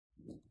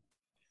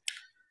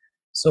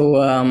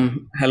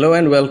Hello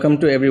and welcome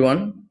to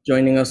everyone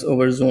joining us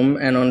over Zoom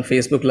and on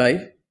Facebook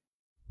Live.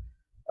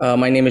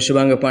 My name is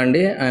Shubhanga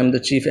Pandey. I am the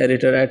chief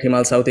editor at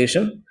Himal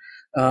Southasian,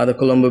 the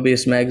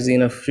Colombo-based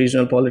magazine of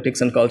regional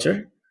politics and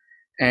culture.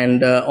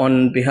 And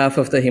on behalf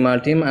of the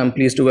Himal team, I'm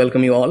pleased to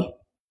welcome you all.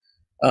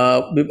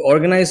 We've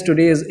organized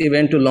today's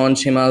event to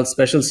launch Himal's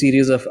special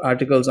series of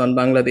articles on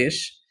Bangladesh,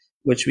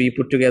 which we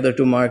put together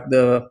to mark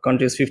the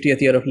country's 50th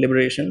year of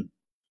liberation.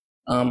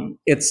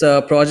 It's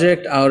a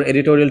project our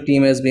editorial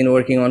team has been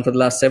working on for the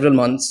last several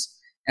months,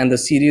 and the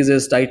series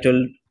is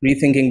titled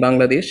Rethinking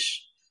Bangladesh.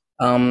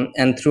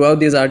 And throughout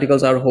these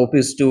articles, our hope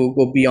is to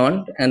go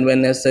beyond and,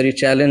 when necessary,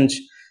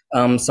 challenge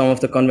some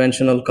of the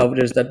conventional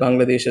coverage that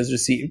Bangladesh has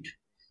received.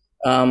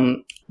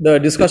 The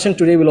discussion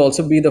today will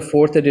also be the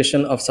fourth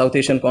edition of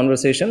Southasian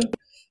Conversation.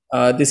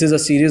 This is a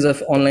series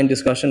of online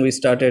discussion we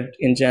started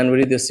in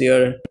January this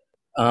year,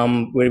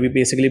 where we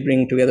basically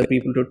bring together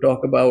people to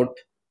talk about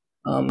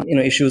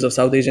issues of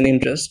South Asian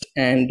interest.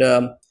 And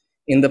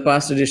in the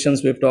past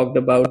editions, we've talked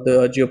about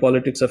the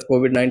geopolitics of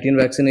COVID-19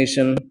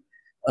 vaccination,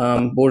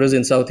 borders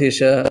in South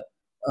Asia,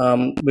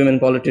 women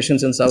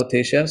politicians in South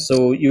Asia.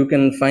 So you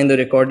can find the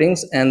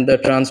recordings and the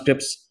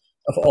transcripts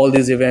of all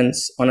these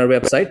events on our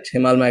website,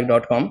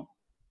 himalmag.com.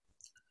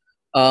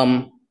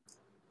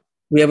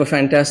 We have a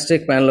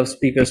fantastic panel of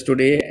speakers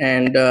today,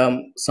 and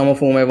some of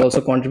whom have also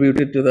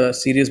contributed to the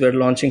series we're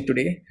launching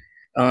today.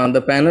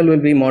 The panel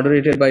will be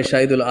moderated by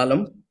Shahidul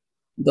Alam,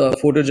 the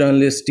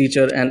photojournalist,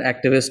 teacher, and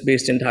activist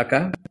based in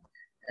Dhaka.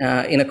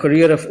 In a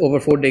career of over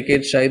 4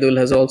 decades, Shahidul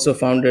has also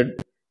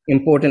founded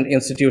important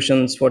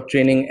institutions for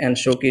training and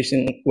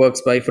showcasing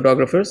works by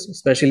photographers,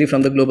 especially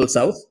from the Global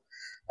South.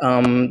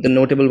 The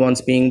notable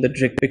ones being the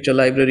Drick Picture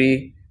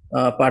Library,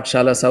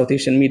 Pathshala South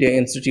Asian Media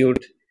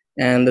Institute,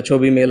 and the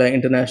Chobi Mela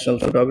International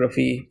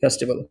Photography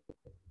Festival.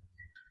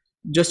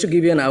 Just to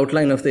give you an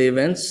outline of the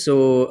events,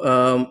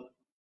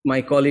 my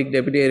colleague,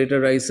 Deputy Editor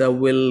Raisa,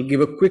 will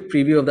give a quick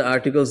preview of the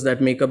articles that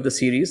make up the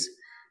series.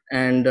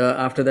 And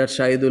after that,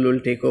 Shahidul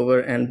will take over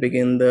and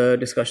begin the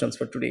discussions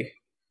for today.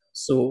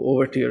 So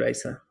over to you,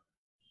 Raisa.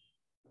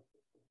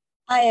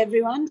 Hi,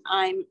 everyone.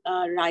 I'm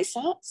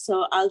Raisa.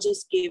 So I'll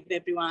just give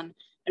everyone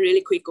a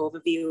really quick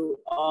overview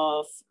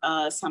of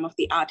some of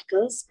the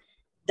articles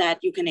that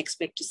you can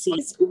expect to see.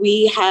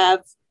 We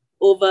have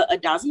over a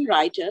dozen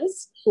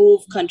writers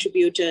who've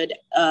contributed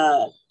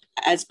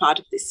as part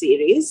of this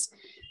series.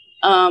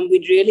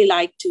 We'd really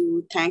like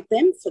to thank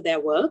them for their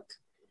work.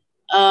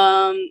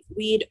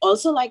 We'd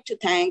also like to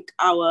thank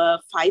our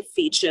 5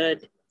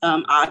 featured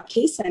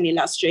artists and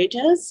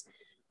illustrators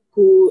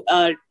who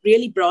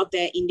really brought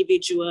their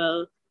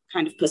individual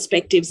kind of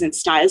perspectives and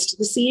styles to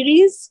the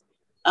series.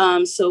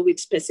 So we'd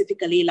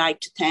specifically like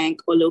to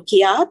thank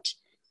Olokiyat,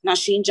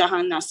 Nashin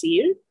Jahan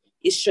Nasir,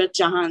 Ishrat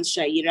Jahan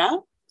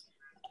Shaira,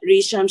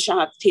 Risham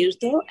Shahat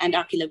Tirtho, and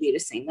Akila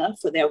Veerasinghe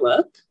for their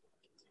work.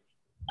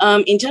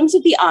 In terms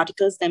of the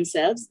articles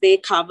themselves, they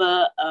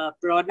cover a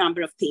broad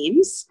number of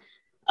themes.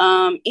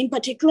 In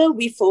particular,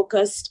 we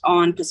focused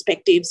on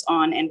perspectives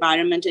on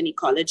environment and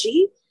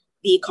ecology,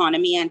 the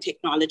economy and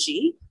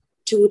technology,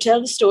 to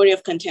tell the story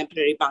of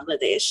contemporary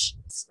Bangladesh.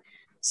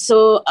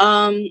 So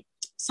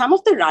some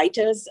of the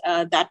writers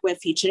that we're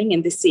featuring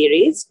in this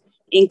series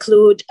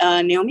include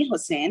Naomi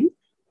Hossain,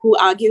 who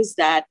argues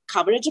that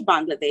coverage of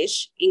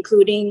Bangladesh,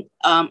 including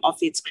of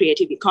its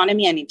creative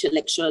economy and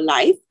intellectual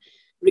life,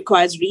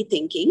 requires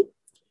rethinking.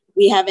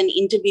 We have an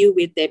interview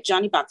with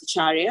Debjani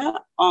Bhattacharya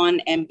on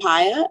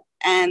empire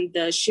and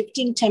the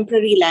shifting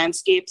temporary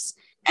landscapes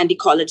and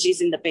ecologies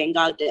in the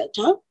Bengal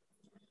Delta.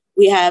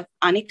 We have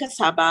Anika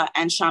Saba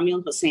and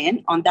Shamil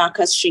Hossain on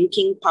Dhaka's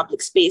shrinking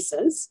public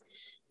spaces,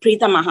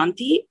 Preeta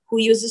Mahanti, who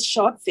uses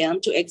short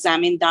film to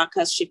examine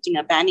Dhaka's shifting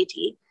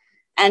urbanity,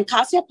 and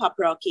Kasia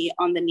Paprocki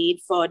on the need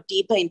for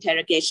deeper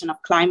interrogation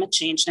of climate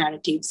change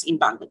narratives in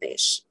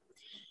Bangladesh.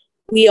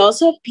 We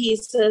also have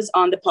pieces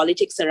on the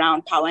politics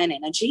around power and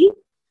energy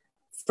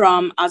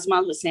from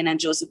Azmal Hussain and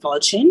Joseph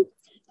Olchin,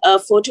 a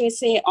photo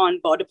essay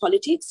on border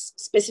politics,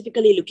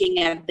 specifically looking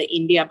at the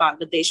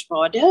India-Bangladesh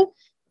border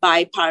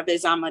by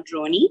Parvez Ahmad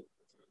Roni,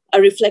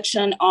 a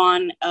reflection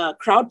on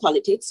crowd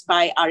politics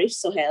by Arif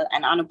Sohail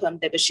and Anupam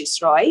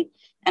Debashis Roy,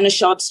 and a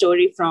short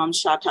story from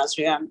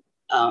Southasian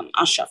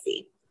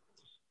Ashrafi.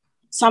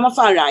 Some of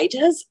our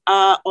writers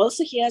are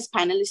also here as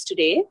panelists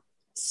today,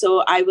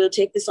 so I will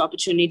take this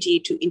opportunity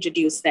to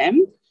introduce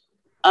them.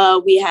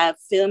 We have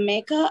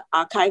filmmaker,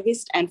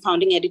 archivist, and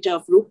founding editor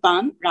of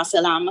Rukban,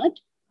 Russell Ahmed,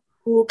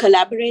 who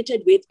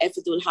collaborated with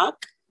Efudul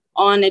Haq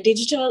on a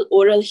digital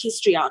oral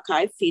history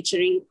archive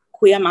featuring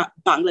queer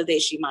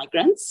Bangladeshi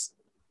migrants.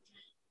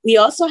 We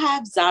also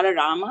have Zara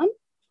Rahman,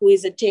 who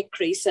is a tech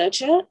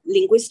researcher,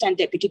 linguist, and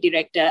deputy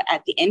director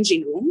at the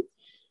Engine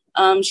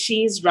Room.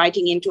 She's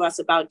writing into us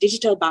about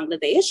digital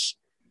Bangladesh,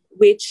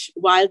 which,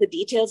 while the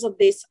details of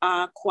this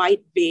are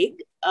quite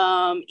big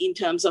in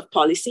terms of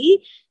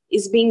policy,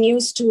 is being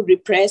used to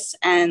repress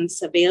and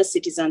surveil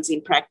citizens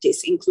in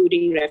practice,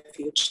 including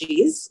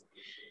refugees.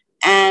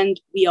 And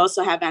we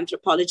also have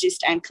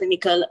anthropologist and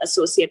clinical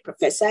associate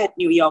professor at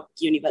New York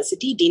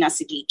University, Dina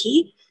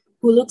Siddiqui,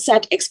 who looks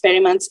at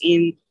experiments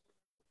in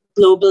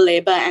global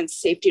labor and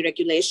safety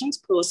regulations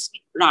post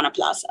Rana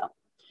Plaza.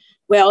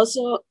 We're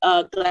also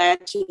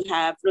glad to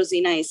have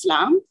Rosina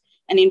Islam,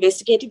 an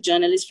investigative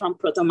journalist from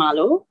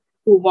Proto-Malo,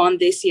 who won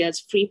this year's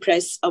Free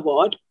Press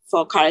Award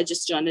for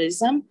Courageous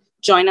Journalism,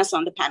 join us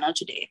on the panel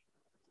today.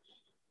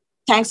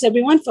 Thanks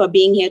everyone for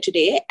being here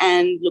today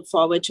and look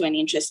forward to an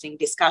interesting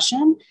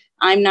discussion.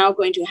 I'm now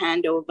going to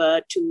hand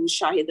over to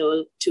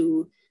Shahidul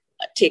to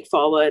take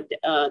forward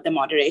the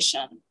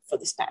moderation for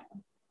this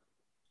panel.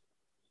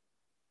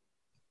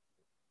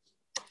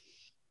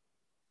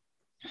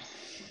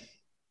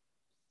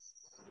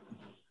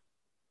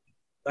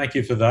 Thank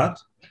you for that.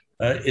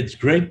 It's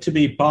great to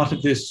be part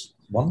of this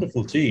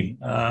wonderful team,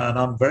 and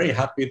I'm very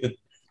happy that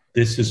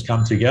this has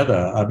come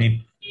together. I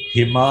mean,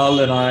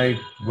 Himal and I,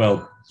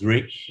 well,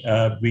 Rick,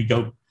 we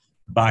go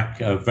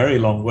back a very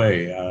long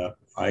way.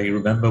 I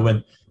remember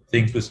when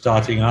things were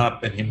starting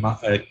up and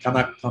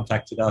Kanak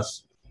contacted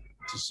us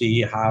to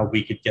see how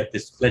we could get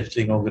this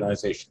fledgling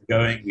organization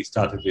going. We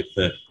started with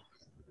the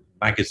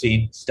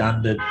magazine,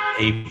 standard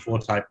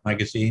A4 type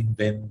magazine,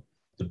 then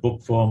the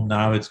book form,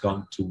 now it's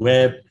gone to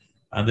web,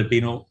 and there've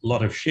been a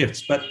lot of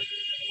shifts. But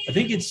I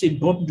think it's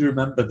important to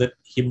remember that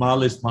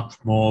Himal is much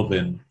more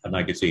than a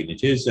magazine.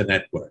 It is a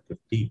network of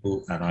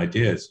people and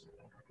ideas.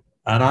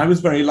 And I was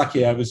very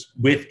lucky. I was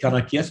with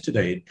Kanak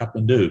yesterday in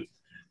Kathmandu,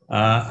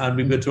 and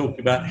we were talking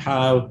about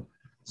how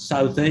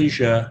South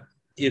Asia,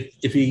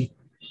 if we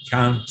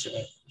count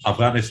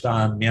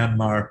Afghanistan,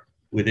 Myanmar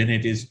within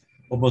it, is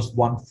almost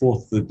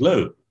 1/4 of the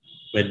globe.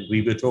 When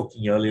we were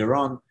talking earlier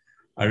on,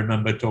 I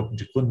remember talking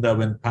to Kunda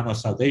when Pan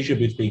South Asia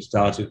was being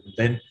started, and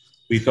then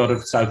we thought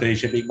of South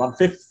Asia being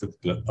 1/5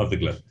 of the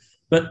globe.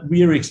 But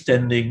we are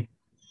extending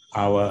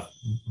our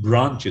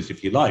branches,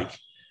 if you like.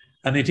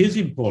 And it is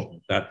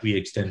important that we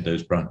extend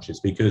those branches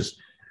because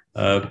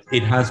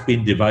it has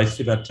been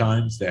divisive at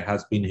times. There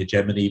has been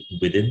hegemony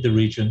within the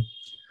region.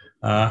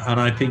 And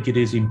I think it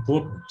is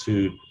important to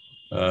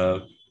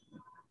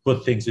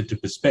put things into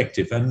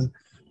perspective. And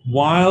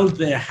while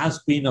there has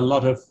been a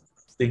lot of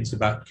things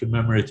about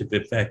commemorative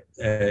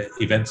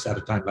events at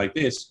a time like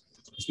this,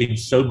 there's been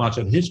so much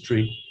on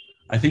history.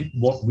 I think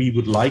what we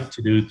would like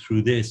to do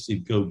through this is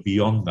go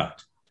beyond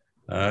that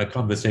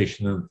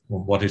conversation on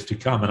what is to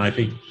come. And I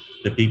think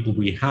the people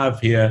we have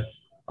here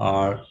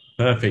are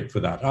perfect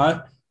for that.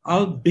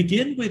 I'll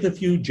begin with a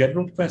few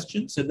general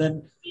questions and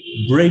then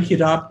break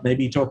it up,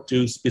 maybe talk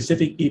to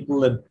specific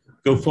people and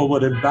go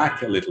forward and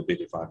back a little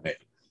bit, if I may.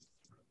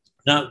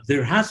 Now,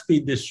 there has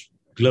been this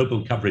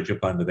global coverage of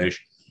Bangladesh.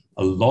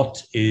 A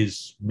lot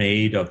is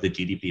made of the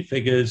GDP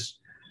figures.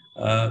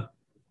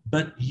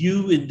 But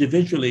you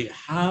individually,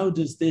 how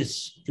does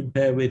this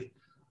compare with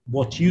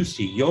what you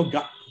see, your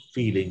gut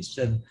feelings?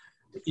 And,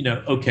 you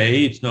know,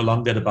 okay, it's no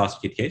longer the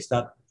basket case.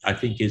 That, I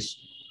think, is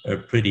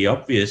pretty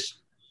obvious.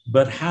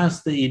 But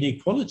has the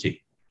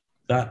inequality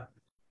that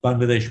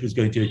Bangladesh was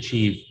going to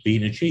achieve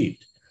been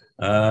achieved?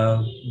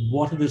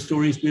 What are the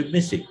stories we're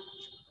missing?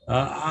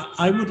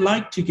 I would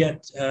like to get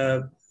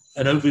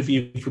an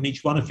overview from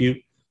each one of you,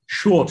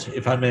 short,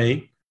 if I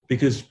may,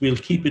 because we'll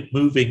keep it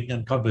moving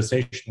and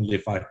conversational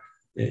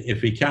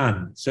if we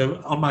can.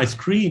 So on my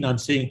screen, I'm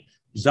seeing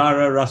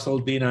Zara, Russell,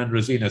 Dina, and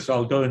Rosina. So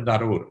I'll go in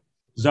that order.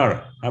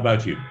 Zara, how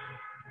about you?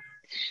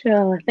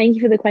 Sure. Thank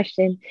you for the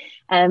question.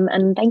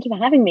 And thank you for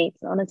having me.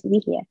 It's an honor to be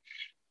here.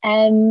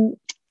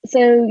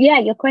 So yeah,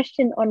 your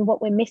question on what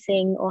we're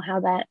missing or how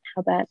that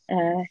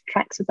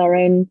tracks with our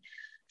own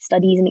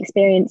studies and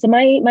experience. So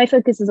my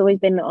focus has always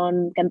been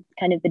on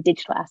kind of the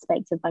digital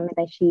aspects of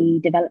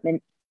Bangladeshi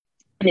development.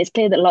 And it's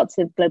clear that lots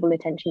of global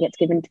attention gets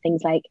given to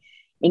things like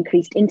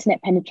increased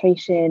internet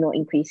penetration or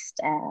increased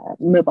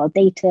mobile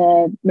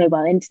data,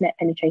 mobile internet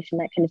penetration,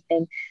 that kind of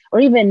thing, or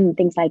even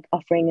things like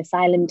offering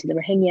asylum to the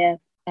Rohingya,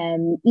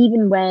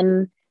 even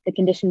when the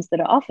conditions that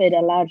are offered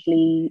are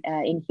largely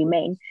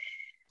inhumane.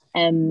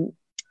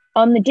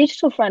 On the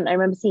digital front, I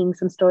remember seeing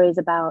some stories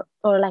about,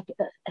 or like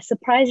a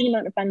surprising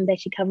amount of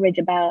Bangladeshi coverage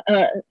about,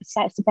 a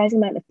surprising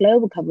amount of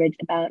global coverage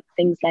about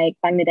things like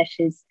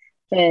Bangladesh's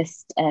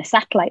first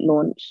satellite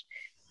launch,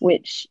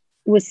 which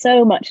was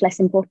so much less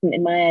important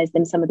in my eyes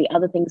than some of the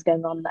other things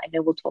going on that I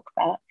know we'll talk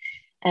about.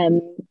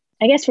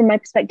 I guess from my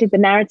perspective, the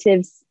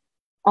narratives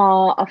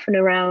are often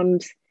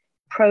around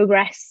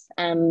progress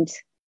and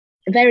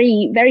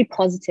very, very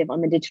positive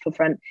on the digital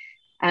front,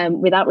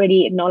 without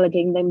really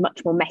acknowledging the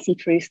much more messy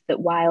truth that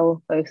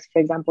while both, for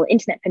example,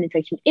 internet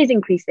penetration is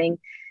increasing,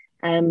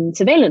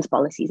 surveillance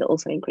policies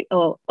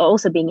are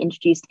also being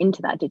introduced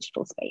into that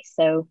digital space.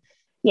 So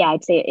yeah,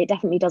 I'd say it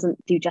definitely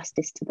doesn't do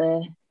justice to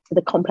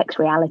the complex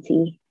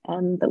reality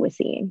that we're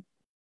seeing.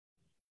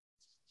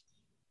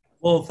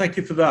 Well, thank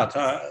you for that.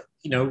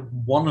 You know,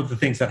 one of the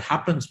things that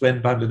happens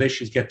when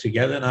Bangladeshis get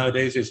together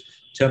nowadays is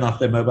turn off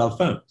their mobile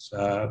phones,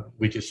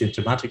 which is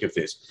symptomatic of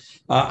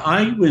this.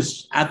 I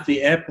was at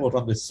the airport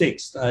on the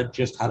 6th. I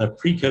just had a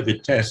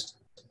pre-COVID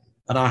test,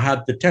 and I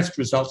had the test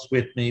results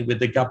with me with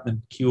the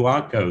government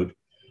QR code.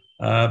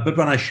 But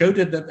when I showed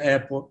it at the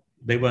airport,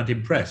 they weren't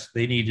impressed.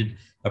 They needed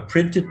a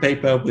printed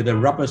paper with a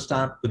rubber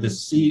stamp with a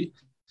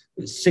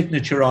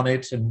signature on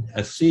it and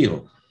a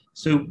seal.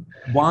 So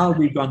while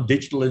we've gone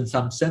digital in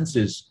some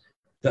senses,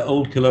 the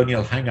old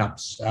colonial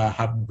hang-ups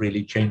haven't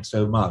really changed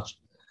so much.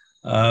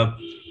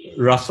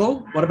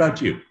 Russell, what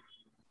about you?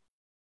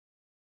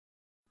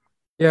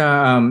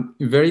 Yeah,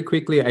 very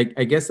quickly,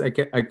 I guess I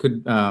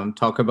could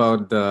talk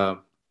about the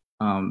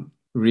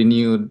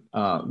renewed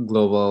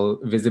global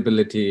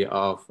visibility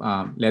of,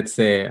 let's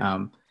say,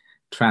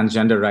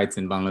 transgender rights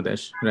in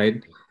Bangladesh,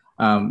 right?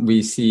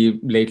 We see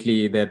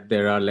lately that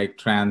there are like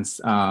trans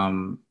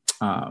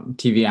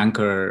TV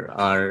anchor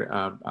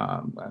are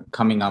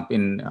coming up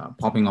in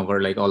popping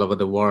over like all over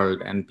the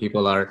world, and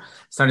people are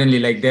suddenly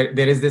like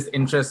there is this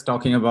interest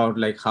talking about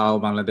like how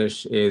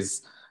Bangladesh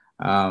is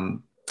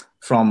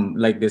from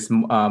like this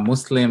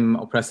Muslim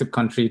oppressive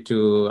country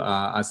to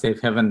a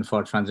safe haven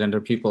for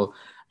transgender people.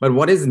 But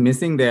what is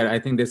missing there, I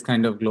think this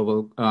kind of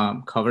global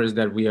coverage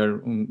that we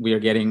are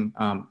getting.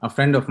 A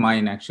friend of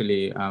mine,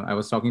 actually, I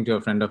was talking to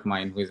a friend of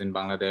mine who is in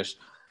Bangladesh,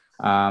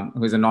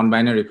 who is a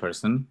non-binary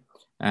person.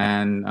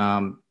 And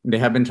they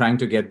have been trying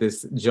to get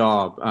this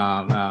job,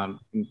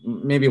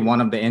 maybe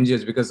one of the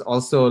NGOs, because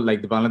also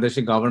like the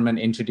Bangladeshi government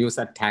introduced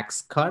a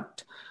tax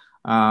cut,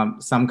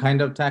 some kind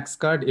of tax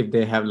cut if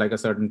they have like a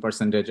certain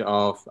percentage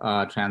of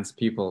trans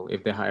people,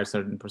 if they hire a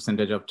certain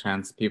percentage of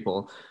trans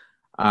people.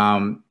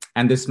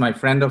 And this, my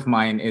friend of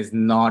mine, is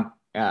not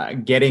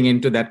getting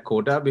into that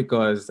quota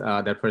because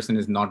that person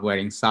is not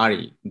wearing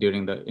sari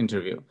during the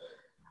interview,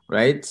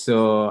 right?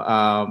 So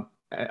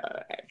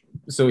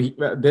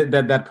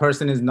that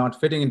person is not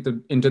fitting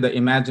into the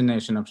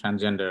imagination of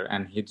transgender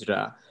and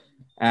hijra,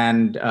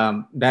 and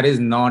that is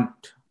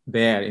not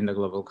there in the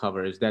global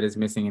coverage. That is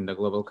missing in the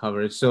global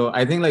coverage. So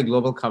I think like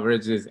global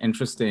coverage is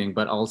interesting,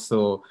 but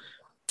also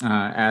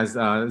as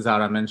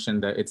Zara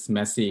mentioned, that it's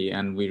messy,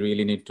 and we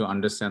really need to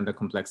understand the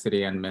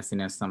complexity and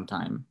messiness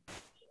sometime.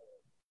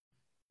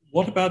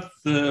 What about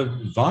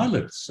the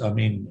violence? I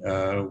mean,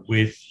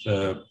 with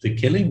the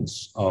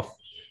killings of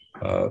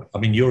I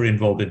mean, you're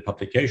involved in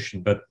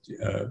publication, but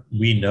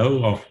we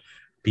know of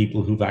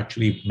people who've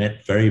actually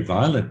met very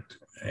violent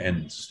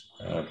ends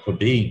for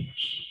being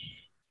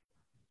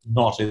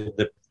not in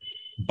the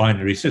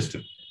binary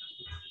system.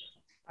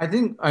 I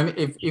think, I mean,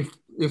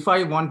 if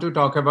I want to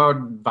talk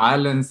about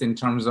violence in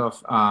terms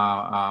of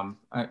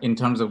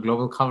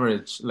global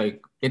coverage,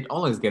 like it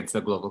always gets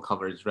the global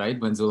coverage, right?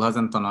 When Zulhas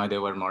and Tanoy, they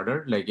were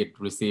murdered, like it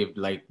received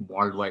like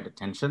worldwide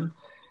attention.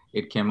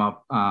 It came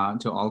up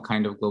to all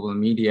kind of global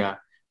media.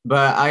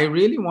 But I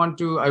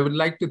would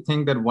like to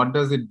think that what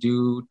does it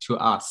do to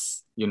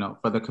us, you know,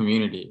 for the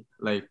community?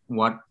 Like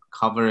what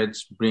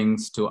coverage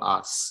brings to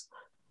us?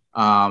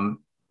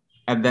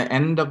 At the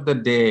end of the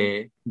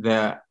day,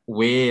 the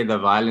way the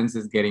violence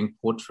is getting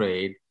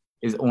portrayed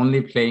is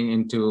only playing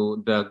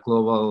into the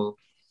global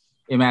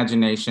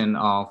imagination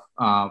of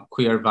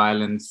queer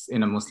violence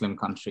in a Muslim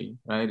country,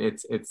 right?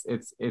 It's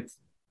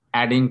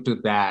adding to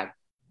that.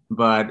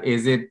 But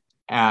is it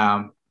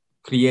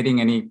creating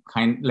any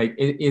kind, like,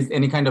 is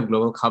any kind of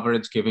global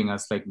coverage giving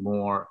us like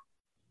more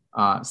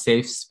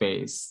safe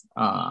space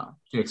to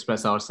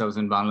express ourselves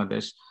in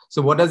Bangladesh?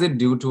 So what does it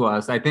do to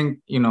us? I think,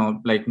 you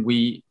know, like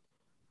we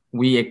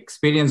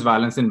experience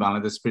violence in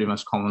Bangladesh, pretty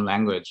much common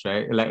language,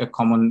 right? Like a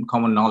common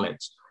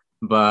knowledge.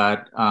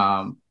 But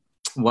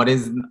what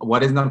is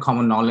not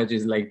common knowledge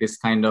is like this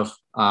kind of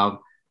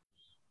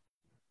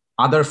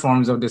other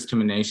forms of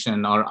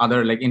discrimination or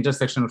other like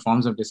intersectional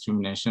forms of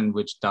discrimination,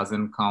 which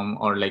doesn't come,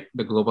 or like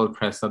the global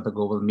press or the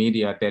global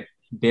media, that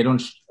they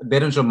don't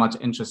show much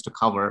interest to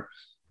cover.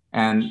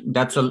 And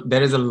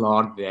there is a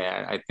lot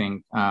there, I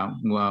think,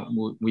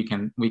 we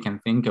can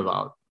think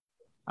about.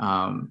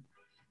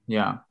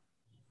 Yeah.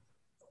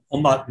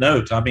 On that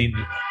note, I mean,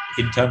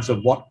 in terms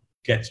of what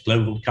gets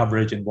global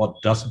coverage and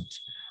what doesn't,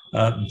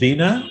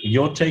 Veena,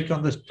 your take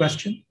on this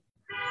question?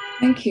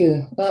 Thank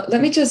you. Well,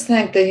 let me just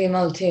thank the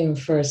Himal team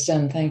first,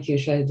 and thank you,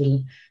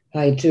 Shahidul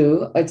Bhai,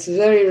 too. It's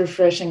very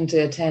refreshing to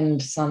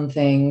attend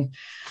something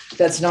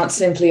that's not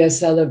simply a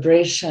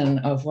celebration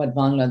of what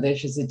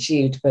Bangladesh has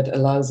achieved, but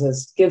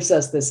gives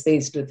us the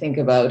space to think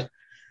about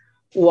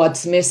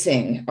what's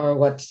missing or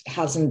what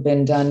hasn't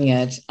been done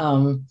yet.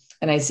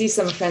 And I see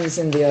some friends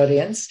in the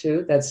audience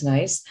too. That's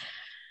nice.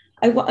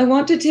 I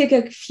want to take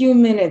a few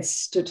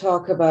minutes to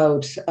talk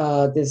about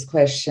this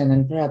question,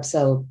 and perhaps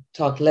I'll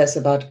talk less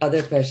about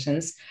other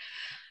questions.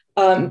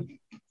 And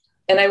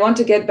I want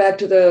to get back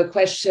to the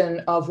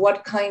question of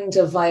what kind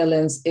of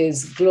violence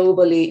is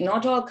globally.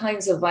 Not all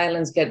kinds of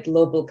violence get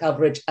global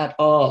coverage at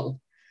all.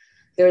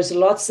 There's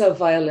lots of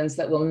violence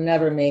that will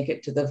never make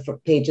it to the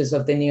pages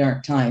of the New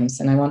York Times.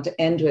 And I want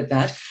to end with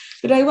that.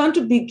 But I want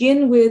to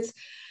begin with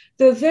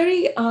the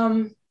very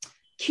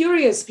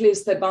curious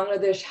place that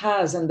Bangladesh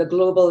has in the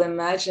global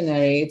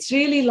imaginary. It's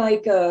really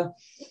like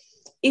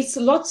it's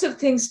lots of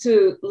things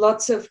to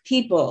lots of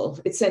people.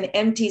 It's an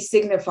empty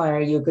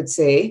signifier, you could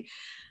say.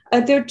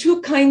 There are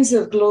two kinds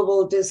of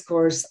global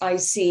discourse I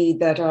see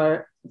that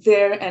are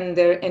there and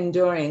they're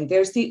enduring.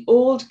 There's the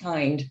old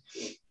kind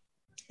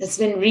that's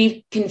been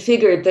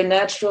reconfigured, the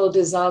natural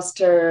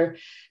disaster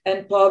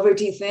and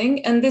poverty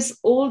thing, and this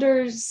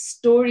older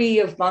story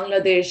of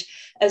Bangladesh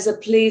as a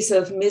place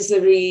of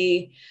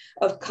misery,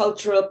 of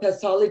cultural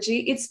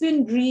pathology, it's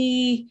been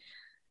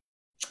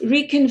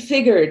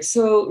reconfigured.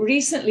 So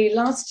recently,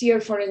 last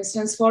year, for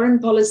instance, Foreign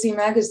Policy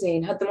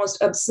magazine had the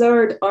most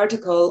absurd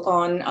article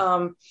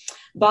on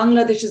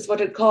Bangladesh is what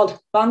it called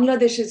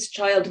Bangladesh's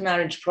child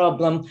marriage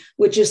problem,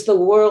 which is the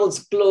world's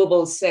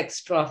global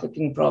sex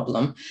trafficking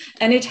problem.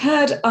 And it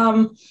had,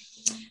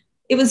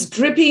 it was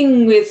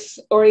dripping with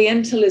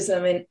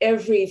Orientalism in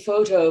every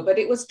photo, but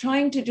it was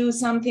trying to do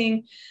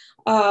something,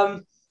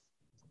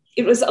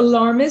 it was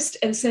alarmist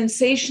and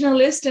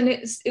sensationalist. And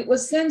it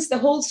was the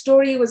whole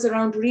story was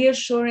around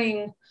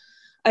reassuring,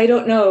 I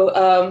don't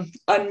know,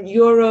 an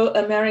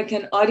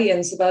Euro-American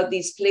audience about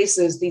these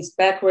places, these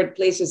backward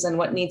places and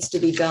what needs to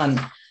be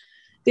done.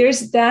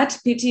 There's that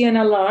pity and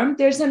alarm.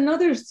 There's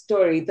another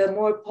story, the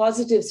more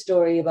positive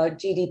story about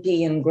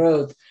GDP and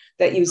growth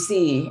that you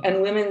see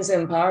and women's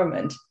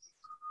empowerment,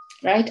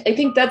 right? I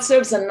think that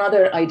serves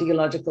another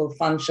ideological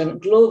function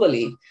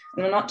globally.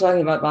 And we're not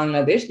talking about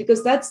Bangladesh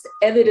because that's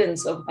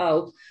evidence of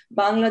how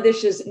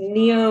Bangladesh's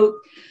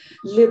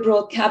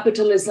neoliberal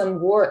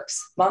capitalism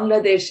works.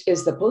 Bangladesh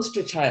is the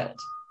poster child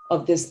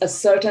of this, a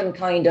certain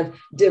kind of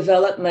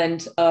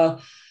development,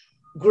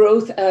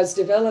 growth as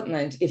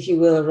development, if you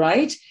will,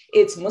 right?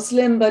 It's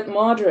Muslim but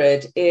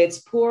moderate, it's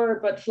poor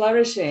but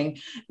flourishing.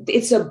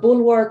 It's a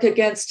bulwark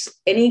against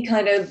any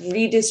kind of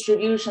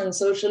redistribution,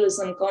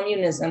 socialism,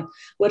 communism,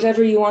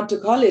 whatever you want to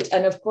call it,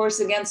 and of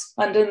course against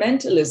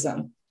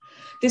fundamentalism.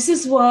 This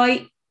is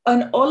why,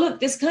 and all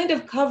of this kind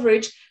of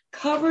coverage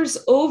covers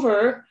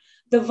over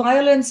the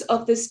violence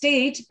of the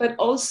state, but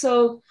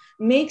also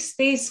makes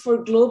space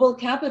for global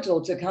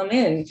capital to come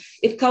in.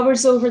 It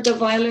covers over the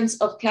violence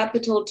of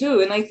capital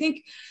too. And I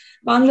think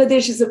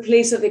Bangladesh is a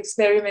place of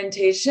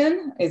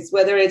experimentation. It's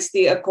whether it's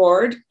the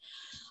Accord,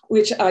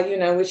 which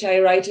I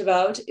write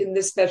about in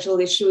this special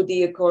issue,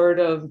 the Accord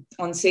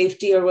on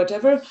safety or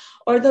whatever,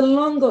 or the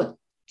Longo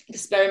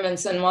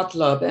experiments in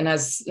Matlab. And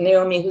as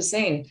Naomi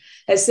Hussein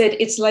has said,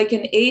 it's like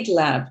an aid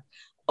lab.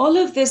 All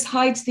of this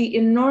hides the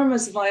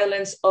enormous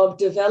violence of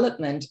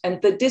development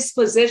and the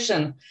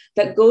dispossession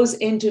that goes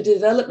into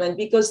development,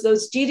 because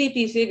those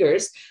GDP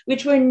figures,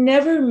 which were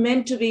never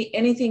meant to be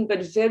anything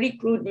but very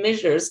crude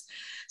measures,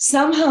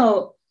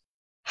 somehow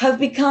have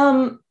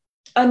become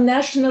a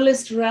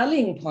nationalist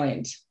rallying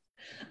point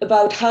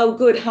about how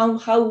good,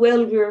 how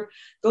well we're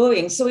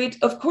going. So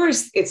of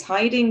course, it's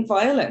hiding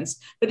violence,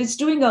 but it's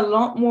doing a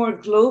lot more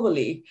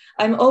globally.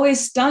 I'm always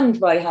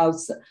stunned by how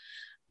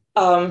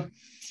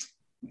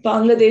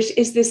Bangladesh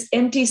is this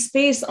empty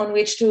space on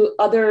which to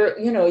other,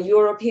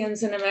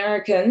 Europeans and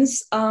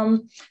Americans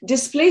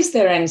displace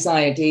their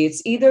anxiety.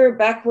 It's either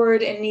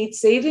backward and needs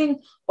saving,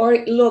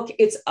 or look,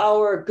 it's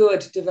our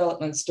good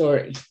development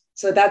story.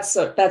 So that's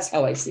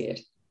how I see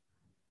it.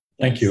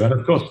 Thank you. And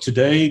of course,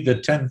 today, the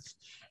 10th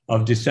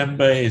of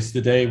December, is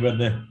the day when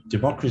the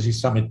Democracy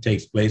Summit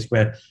takes place,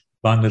 where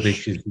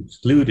Bangladesh is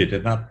excluded.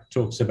 And that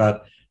talks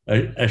about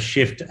a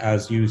shift,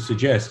 as you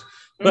suggest.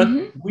 But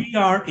we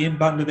are in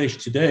Bangladesh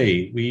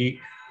today. We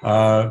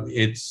have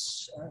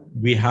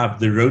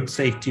the road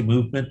safety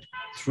movement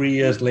 3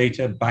 years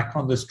later, back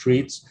on the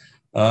streets.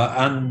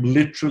 And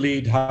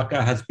literally,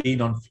 Dhaka has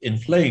been in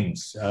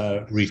flames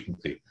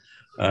recently.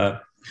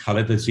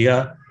 Khaleda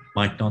Zia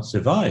might not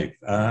survive.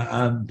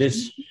 And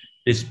this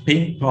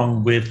ping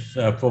pong with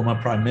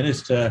former Prime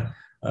Minister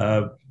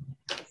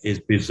is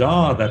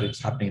bizarre that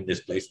it's happening in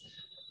this place.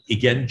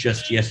 Again,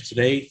 just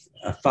yesterday,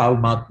 a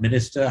foul-mouthed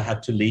minister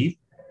had to leave.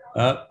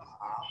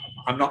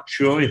 I'm not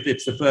sure if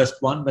it's the first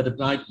one, but it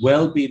might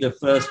well be the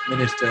first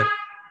minister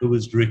who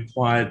was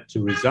required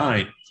to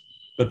resign.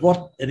 But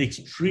what an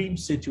extreme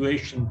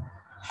situation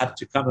had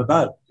to come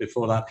about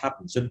before that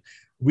happens. And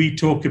we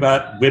talk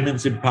about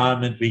women's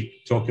empowerment,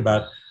 we talk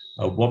about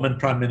a woman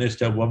prime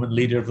minister, a woman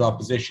leader of the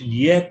opposition,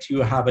 yet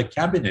you have a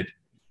cabinet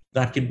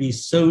that can be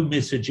so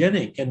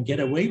misogynic and get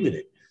away with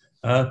it.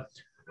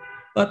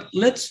 But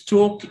let's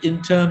talk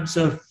in terms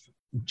of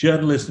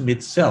journalism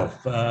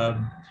itself.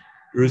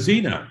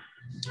 Rosina,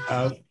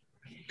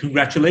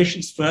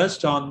 congratulations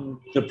first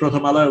on the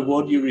Prathamala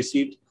Award you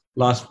received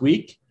last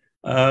week.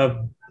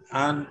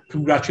 And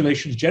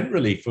congratulations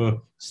generally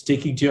for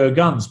sticking to your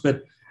guns.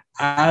 But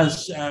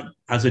as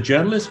a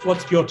journalist,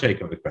 what's your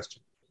take on the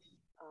question?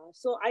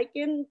 So I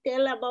can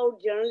tell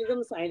about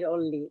journalism side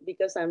only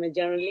because I'm a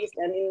journalist,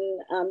 and in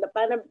the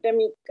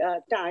pandemic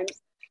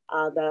times,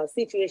 the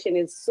situation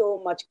is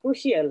so much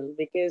crucial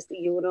because,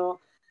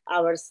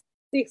 our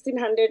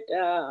 1,600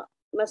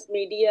 mass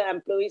media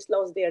employees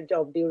lost their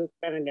job during the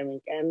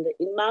pandemic. And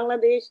in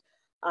Bangladesh,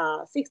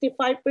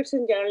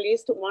 65%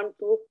 journalists want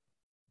to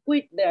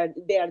quit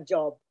their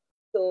job.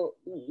 So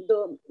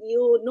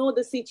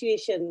the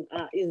situation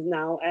is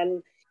now,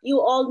 and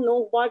you all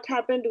know what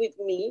happened with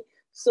me.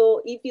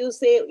 So if you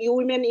say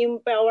women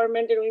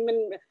empowerment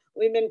and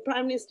women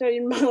prime minister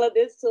in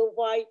Bangladesh, so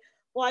why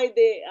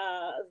they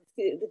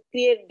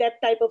create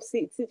that type of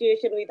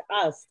situation with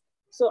us?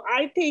 So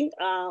I think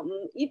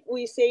if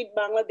we say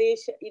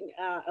Bangladesh in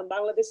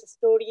Bangladesh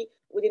story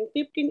within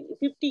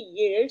 50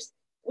 years,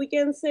 we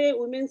can say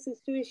women's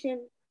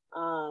situation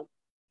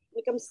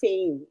becomes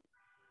same.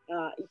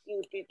 If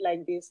you treat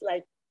like this,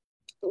 like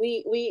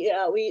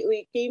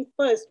we came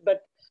first,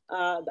 but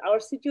our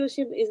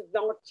situation is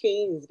not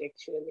changed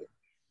actually.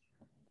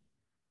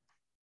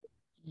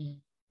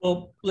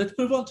 Well, let's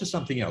move on to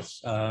something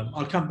else.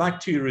 I'll come back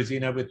to you,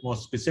 Rosina, with more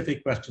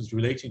specific questions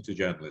relating to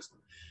journalism.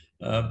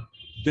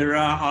 There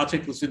are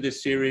articles in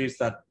this series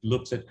that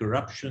looks at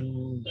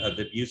corruption,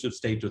 the use of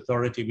state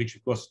authority, which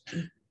of course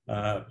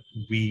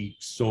we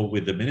saw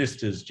with the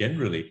ministers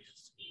generally.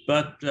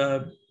 But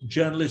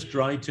journalists,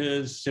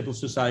 writers, civil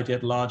society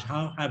at large,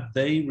 how have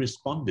they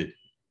responded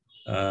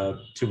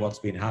to what's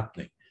been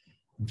happening?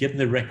 Given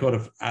the record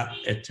of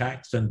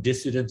attacks and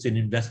dissidents in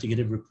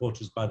investigative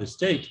reporters by the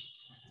state,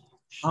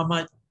 how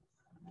might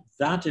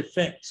that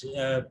affect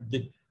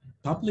the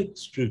public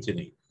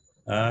scrutiny?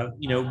 How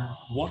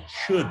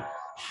should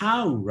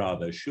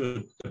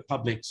the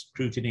public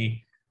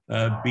scrutiny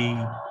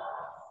be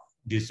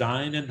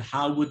designed, and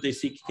how would they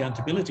seek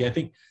accountability? I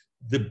think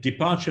the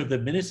departure of the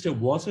minister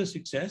was a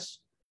success,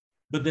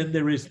 but then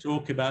there is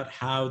talk about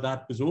how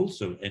that was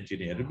also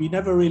engineered. And we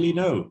never really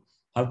know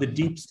how the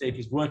deep state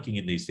is working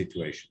in these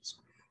situations.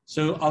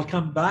 So I'll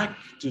come back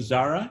to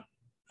Zara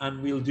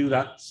and we'll do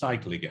that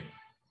cycle again.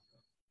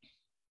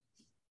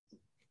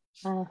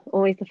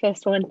 Always the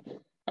first one.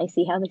 I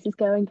see how this is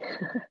going.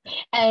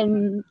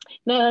 No,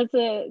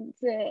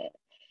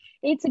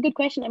 it's a good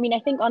question. I mean, I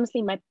think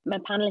honestly, my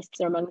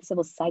panelists are among the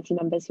civil society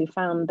members who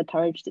found the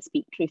courage to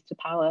speak truth to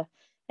power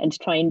and to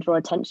try and draw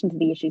attention to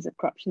the issues of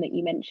corruption that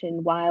you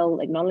mentioned, while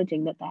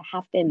acknowledging that there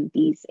have been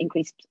these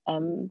increased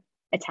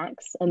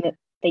attacks and that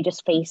they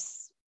just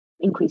face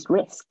increased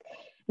risk.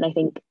 And I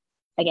think,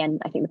 again,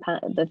 I think my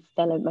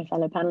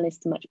fellow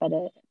panelists are much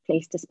better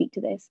placed to speak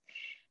to this.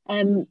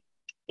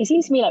 It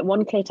seems to me like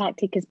one clear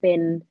tactic has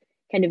been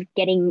kind of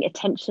getting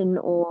attention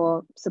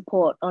or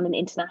support on an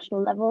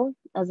international level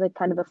as a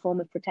kind of a form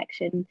of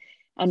protection,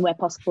 and where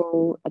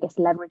possible, I guess,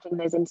 leveraging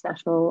those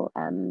international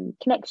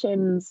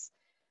connections,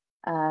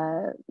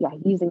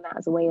 using that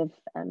as a way of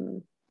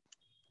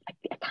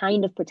a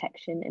kind of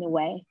protection in a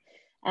way.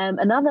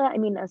 Another, I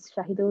mean, as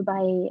Shahidul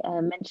Bhai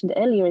mentioned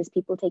earlier, is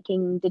people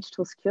taking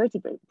digital security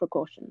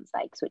precautions,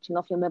 like switching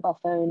off your mobile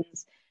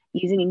phones,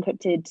 using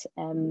encrypted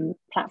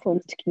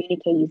platforms to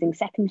communicate, using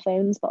second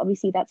phones. But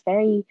obviously that's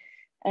very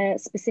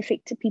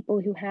specific to people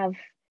who have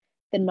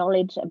the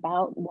knowledge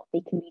about what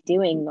they can be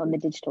doing on the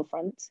digital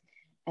front.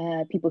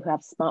 People who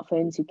have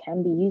smartphones who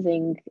can be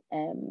using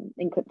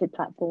encrypted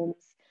platforms.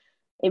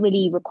 It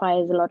really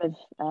requires a lot of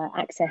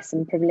access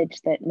and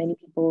privilege that many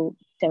people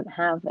don't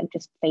have and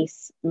just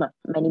face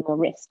many more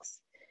risks.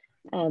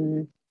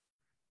 Yeah,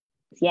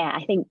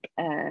 I think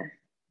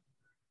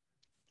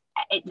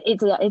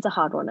it's a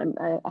hard one.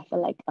 I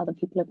feel like other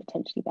people are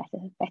potentially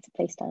better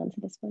placed to answer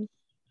this one.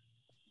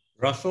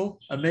 Russell,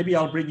 and maybe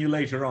I'll bring you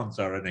later on,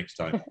 Sarah, next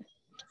time.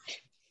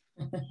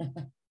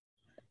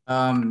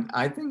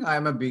 I think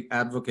I'm a big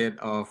advocate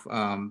of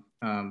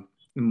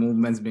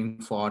movements being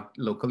fought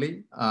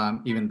locally,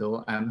 even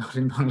though I'm not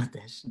in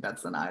Bangladesh.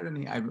 That's an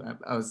irony. I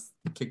was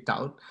kicked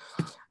out.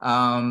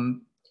 I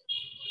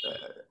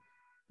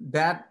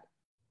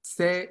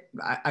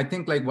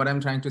think like what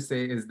I'm trying to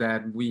say is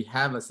that we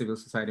have a civil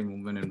society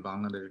movement in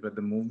Bangladesh, but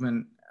the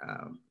movement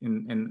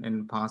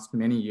in past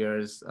many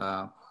years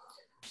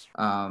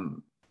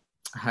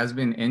has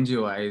been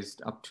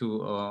NGOized up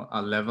to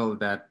a level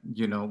that,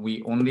 you know,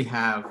 we only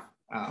have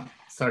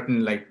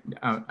certain like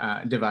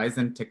device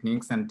and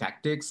techniques and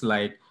tactics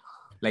like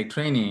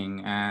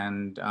training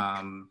and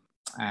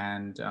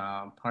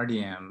per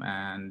diem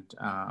and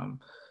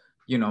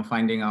you know,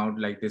 finding out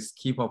like this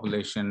key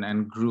population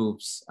and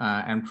groups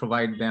and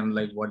provide them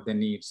like what they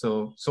need.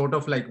 So sort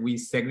of like we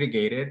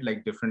segregated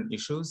like different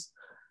issues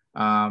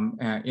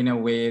in a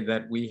way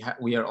that we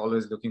are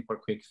always looking for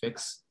quick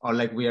fix, or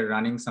like we are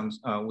running some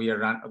we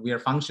are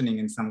functioning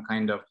in some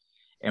kind of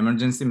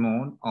emergency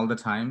mode all the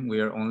time. We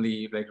are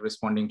only like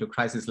responding to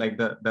crisis, like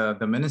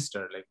the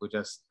minister like who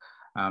just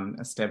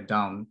stepped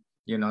down.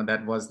 You know,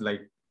 that was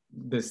like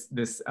this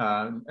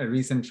a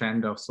recent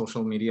trend of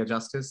social media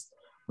justice,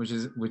 which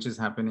is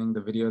happening.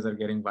 The videos are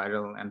getting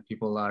viral and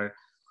people are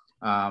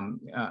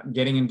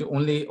getting into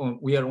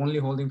we are only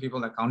holding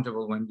people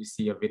accountable when we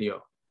see a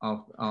video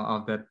of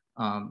that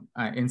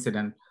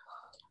incident.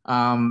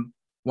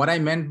 What I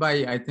meant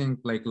by, I think,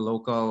 like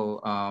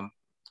local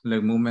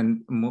like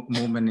movement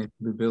needs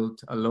to be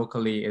built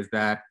locally is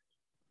that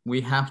we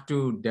have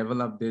to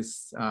develop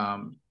this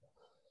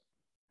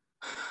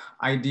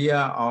idea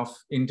of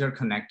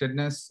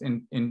interconnectedness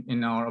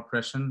in our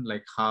oppression,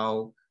 like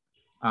how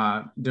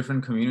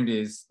different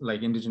communities,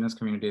 like indigenous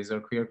communities or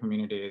queer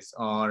communities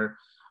or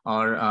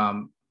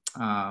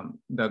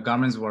the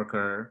garments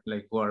worker,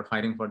 like who are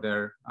fighting for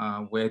their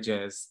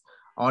wages,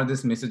 or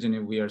this misogyny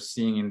we are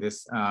seeing in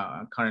this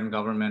current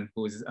government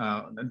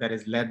that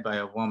is led by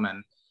a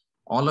woman,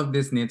 all of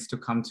this needs to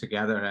come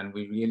together, and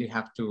we really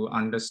have to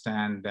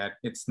understand that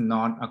it's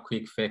not a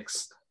quick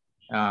fix.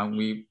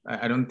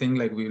 I don't think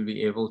like we will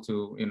be able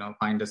to,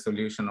 find a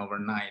solution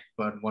overnight,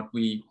 but what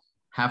we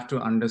have to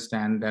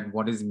understand that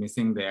what is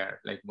missing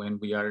there, like when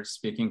we are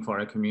speaking for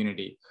a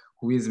community,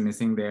 who is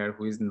missing there,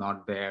 who is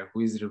not there, who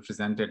is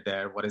represented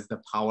there, what is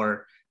the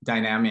power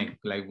dynamic,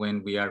 like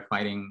when we are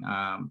fighting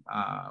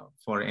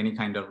for any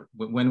kind of,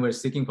 when we're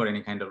seeking for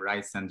any kind of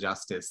rights and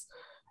justice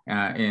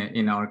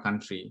in our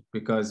country,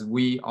 because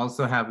we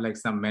also have like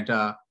some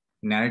meta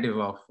narrative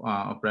of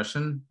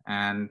oppression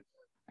and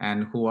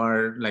who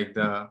are like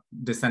the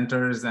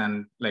dissenters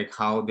and like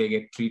how they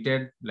get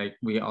treated. Like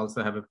we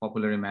also have a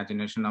popular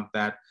imagination of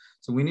that.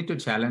 So we need to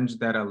challenge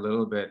that a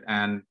little bit.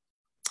 And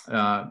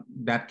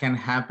that can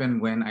happen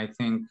when, I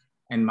think,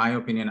 in my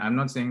opinion, I'm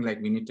not saying like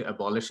we need to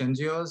abolish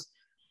NGOs,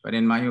 but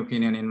in my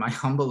opinion, in my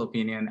humble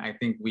opinion, I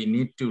think we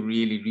need to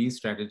really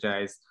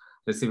re-strategize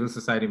the civil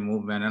society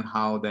movement and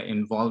how the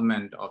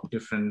involvement of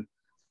different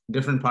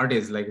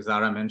parties, like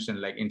Zara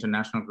mentioned, like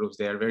international groups,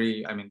 there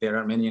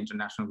are many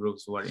international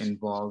groups who are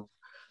involved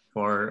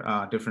for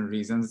different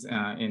reasons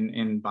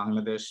in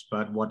Bangladesh,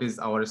 but what is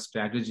our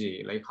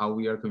strategy, like how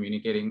we are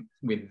communicating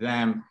with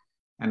them,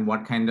 and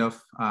what kind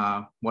of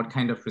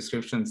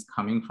prescriptions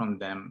coming from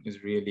them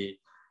is really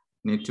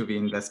need to be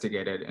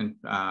investigated, and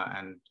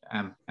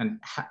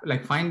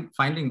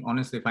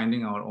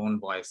finding our own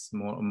voice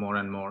more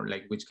and more,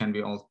 like which can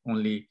be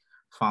only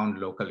found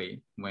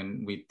locally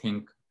when we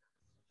think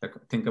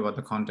about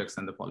the context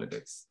and the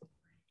politics.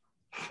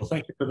 Well,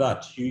 thank you for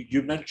that.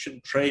 You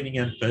mentioned training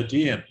and per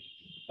diem,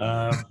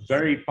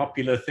 very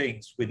popular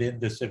things within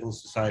the civil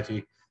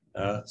society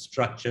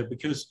structure,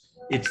 because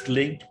it's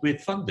linked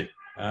with funding.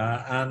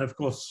 And of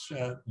course,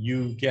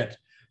 you get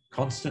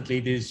constantly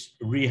these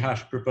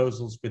rehashed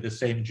proposals with the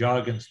same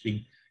jargons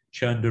being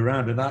churned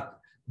around. And that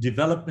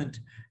development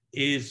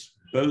is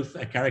both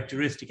a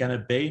characteristic and a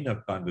bane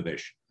of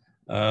Bangladesh.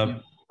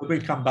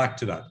 We'll come back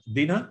to that.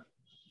 Dina?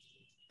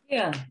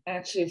 Yeah,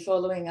 actually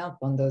following up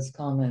on those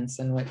comments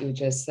and what you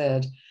just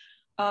said,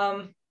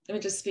 let me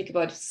just speak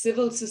about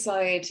civil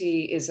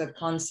society is a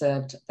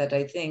concept that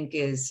I think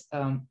is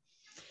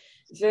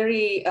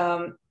very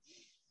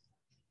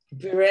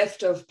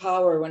bereft of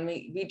power. When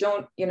we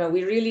don't,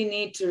 we really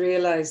need to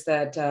realize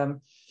that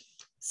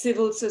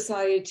civil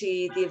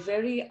society, the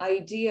very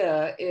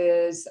idea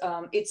is,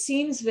 it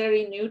seems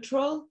very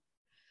neutral.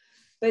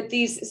 But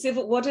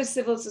what is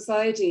civil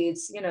society?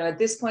 It's, at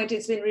this point,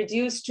 it's been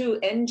reduced to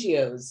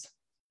NGOs.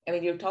 I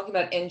mean, you're talking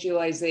about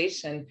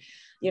NGOization,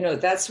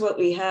 that's what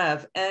we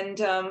have. And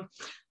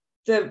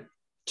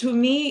to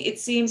me, it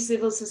seems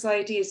civil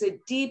society is a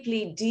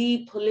deeply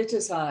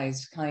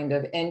depoliticized kind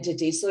of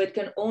entity. So it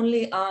can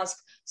only ask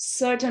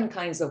certain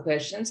kinds of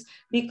questions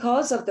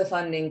because of the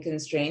funding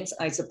constraints,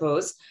 I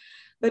suppose.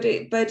 But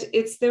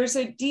there's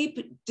a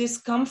deep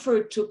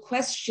discomfort to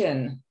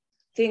question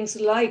things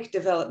like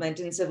development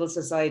in civil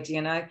society.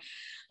 And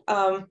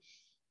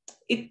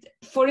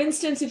for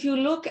instance, if you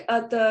look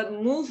at the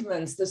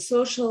movements, the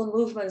social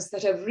movements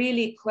that have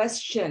really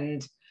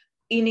questioned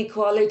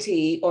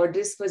inequality or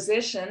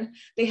dispossession,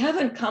 they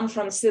haven't come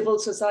from civil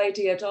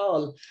society at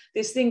all.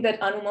 This thing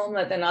that Anu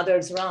Mohammed and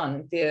others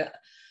run, the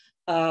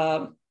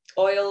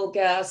Oil,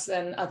 Gas,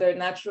 and Other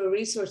Natural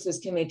Resources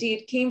Committee,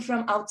 it came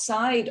from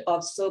outside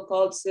of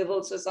so-called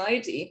civil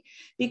society,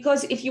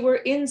 because if you were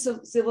in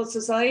civil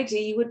society,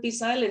 you would be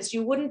silenced.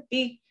 You wouldn't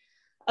be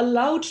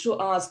allowed to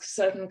ask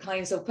certain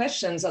kinds of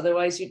questions,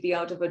 otherwise you'd be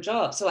out of a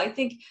job. So I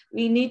think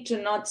we need to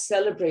not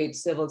celebrate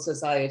civil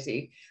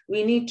society.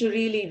 We need to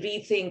really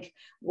rethink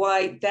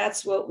why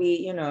that's what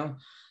we,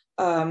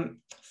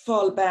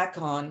 fall back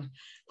on.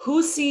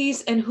 Who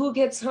sees and who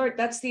gets hurt?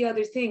 That's the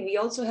other thing. We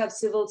also have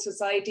civil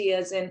society,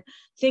 as in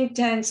think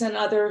tanks and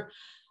other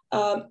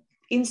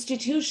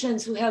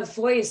institutions who have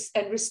voice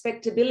and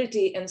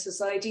respectability in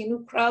society, and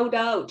who crowd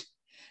out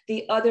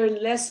the other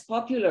less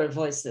popular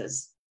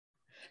voices.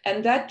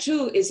 And that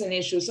too is an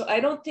issue. So I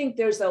don't think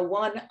there's a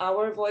 1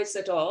 hour voice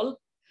at all.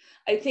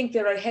 I think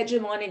there are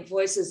hegemonic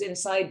voices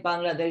inside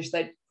Bangladesh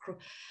that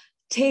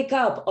take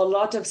up a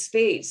lot of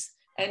space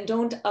and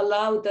don't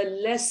allow the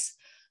less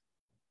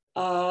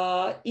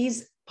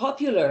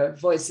popular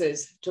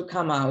voices to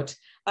come out.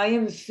 I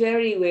am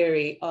very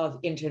wary of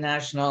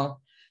international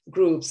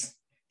groups.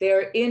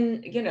 They're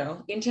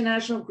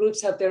international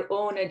groups have their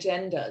own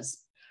agendas,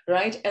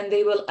 right? And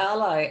they will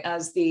ally,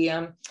 as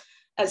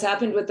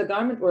happened with the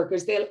garment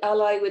workers, they'll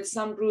ally with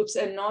some groups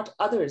and not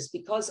others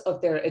because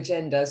of their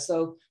agenda.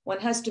 So one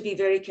has to be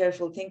very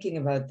careful thinking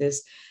about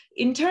this.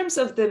 In terms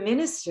of the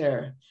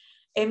minister,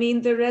 I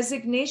mean, the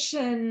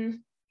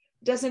resignation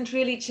doesn't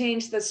really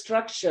change the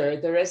structure.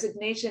 The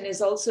resignation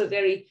is also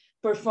very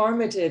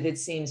performative, it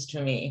seems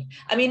to me.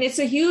 I mean, it's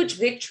a huge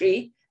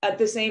victory. At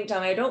the same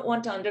time, I don't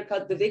want to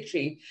undercut the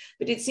victory,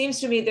 but it seems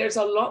to me there's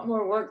a lot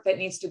more work that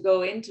needs to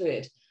go into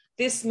it.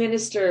 This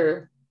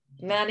minister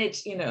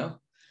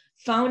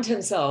found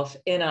himself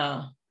in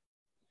an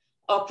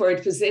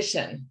awkward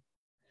position,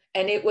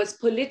 and it was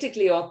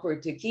politically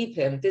awkward to keep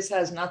him. This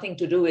has nothing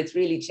to do with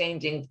really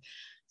changing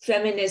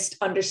feminist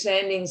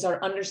understandings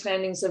or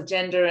understandings of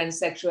gender and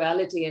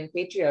sexuality and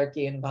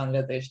patriarchy in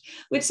Bangladesh,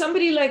 which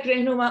somebody like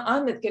Rehnuma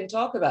Ahmed can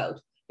talk about.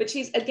 But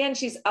she's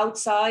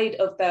outside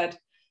of that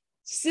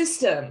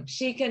system.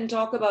 She can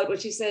talk about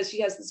what she says.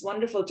 She has this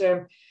wonderful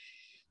term,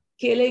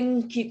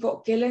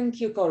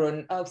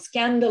 of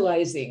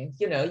scandalizing,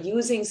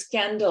 using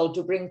scandal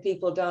to bring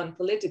people down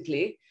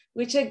politically,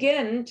 which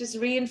again just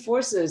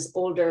reinforces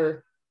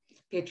older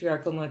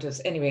patriarchal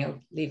motives. Anyway,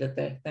 I'll leave it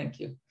there. Thank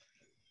you.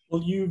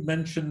 Well, you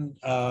mentioned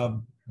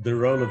the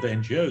role of the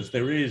NGOs.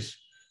 There is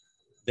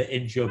the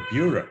NGO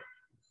Bureau,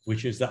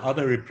 which is the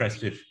other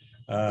repressive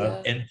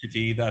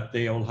entity that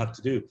they all have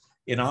to do.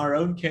 In our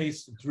own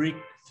case, over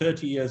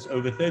 30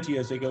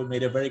 years ago,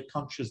 made a very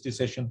conscious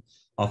decision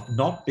of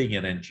not being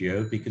an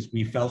NGO because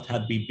we felt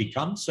had we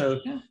become so,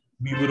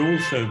 we would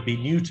also be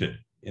neutered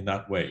in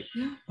that way.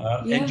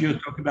 NGOs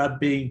talk about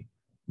being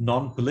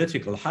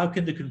non-political. How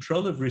can the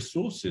control of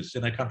resources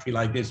in a country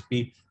like this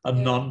be a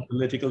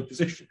non-political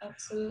position?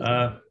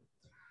 Absolutely.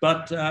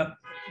 But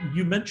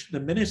you mentioned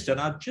the minister,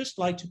 and I'd just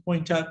like to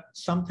point out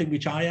something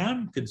which I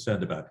am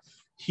concerned about.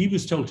 He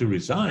was told to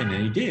resign,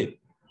 and he did.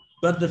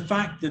 But the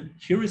fact that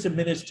here is a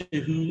minister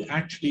who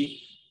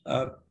actually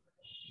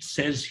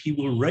says he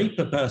will rape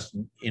a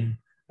person in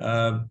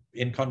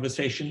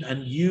conversation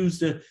and use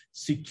the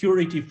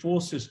security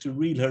forces to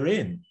reel her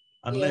in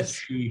unless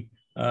she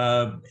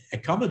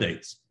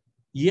accommodates.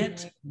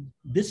 Yet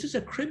this is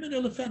a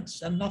criminal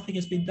offense and nothing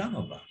has been done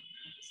on that.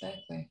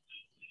 Exactly.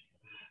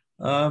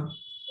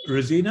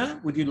 Rosina,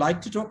 would you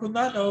like to talk on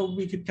that, or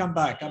we could come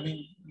back? I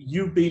mean,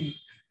 you've been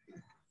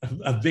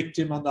a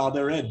victim on the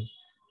other end.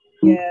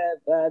 Yeah,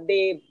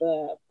 they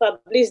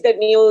published the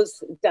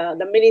news.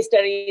 The minister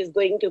is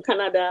going to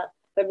Canada.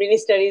 The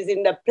minister is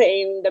in the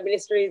plane. The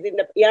minister is in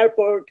the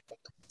airport.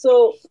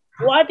 So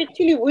what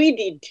actually we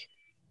did,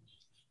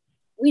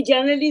 we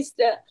journalists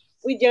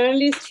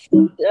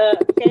can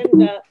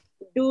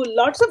do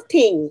lots of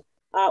things.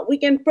 We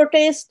can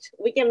protest.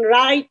 We can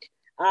write.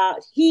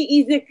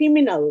 He is a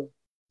criminal.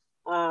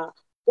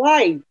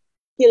 Why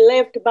he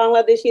left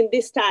Bangladesh in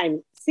this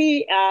time?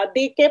 See,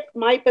 they kept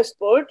my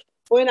passport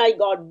when I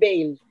got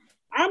bail.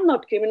 I'm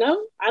not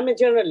criminal. I'm a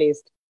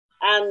journalist.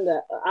 And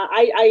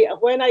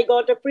when I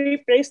got a free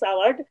press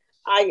award,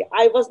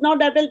 I was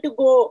not able to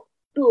go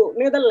to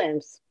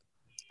Netherlands.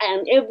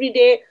 And every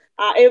day,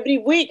 every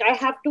week, I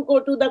have to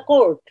go to the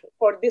court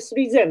for this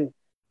reason.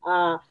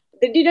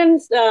 They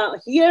didn't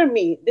hear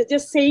me. They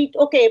just said,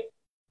 okay,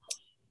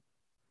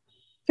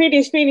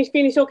 finish.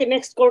 Okay,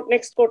 next court.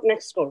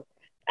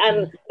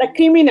 And the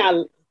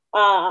criminal,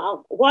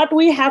 what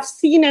we have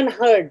seen and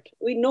heard,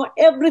 we know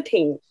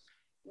everything.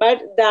 But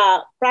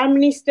the prime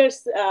minister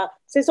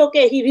says,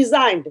 okay, he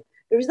resigned.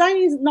 Resign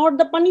is not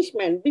the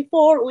punishment.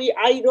 Before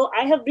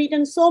I have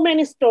written so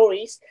many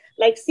stories,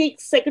 like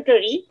Sikh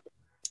secretary,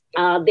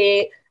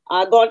 they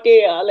got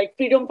a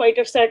freedom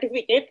fighter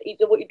certificate.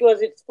 It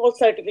was its fourth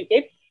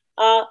certificate.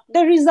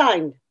 They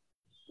resigned,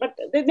 but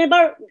they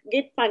never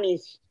get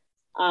punished.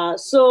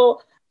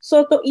 So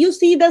you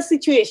see the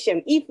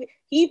situation.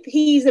 If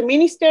he is a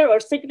minister or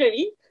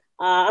secretary,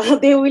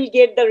 they will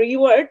get the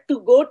reward to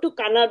go to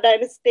Canada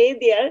and stay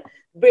there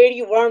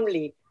very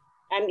warmly.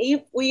 And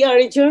if we are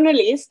a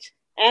journalist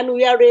and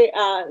we are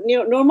a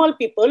normal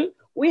people,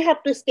 we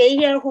have to stay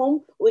here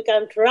home. We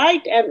can't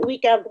write and we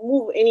can't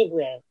move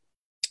anywhere.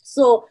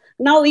 So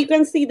now you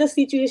can see the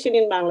situation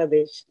in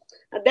Bangladesh.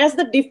 That's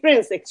the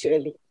difference,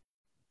 actually.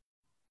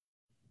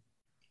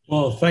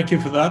 Well, thank you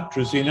for that,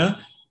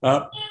 Rosina.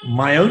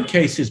 My own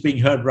case is being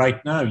heard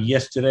right now.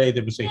 Yesterday,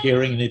 there was a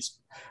hearing and it's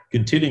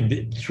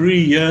continuing.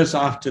 3 years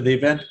after the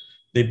event,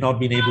 they've not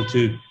been able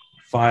to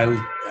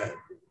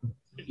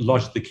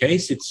lodge the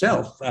case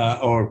itself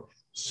or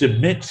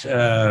submit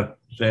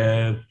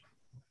their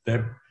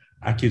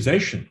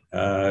accusation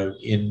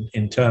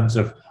in terms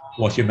of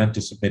what you're meant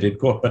to submit in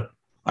court. But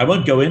I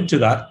won't go into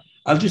that.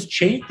 I'll just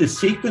change the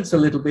sequence a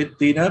little bit,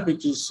 Dina,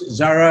 because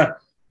Zara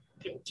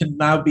can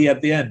now be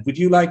at the end. Would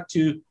you like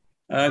to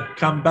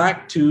come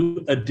back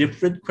to a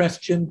different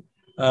question,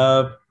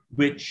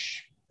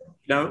 which,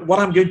 what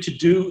I'm going to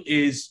do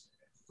is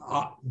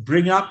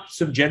bring up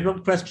some general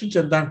questions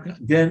and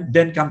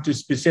then come to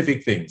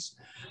specific things.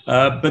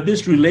 But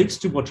this relates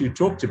to what you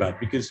talked about,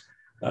 because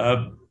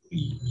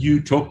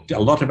you talked a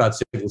lot about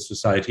civil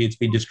society. It's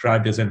been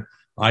described as an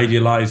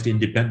idealized,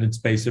 independent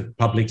space of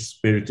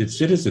public-spirited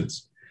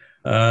citizens.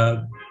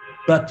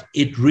 But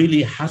it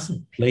really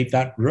hasn't played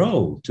that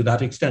role to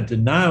that extent.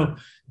 And now,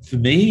 for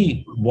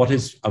me, what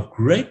is of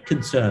great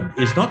concern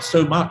is not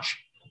so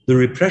much the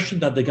repression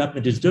that the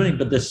government is doing,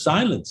 but the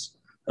silence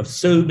of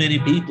so many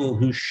people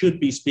who should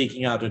be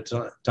speaking out at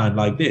a time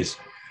like this.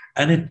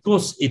 And of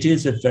course, it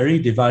is a very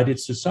divided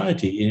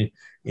society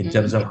in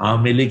terms of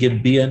Army League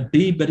and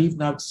BNP, but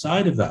even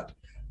outside of that.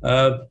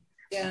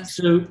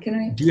 So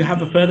do you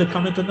have a further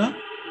comment on that?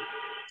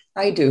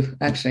 I do,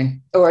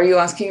 actually. Oh, are you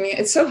asking me?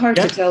 It's so hard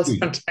to tell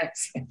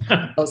sometimes.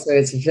 Also,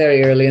 it's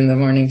very early in the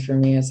morning for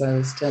me, as I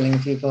was telling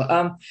people.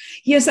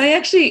 Yes, I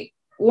actually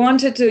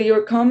wanted to,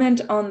 your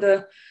comment on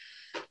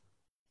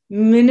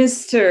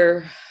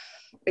minister,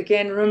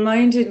 again,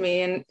 reminded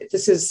me, and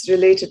this is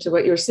related to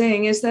what you're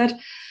saying, is that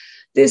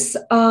this,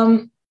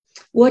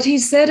 what he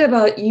said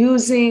about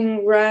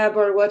using RAB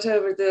or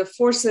whatever, the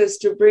forces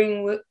to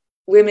bring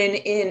women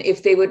in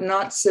if they would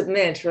not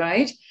submit,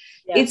 right?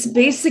 Yeah. It's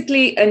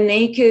basically a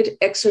naked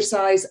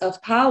exercise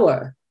of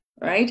power,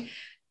 right?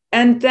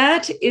 And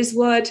that is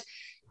what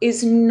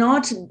is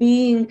not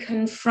being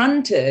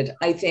confronted,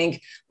 I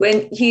think.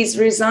 When he's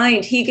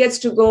resigned, he gets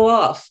to go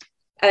off,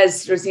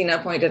 as Rosina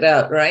pointed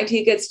out, right?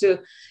 He gets to,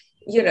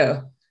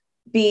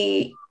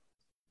 be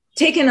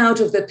taken out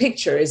of the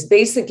picture is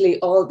basically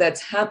all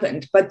that's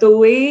happened. But the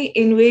way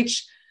in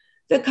which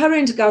the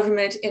current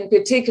government in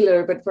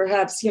particular, but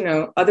perhaps,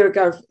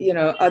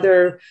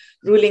 other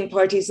ruling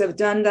parties have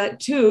done that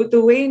too, the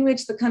way in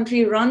which the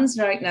country runs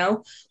right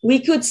now, we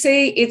could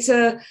say it's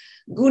a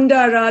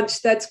Gunda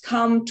Raj that's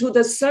come to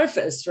the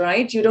surface,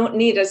 right? You don't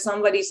need, as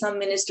some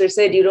minister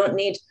said, we don't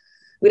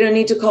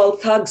need to call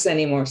thugs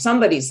anymore.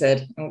 Somebody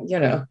said,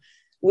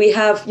 we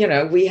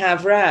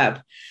have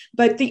RAB.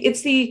 But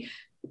it's the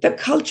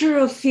culture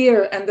of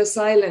fear and the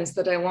silence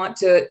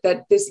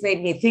that this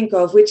made me think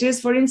of, which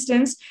is, for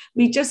instance,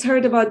 we just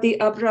heard about the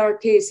Abrar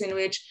case in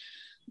which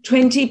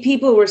 20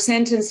 people were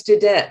sentenced to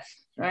death,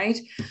 right?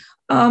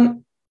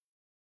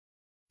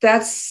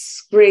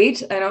 That's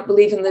great. I don't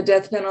believe in the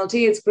death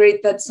penalty. It's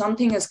great that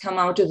something has come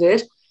out of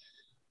it.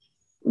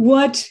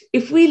 What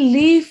if we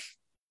leave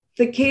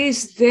the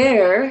case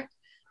there?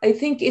 I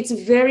think it's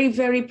very,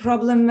 very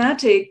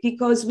problematic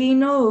because we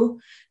know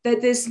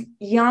that this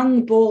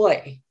young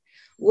boy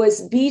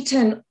was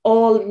beaten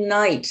all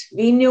night.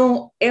 We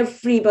know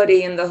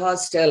everybody in the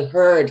hostel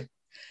heard.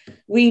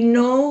 We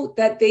know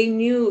that they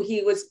knew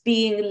he was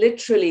being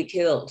literally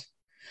killed.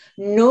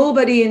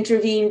 Nobody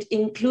intervened,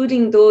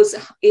 including those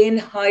in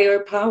higher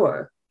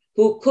power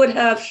who could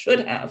have,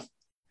 should have.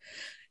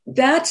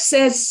 That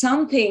says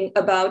something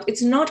about,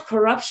 it's not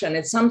corruption,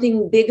 it's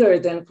something bigger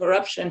than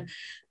corruption,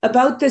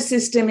 about the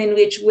system in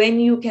which when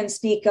you can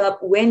speak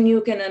up, when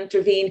you can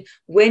intervene,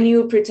 when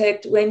you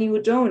protect, when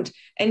you don't.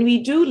 And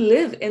we do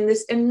live in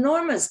this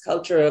enormous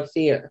culture of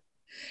fear.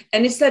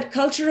 And it's that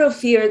culture of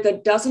fear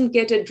that doesn't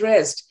get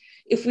addressed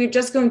if we're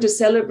just going to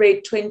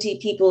celebrate 20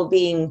 people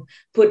being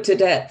put to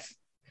death.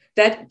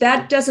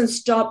 That doesn't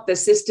stop the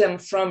system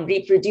from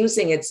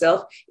reproducing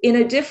itself in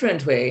a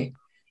different way.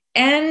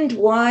 And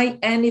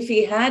if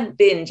he had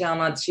been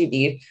Jamaat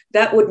Shibir,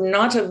 that would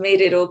not have made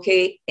it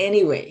okay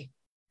anyway.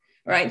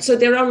 Right. So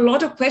there are a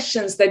lot of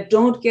questions that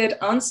don't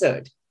get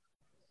answered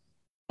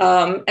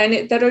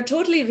that are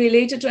totally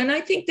related to, and I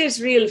think there's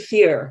real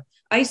fear.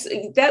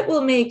 That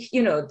will make,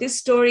 this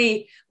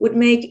story would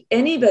make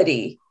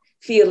anybody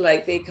feel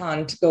like they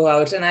can't go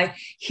out. And I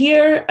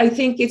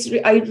think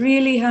I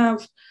really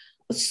have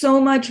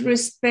so much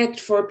respect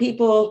for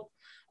people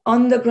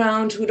on the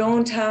ground who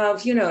don't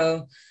have,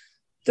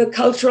 the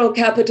cultural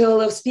capital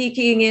of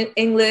speaking in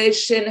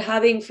English and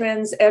having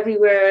friends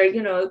everywhere,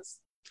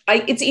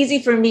 it's easy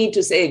for me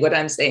to say what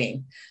I'm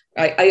saying.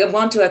 I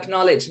want to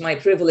acknowledge my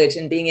privilege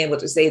in being able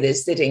to say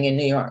this sitting in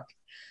New York,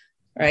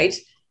 right?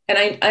 And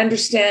I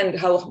understand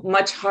how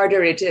much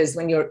harder it is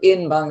when you're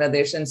in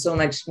Bangladesh and so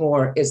much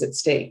more is at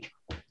stake.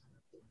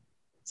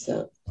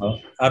 So,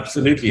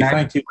 absolutely.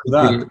 Thank you for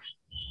that.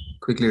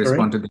 Quickly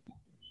respond to Dina.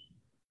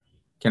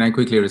 Can I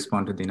quickly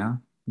respond to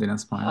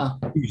Dina's point?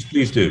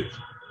 Please do.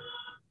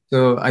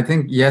 So I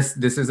think, yes,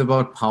 this is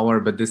about power,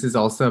 but this is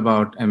also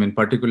about,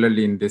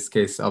 particularly in this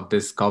case of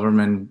this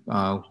government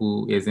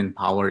who is in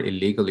power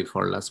illegally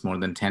for last more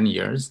than 10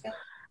 years,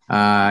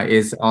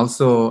 is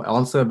also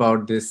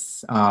about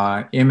this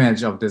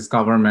image of this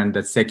government,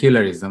 that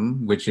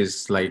secularism, which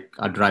is like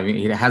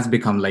it has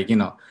become like,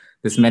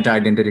 this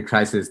meta-identity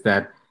crisis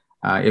that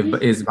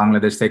is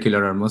Bangladesh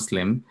secular or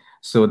Muslim?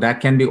 So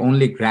that can be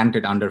only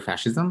granted under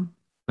fascism.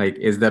 Like,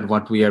 is that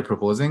what we are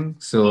proposing?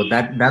 So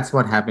that's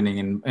what's happening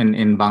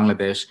in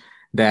Bangladesh,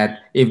 that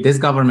if this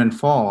government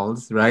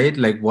falls, right,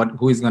 like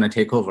who is going to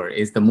take over?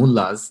 Is the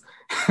mullahs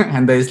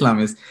and the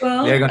Islamists.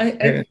 Well,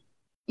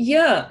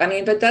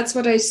 but that's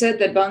what I said,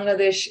 that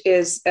Bangladesh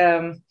is,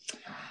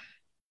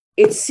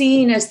 it's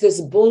seen as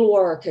this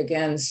bulwark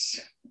against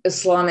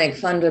Islamic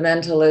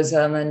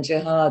fundamentalism and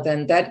jihad,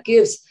 and that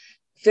gives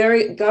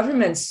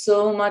governments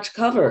so much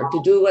cover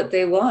to do what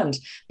they want,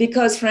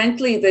 because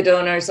frankly, the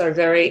donors are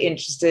very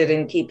interested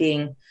in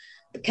keeping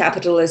the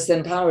capitalists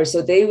in power.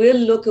 So they will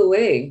look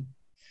away.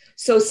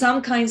 So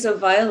some kinds of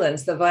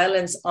violence, the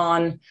violence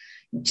on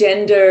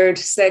gendered,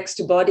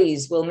 sexed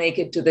bodies, will make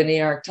it to the New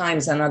York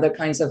Times, and other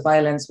kinds of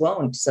violence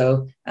won't.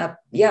 So,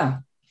 yeah.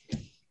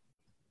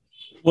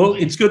 Well,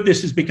 it's good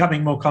this is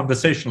becoming more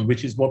conversational,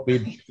 which is what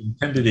we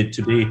intended it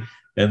to be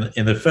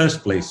in the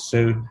first place.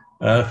 So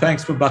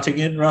thanks for butting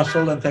in,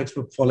 Russell, and thanks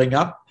for following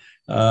up.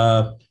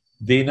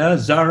 Dina,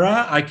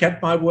 Zara, I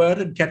kept my word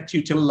and kept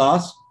you till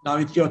last. Now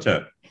it's your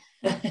turn.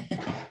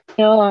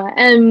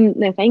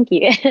 No, thank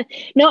you.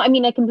 No,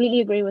 I completely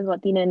agree with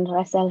what Dina and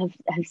Russell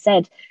have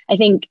said. I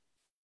think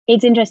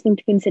it's interesting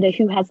to consider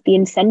who has the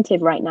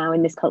incentive right now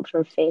in this culture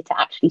of fear to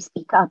actually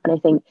speak up. And I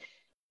think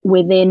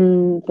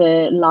within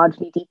the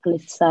largely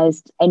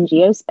depoliticized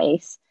NGO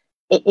space,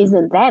 it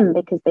isn't them,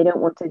 because they don't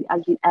want to,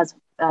 as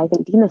I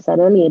think Dina said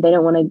earlier, they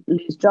don't want to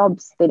lose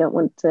jobs. They don't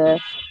want to,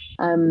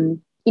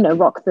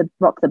 rock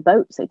the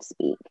boat, so to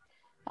speak.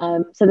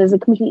 So there's a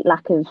complete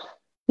lack of,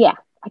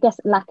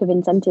 lack of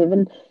incentive,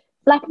 and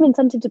lack of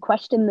incentive to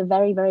question the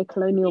very, very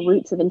colonial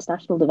roots of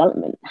international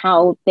development.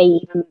 How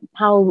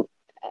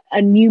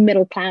a new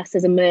middle class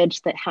has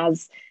emerged that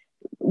has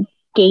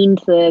gained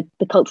the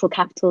cultural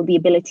capital, the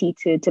ability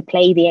to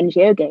play the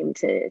NGO game,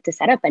 to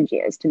set up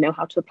NGOs, to know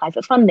how to apply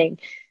for funding,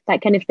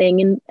 that kind of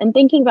thing. And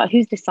thinking about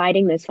who's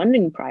deciding those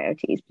funding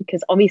priorities,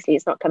 because obviously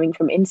it's not coming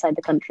from inside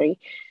the country.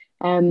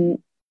 And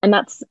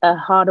that's a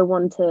harder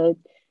one to,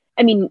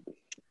 I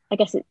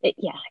guess, I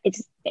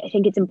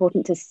think it's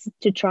important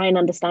to try and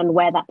understand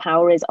where that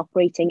power is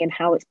operating and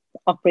how it's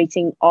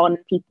operating on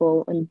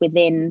people and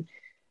within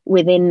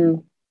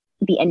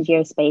the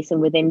NGO space and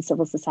within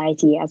civil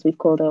society, as we've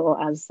called it, or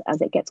as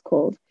it gets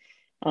called.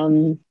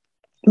 And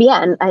I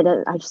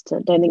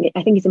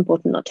think it's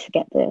important not to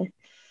forget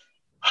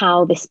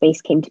how this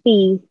space came to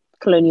be,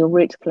 colonial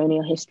roots,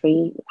 colonial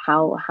history,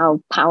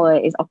 how power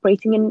is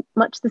operating in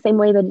much the same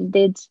way that it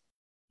did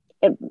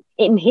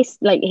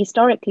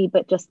historically,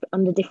 but just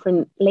under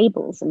different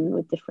labels and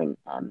with different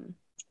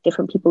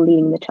people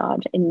leading the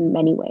charge in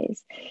many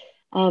ways.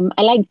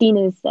 I like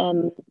Dina's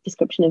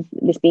description of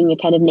this being a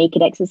kind of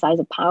naked exercise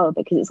of power,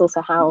 because it's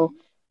also how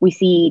we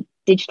see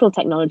digital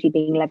technology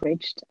being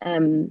leveraged.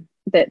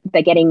 That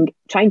they're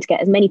trying to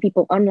get as many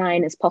people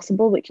online as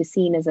possible, which is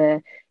seen as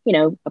a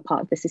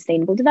part of the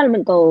Sustainable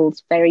Development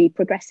Goals, very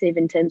progressive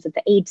in terms of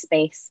the aid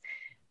space.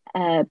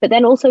 But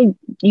then also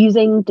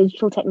using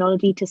digital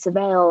technology to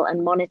surveil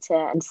and monitor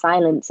and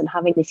silence, and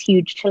having this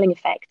huge chilling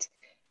effect,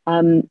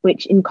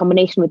 which in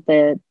combination with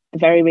the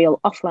very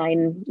real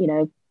offline,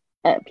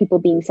 people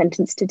being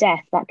sentenced to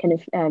death, that kind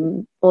of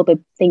all the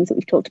things that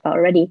we've talked about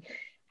already,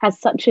 has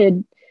such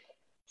a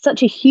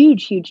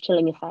huge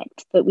chilling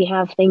effect that we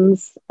have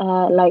things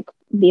like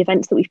the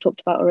events that we've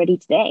talked about already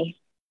today.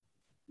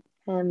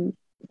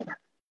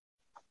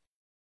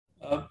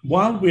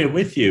 While we're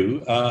with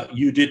you,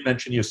 you did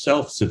mention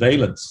yourself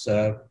surveillance.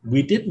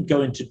 We didn't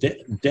go into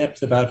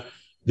depth about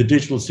the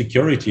Digital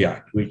Security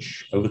Act,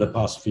 which over the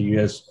past few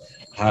years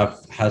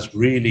has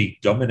really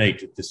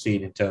dominated the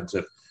scene in terms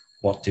of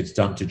what it's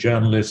done to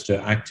journalists, to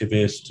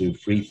activists, to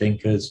free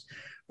thinkers.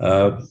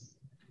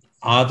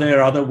 Are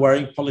there other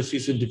worrying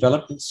policies and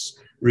developments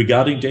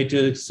regarding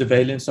data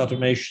surveillance,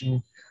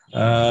 automation,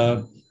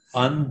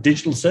 and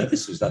digital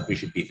services that we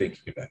should be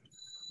thinking about?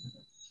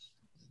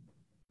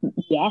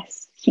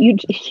 Yes,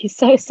 huge,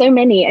 so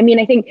many.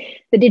 I think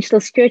the Digital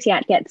Security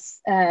Act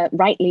gets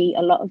rightly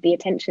a lot of the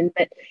attention,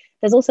 but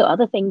there's also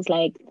other things,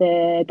 like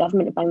the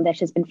government of Bangladesh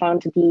has been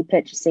found to be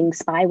purchasing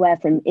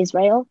spyware from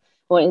Israel,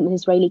 or an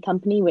Israeli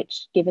company,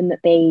 which, given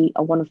that they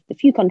are one of the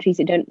few countries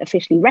who don't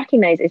officially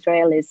recognize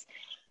Israel,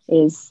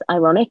 is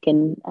ironic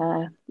and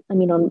on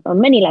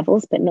many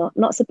levels, but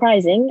not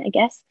surprising, I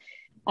guess.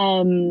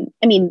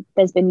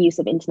 There's been use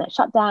of internet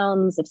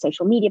shutdowns, of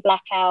social media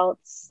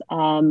blackouts,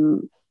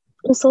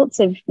 all sorts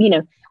of,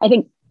 I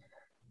think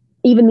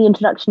even the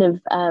introduction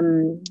of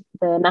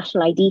the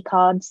national ID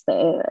cards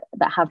that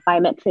have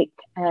biometric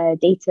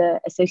data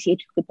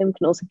associated with them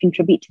can also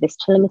contribute to this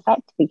chilling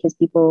effect, because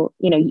people,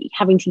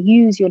 having to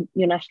use your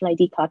national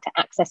ID card to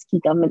access key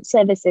government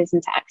services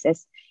and to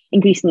access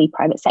increasingly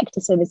private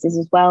sector services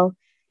as well,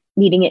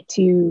 needing it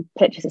to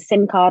purchase a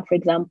SIM card, for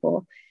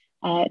example,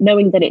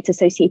 knowing that it's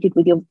associated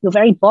with your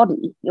very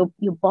body, your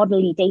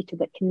bodily data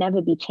that can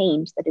never be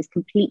changed, that is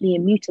completely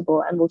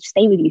immutable and will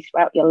stay with you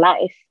throughout your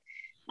life,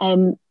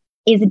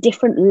 is a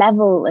different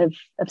level of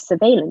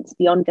surveillance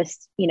beyond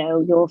just,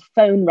 your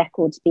phone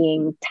records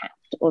being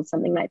tapped or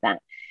something like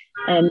that.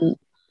 And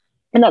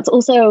that's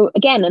also,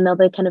 again,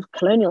 another kind of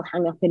colonial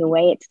hang-up in a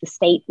way. It's the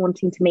state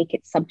wanting to make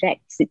its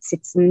subjects, its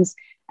citizens,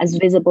 as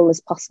visible as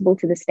possible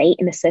to the state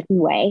in a certain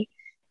way.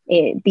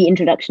 The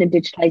introduction of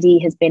digital ID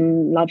has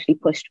been largely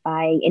pushed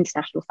by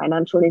international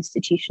financial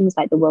institutions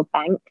like the World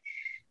Bank.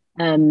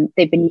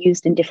 They've been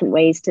used in different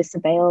ways to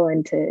surveil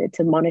and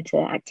to monitor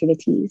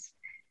activities.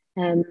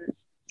 So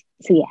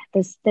yeah,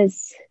 there's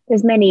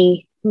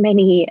many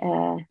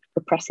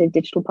repressive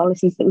digital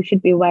policies that we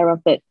should be aware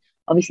of, but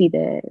obviously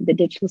the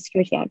Digital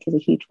Security Act is a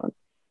huge one.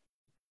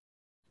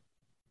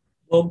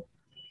 Well,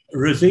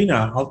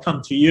 Rosina, I'll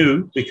come to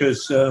you,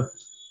 because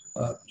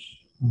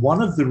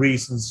one of the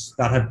reasons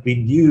that have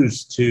been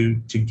used to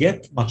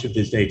get much of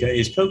this data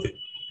is COVID.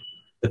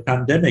 The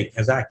pandemic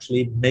has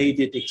actually made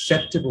it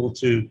acceptable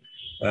to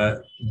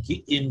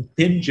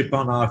impinge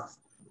upon our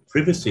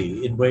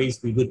privacy in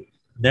ways we would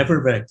never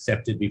have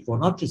accepted before,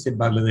 not just in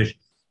Bangladesh,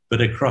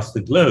 but across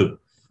the globe.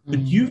 But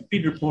you've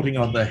been reporting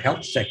on the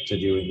health sector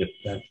during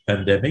the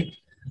pandemic.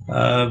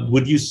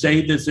 Would you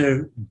say there's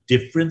a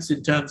difference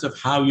in terms of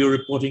how your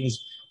reporting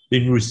is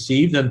being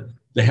received? And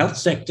the health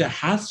sector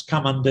has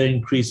come under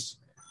increased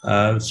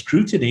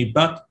scrutiny,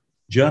 but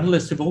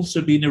journalists have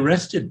also been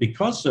arrested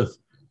because of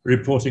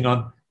reporting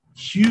on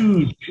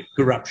huge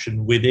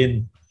corruption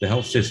within the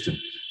health system.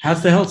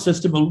 Has the health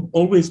system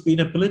always been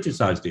a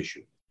politicized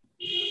issue?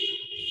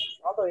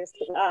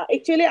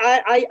 Actually,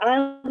 I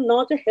am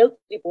not a health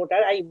reporter.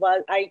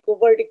 I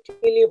covered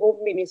actually home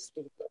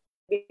ministry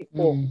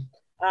before.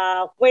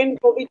 When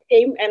COVID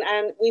came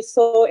and we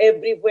saw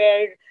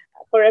everywhere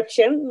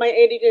corruption, my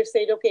editor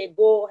said, okay,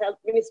 go health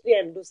ministry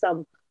and do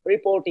some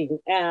reporting.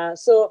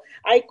 So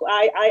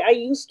I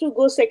used to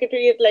go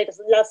secretariat like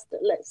last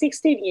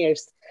 16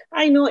 years.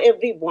 I know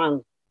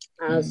everyone.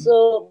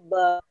 So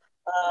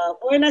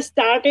when I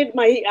started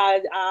my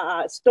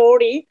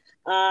story,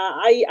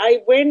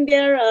 I went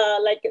there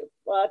like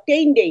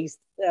 10 days.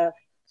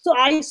 So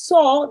I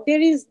saw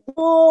there is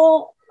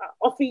no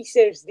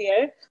officers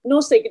there, no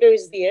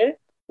secretaries there,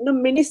 no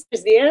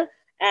ministers there,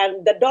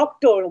 and the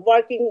doctor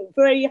working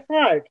very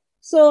hard.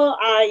 So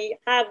I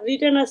have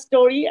written a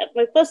story,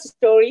 my first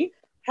story,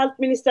 health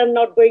minister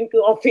not going to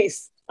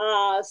office.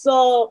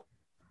 So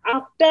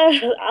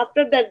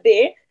after that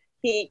day,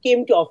 he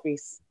came to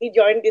office. He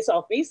joined this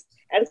office,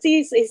 and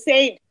he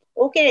said,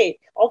 okay,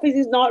 office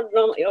is not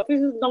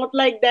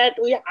like that.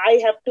 I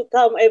have to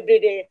come every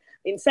day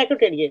in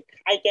secretariat.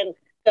 I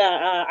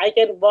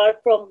can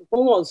work from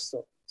home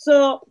also.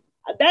 So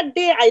that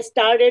day I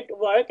started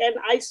work, and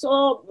I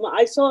saw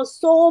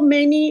so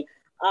many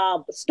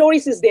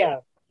stories is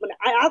there. When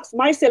I asked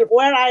myself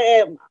where I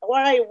am,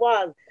 where I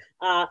was.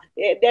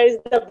 There is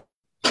the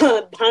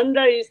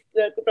Bhandar is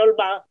total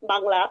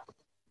Bangla.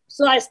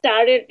 So I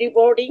started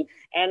reporting,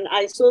 and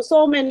I saw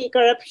so many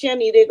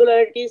corruption,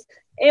 irregularities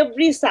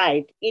every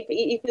side. If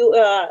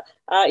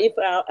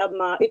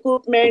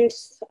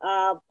equipments,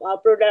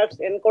 products,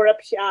 and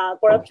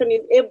corruption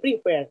is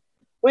everywhere.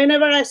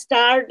 Whenever I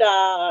start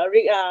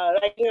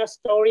writing a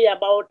story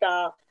about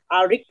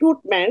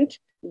recruitment,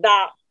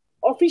 the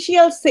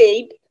official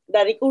said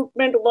the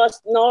recruitment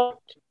was not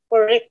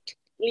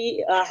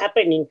correctly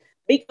happening,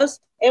 because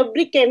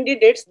every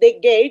candidates they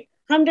get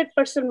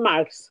 100%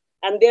 marks,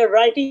 and their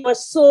writing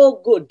was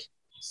so good.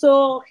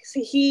 So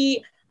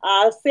she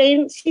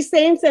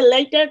sends a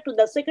letter to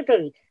the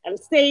secretary and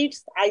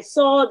says, I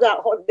saw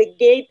they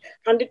get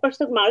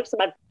 100% marks,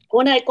 but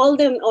when I called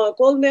them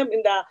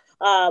in the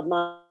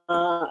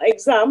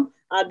exam,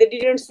 they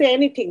didn't say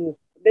anything.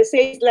 They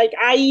say like,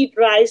 I eat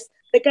rice.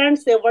 They can't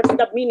say what's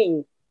the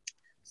meaning.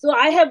 So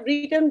I have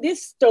written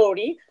this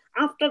story.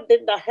 After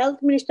that, the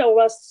health minister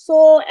was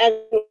so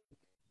angry,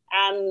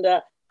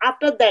 and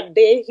after that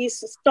day, he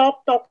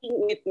stopped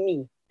talking with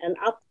me. And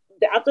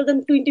after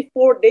the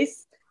 24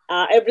 days,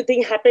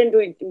 everything happened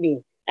with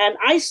me. And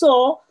I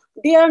saw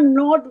they are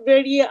not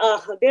very,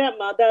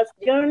 the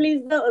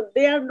journalists,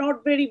 they are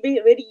not very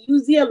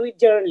usual with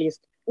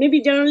journalists.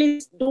 Maybe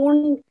journalists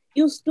don't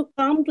used to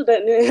come to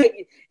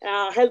the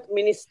health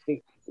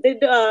ministry. They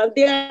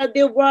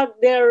work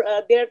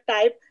their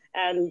type.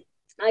 And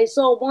I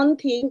saw one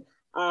thing,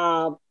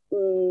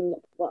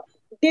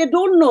 they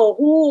don't know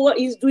who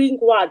is doing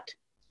what.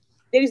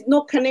 There is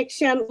no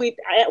connection with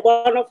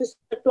one officer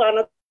to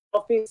another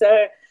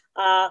officer.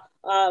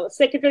 The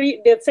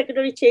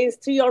secretary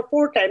changed 3 or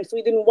 4 times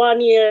within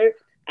 1 year,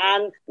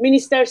 and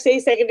minister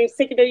says secretary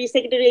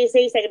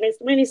says secretary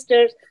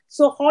minister.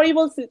 So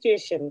horrible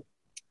situation.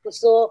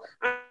 So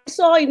I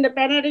saw in the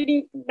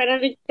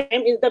pandemic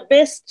time is the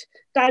best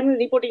time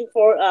reporting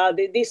for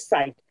this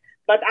site.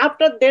 But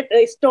after that,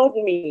 it stopped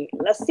me.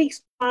 Last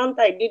 6 months,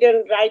 I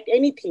didn't write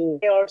anything.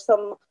 Or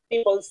some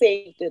people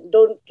say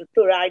don't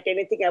to write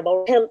anything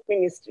about health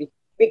ministry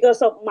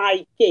because of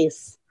my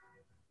case.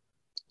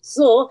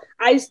 So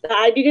I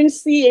didn't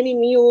see any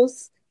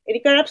news, any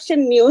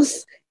corruption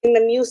news in the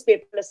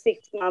newspaper last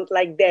 6 months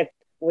like that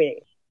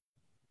way.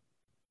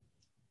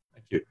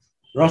 Thank you.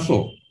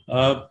 Russell,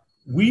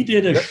 we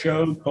did a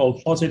show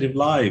called Positive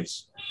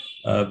Lives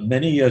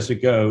many years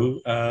ago,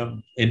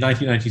 in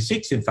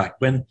 1996, in fact,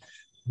 when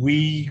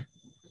we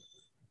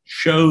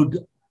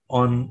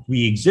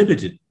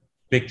exhibited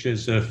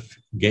pictures of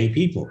gay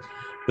people.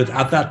 But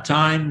at that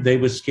time, they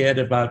were scared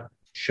about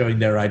showing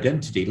their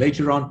identity.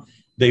 Later on,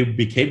 they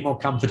became more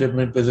comfortable,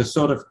 and it was a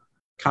sort of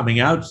coming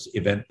out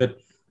event.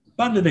 But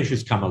Bangladesh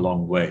has come a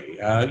long way.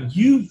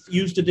 You've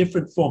used a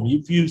different form.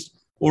 You've used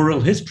oral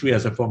history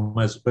as a form,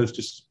 as opposed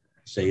to,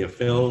 say, a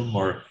film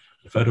or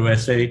a photo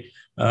essay.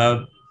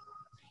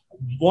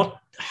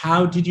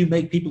 How did you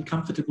make people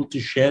comfortable to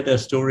share their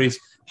stories?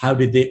 How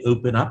did they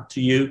open up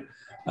to you?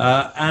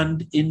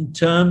 And in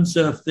terms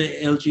of the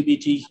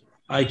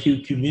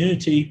LGBTIQ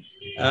community,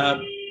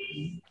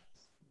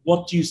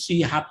 what do you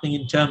see happening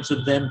in terms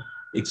of them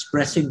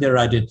expressing their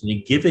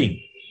identity,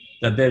 giving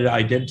that their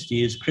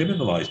identity is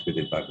criminalized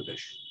within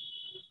Bangladesh?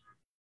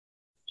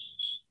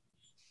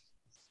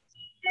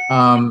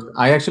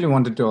 I actually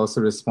wanted to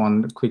also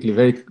respond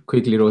very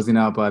quickly,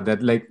 Rosina, about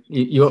that. Like,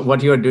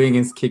 what you are doing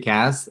is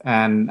kick-ass,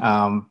 and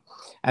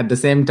at the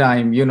same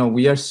time,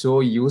 we are so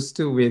used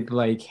to with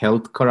like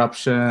health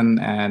corruption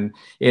and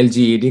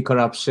LGED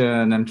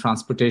corruption, and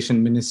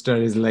transportation minister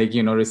is like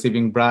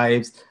receiving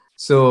bribes.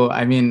 So,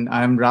 I mean,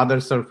 I'm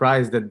rather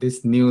surprised that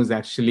this news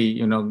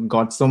actually,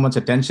 got so much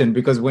attention,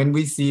 because when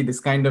we see this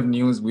kind of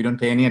news, we don't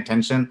pay any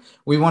attention.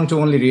 We want to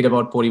only read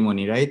about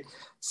Porimoni, right?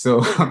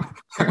 So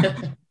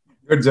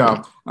good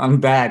job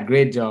on that.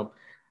 Great job.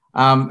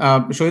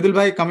 Shoidul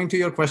bhai, coming to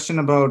your question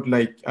about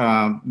like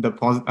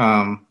the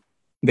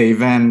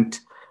event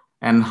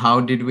and how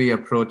did we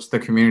approach the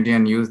community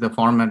and use the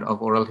format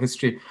of oral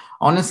history?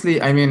 Honestly,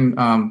 I mean,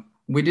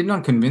 we did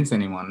not convince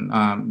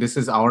anyone. This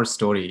is our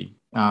story.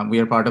 We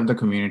are part of the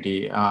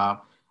community.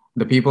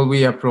 The people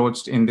we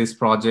approached in this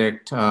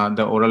project,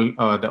 the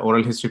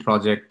oral history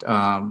project,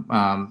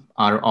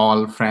 are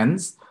all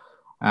friends,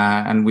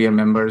 and we are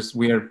members.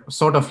 We are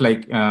sort of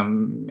like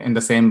in the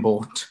same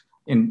boat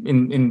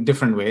in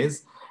different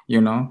ways.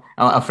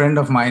 A friend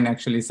of mine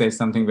actually said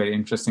something very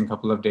interesting a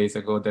couple of days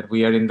ago, that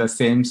we are in the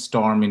same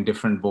storm in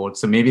different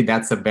boats. So maybe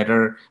that's a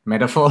better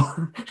metaphor.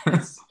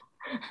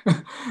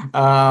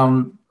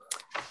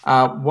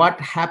 What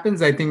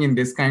happens, I think, in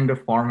this kind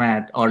of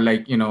format, or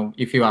like,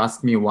 if you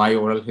ask me why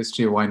oral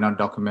history, why not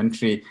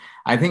documentary,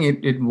 I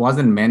think it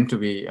wasn't meant to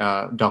be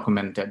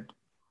documented.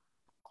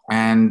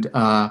 And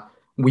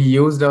we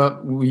used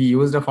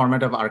a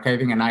format of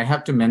archiving. And I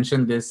have to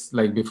mention this,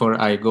 like, before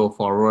I go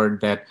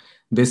forward, that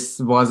this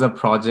was a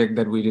project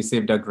that we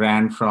received a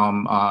grant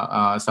from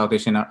South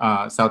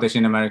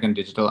Asian American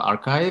Digital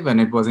Archive, and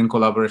it was in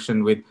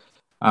collaboration with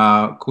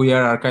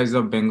Queer Archives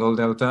of Bengal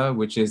Delta,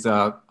 which is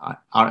an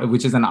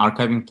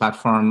archiving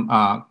platform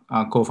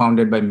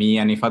co-founded by me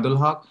and Ifadul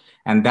Haq.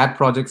 And that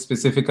project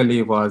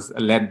specifically was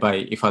led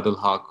by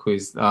Ifadul Haq, who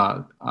is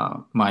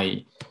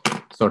my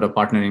sort of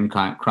partner in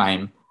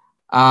crime.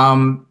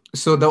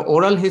 So the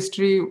oral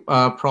history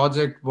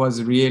project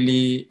was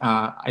really,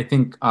 I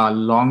think, a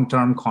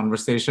long-term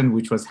conversation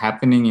which was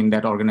happening in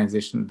that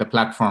organization, the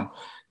platform,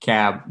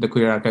 CAB, the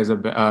Queer Archives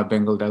of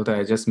Bengal Delta,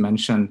 I just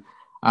mentioned.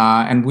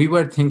 And we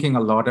were thinking a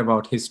lot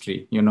about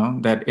history,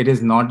 that it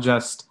is not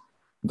just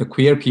the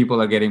queer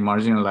people are getting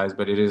marginalized,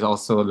 but it is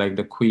also like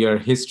the queer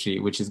history,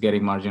 which is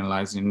getting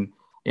marginalized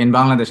in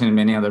Bangladesh and in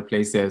many other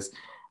places.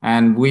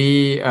 And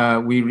we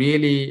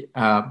really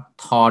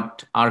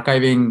thought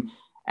archiving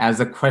as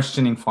a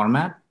questioning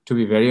format, to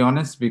be very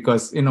honest,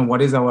 because,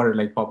 what is our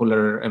like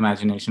popular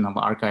imagination of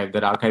archive?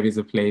 That archive is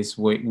a place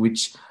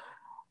which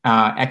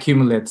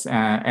accumulates,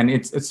 and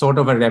it's sort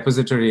of a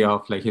repository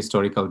of like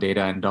historical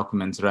data and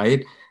documents,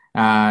 right?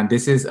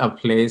 This is a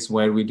place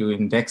where we do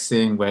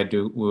indexing, where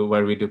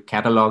we do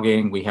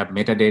cataloging, we have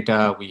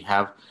metadata, we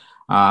have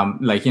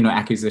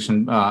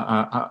acquisition,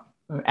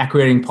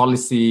 acquiring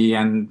policy,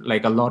 and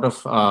like a lot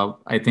of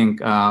I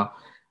think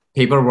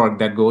paperwork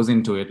that goes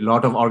into it, a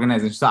lot of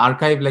organization. So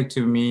archive, like,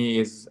 to me,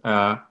 is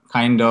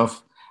kind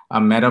of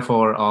a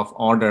metaphor of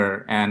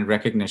order and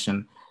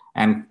recognition.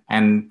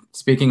 And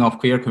speaking of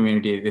queer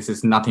community, this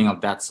is nothing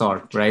of that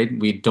sort, right?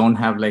 We don't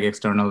have like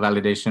external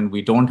validation.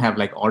 We don't have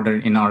like order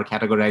in our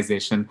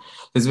categorization.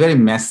 It's very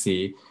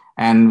messy.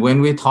 And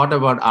when we thought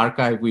about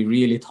archive, we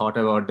really thought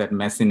about that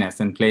messiness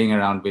and playing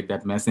around with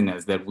that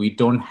messiness, that we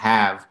don't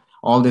have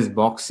all these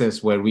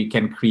boxes where we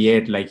can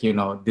create like,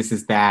 this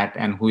is that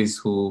and who is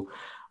who.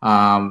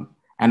 And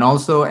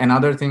also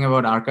another thing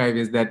about archive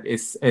is that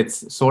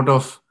it's sort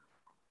of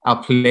a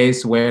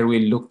place where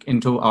we look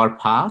into our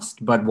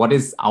past, but what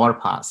is our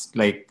past?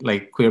 Like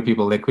queer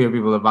people of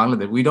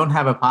Bangladesh, we don't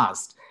have a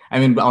past. I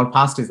mean, our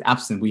past is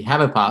absent. We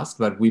have a past,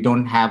 but we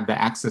don't have the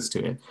access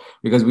to it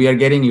because we are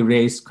getting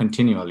erased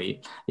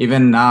continually.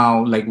 Even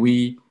now, like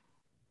we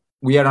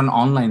are an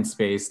online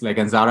space, like,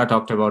 and Zara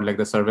talked about like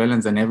the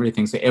surveillance and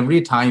everything. So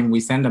every time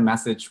we send a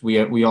message,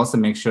 we also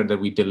make sure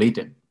that we delete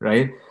it,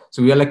 right?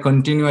 So we are like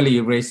continually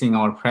erasing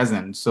our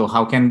present. So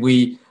how can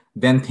we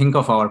then think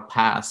of our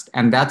past?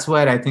 And that's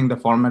where I think the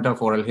format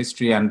of oral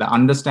history and the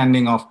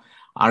understanding of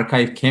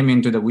archive came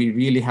into that. We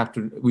really had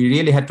to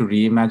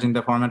reimagine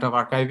the format of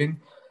archiving.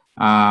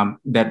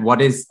 That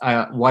what is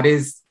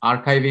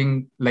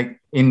archiving,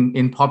 like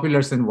in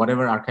popular sense,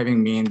 whatever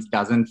archiving means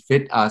doesn't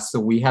fit us. So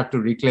we have to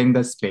reclaim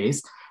the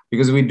space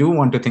because we do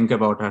want to think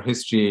about our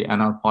history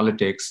and our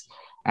politics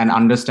and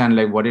understand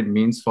like what it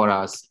means for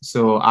us.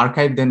 So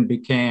archive then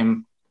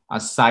became a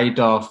site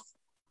of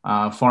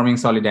forming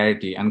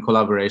solidarity and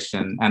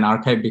collaboration, and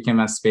archive became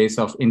a space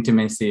of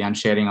intimacy and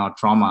sharing our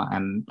trauma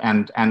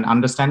and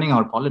understanding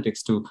our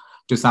politics to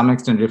some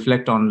extent,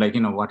 reflect on like,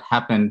 what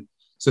happened.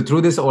 So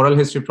through this oral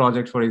history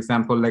project, for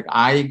example, like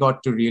I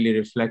got to really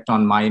reflect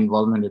on my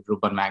involvement with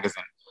Ruban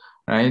magazine,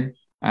 right?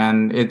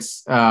 And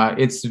it's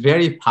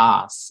very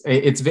past.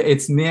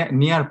 It's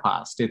near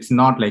past. It's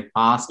not like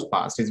past.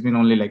 It's been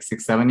only like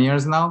 6-7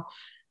 years now.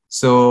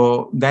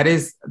 So that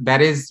is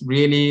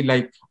really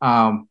like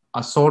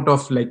a sort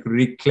of like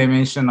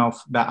reclamation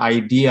of the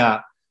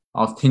idea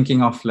of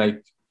thinking of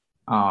like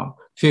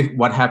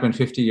what happened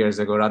 50 years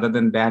ago, rather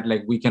than that,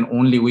 like we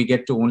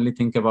get to only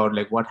think about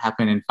like what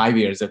happened in 5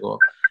 years ago.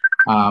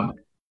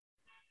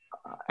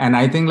 And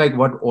I think like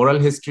what oral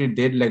history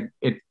did, like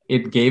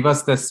it gave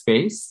us the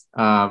space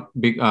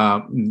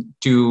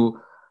to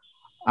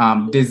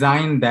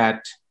design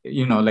that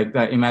like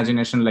the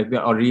imagination, like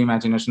or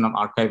reimagination of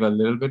archive a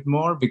little bit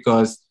more,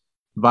 because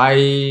by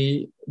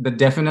the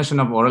definition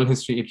of oral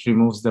history, it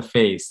removes the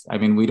face. I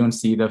mean, we don't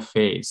see the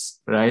face,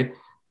 right?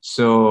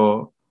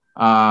 So,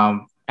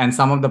 and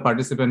some of the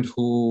participants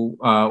who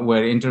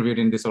were interviewed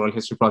in this oral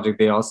history project,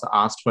 they also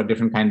asked for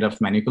different kind of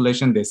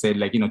manipulation. They said,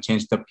 like,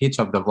 change the pitch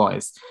of the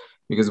voice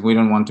because we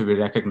don't want to be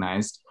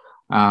recognized.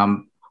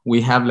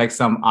 We have like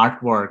some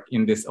artwork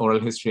in this oral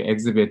history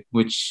exhibit,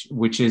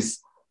 which is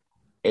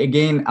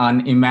again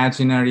an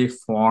imaginary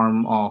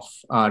form of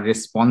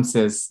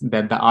responses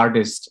that the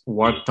artist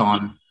worked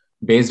on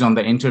based on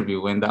the interview,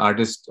 when the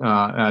artist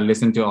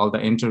listened to all the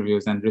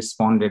interviews and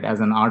responded as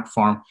an art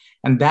form.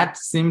 And that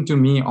seemed to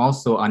me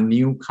also a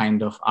new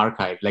kind of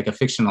archive, like a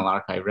fictional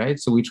archive, right?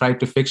 So we tried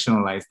to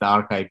fictionalize the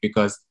archive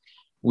because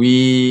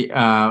we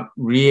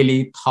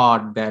really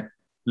thought that,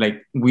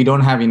 like, we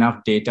don't have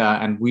enough data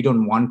and we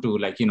don't want to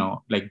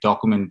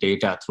document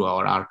data through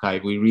our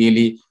archive. We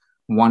really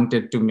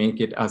wanted to make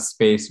it a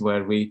space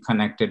where we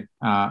connected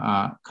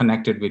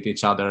with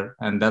each other.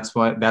 And that's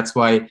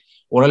why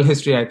oral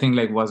history, I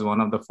think, was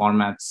one of the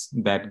formats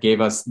that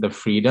gave us the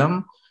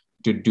freedom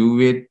to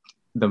do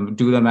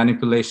the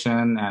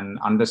manipulation and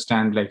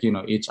understand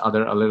each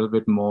other a little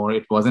bit more.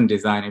 It wasn't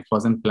designed, it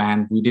wasn't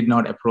planned. We did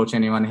not approach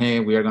anyone, hey,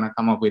 we are going to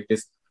come up with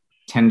this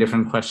 10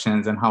 different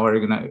questions and how are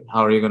you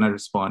going to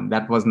respond?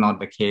 That was not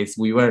the case.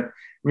 We were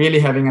really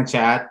having a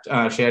chat,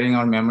 sharing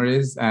our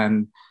memories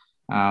and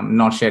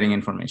not sharing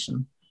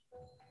information.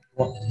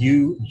 What,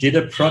 you did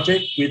a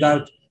project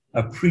without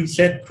a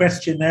preset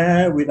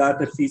questionnaire,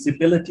 without a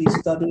feasibility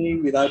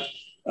study, without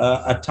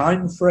a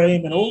time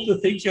frame, and all the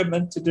things you're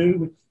meant to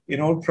do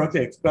in all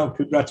projects. Well,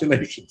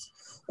 congratulations.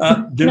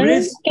 Can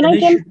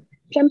I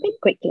jump in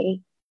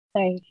quickly?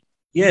 Sorry.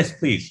 Yes,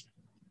 please.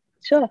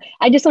 Sure.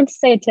 I just want to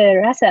say to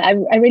Rasa,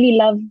 I really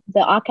love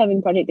the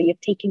archiving project that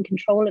you've taken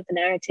control of the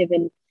narrative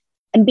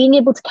and being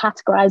able to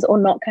categorize or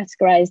not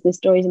categorize the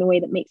stories in a way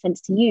that makes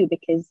sense to you.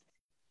 Because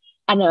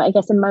I don't know, I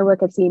guess in my work,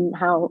 I've seen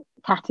how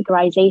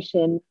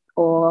categorization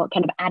or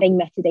kind of adding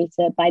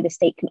metadata by the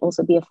state can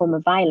also be a form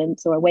of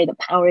violence or a way that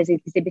power is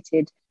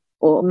exhibited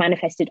or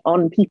manifested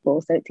on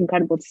people. So it's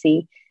incredible to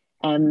see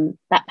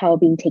that power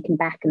being taken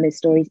back and those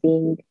stories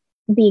being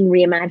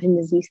reimagined,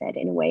 as you said,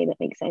 in a way that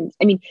makes sense.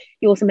 I mean,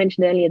 you also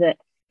mentioned earlier that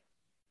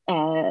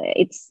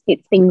it's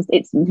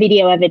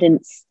video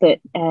evidence that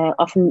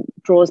often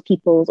draws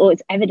people's, or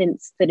it's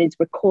evidence that is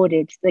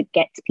recorded that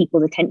gets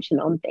people's attention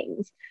on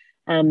things.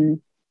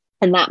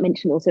 And that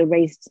mention also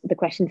raised the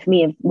question for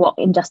me of what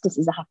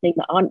injustices are happening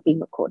that aren't being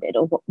recorded,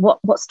 or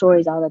what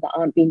stories are there that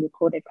aren't being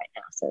recorded right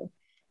now. So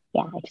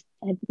yeah,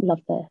 I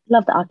love the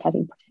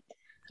archiving project.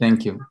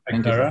 Thank you.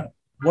 Thank you.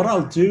 What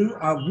I'll do,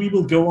 we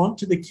will go on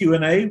to the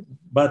Q&A,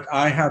 but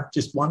I have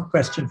just one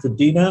question for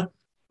Dina,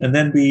 and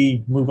then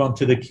we move on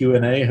to the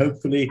Q&A.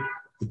 Hopefully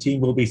the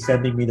team will be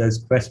sending me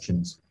those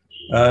questions.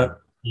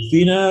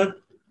 Dina,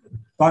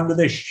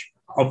 Bangladesh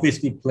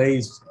obviously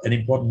plays an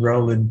important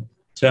role in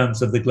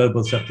terms of the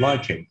global supply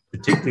chain,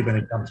 particularly when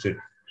it comes to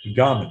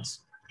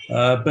garments.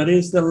 But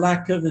is the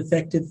lack of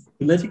effective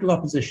political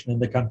opposition in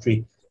the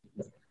country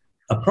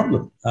a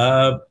problem?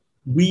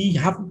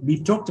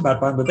 We've talked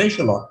about Bangladesh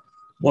a lot.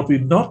 What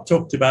we've not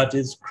talked about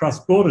is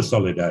cross-border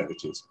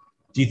solidarities.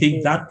 Do you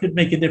think that could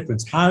make a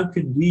difference? How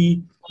can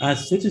we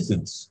as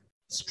citizens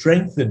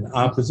strengthen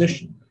our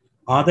position?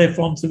 Are there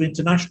forms of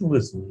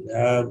internationalism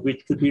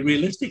which could be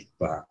realistic,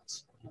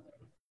 perhaps?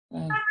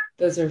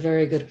 Those are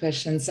very good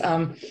questions.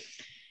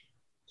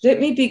 Let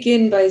me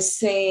begin by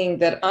saying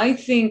that I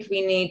think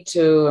we need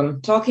to,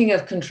 talking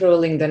of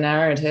controlling the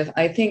narrative,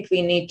 I think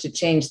we need to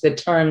change the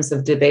terms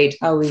of debate,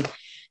 how we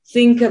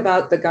think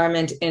about the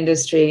garment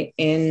industry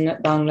in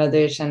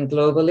Bangladesh and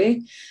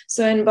globally.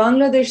 So in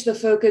Bangladesh, the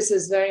focus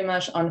is very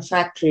much on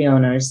factory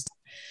owners.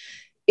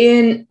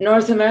 In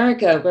North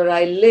America, where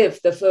I live,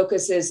 the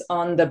focus is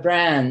on the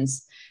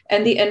brands.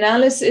 And the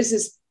analysis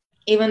is,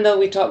 even though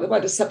we talk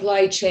about a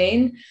supply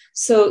chain,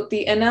 so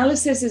the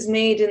analysis is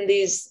made in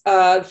these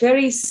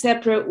very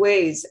separate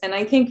ways. And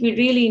I think we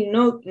really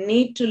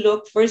need to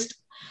look first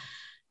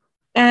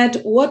at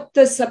what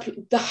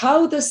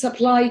how the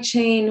supply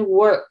chain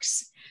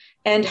works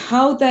and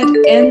how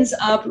that ends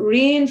up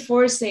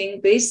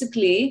reinforcing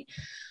basically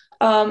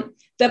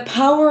the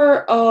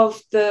power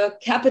of the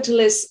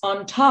capitalists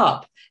on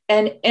top,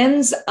 and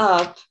ends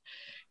up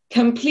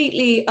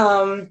completely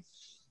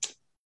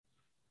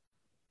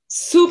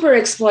super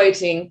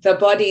exploiting the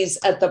bodies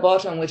at the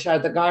bottom, which are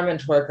the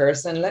garment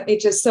workers. And let me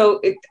just,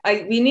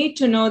 we need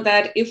to know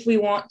that if we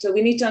want to,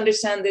 we need to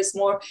understand this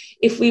more.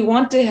 If we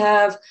want to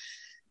have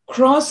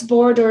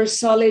cross-border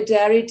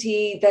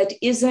solidarity that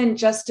isn't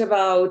just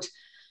about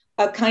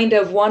a kind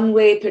of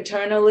one-way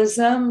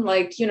paternalism,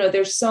 like,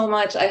 there's so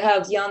much, I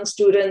have young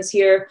students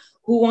here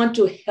who want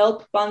to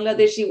help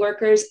Bangladeshi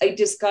workers. I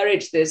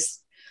discourage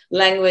this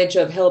language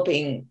of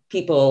helping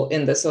people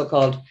in the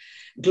so-called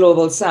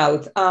global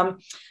South.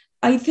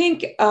 I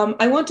think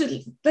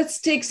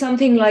let's take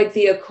something like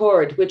the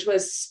Accord, which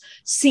was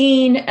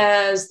seen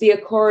as the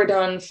Accord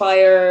on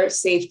fire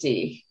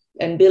safety.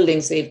 and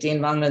building safety in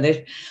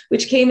Bangladesh,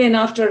 which came in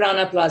after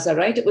Rana Plaza,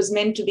 right? It was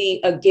meant to be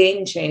a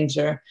game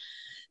changer.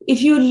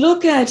 If you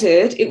look at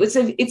it,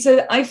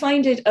 I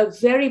find it a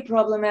very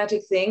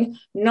problematic thing,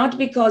 not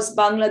because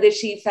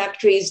Bangladeshi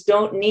factories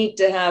don't need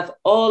to have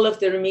all of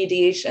the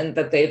remediation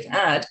that they've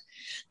had,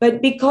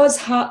 but because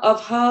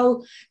of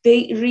how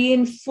they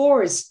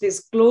reinforce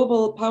this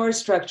global power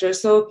structure.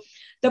 So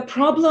the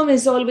problem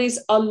is always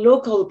a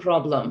local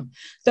problem.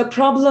 The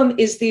problem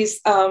is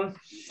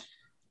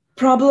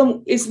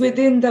problem is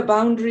within the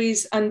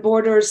boundaries and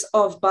borders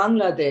of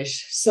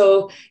Bangladesh.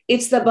 So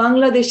it's the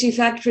Bangladeshi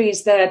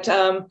factories that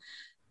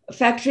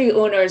factory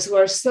owners who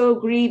are so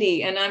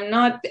greedy, and I'm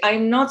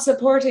not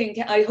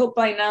supporting, I hope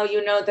by now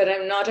you know that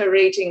I'm not a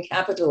raging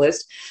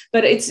capitalist,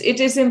 but it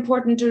is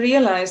important to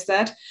realize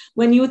that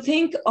when you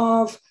think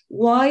of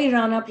why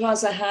Rana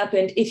Plaza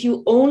happened, if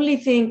you only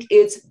think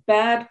it's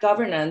bad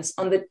governance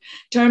on the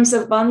terms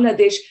of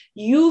Bangladesh,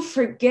 you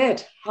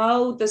forget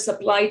how the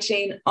supply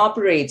chain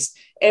operates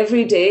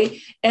every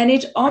day. And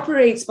it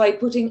operates by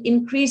putting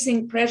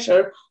increasing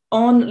pressure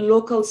on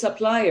local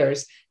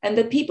suppliers. And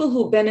the people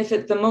who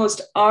benefit the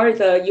most are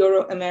the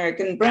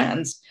Euro-American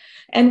brands.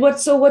 And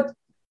what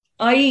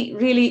I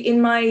really,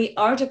 in my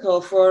article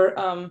for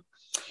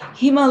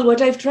Himal,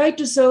 what I've tried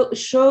to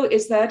show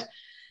is that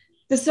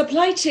the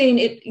supply chain,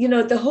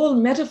 the whole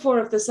metaphor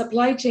of the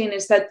supply chain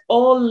is that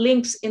all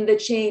links in the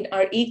chain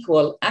are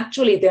equal.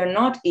 Actually, they're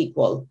not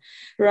equal,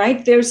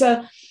 right?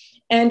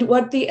 And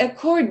what the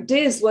accord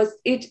did was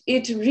it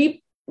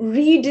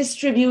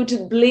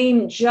redistributed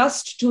blame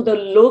just to the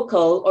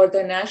local or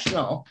the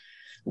national,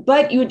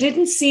 but you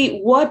didn't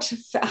see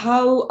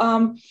how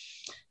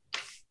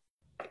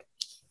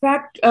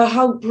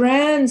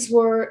brands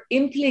were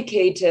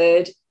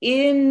implicated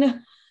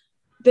in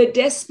the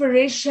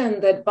desperation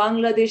that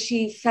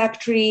Bangladeshi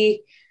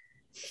factory,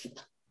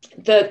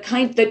 the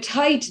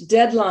tight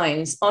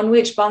deadlines on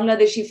which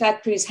Bangladeshi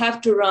factories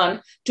have to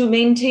run to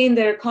maintain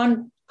their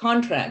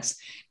contracts.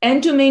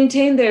 And to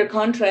maintain their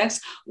contracts,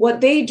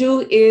 what they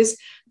do is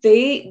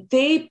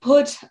they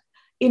put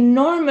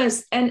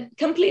enormous and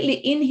completely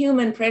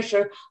inhuman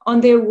pressure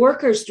on their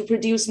workers to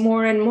produce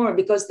more and more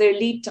because their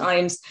lead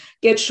times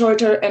get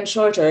shorter and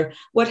shorter.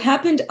 What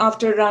happened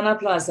after Rana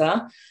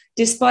Plaza,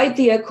 despite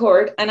the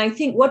accord, and I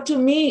think what to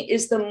me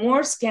is the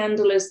more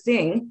scandalous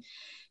thing,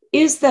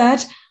 is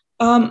that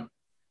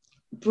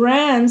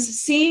brands,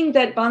 seeing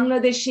that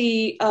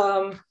Bangladeshi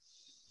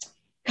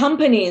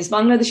companies,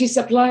 Bangladeshi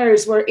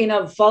suppliers were in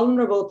a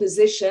vulnerable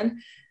position,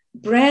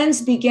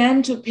 brands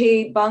began to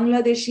pay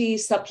Bangladeshi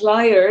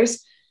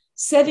suppliers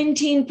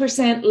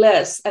 17%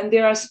 less, and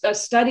there are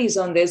studies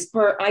on this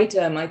per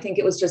item, I think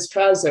it was just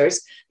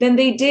trousers, than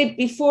they did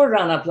before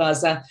Rana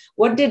Plaza.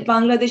 What did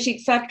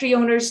Bangladeshi factory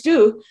owners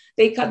do?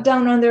 They cut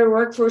down on their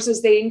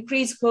workforces, they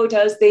increased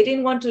quotas, they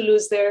didn't want to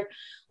lose their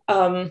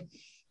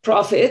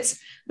profits.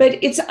 But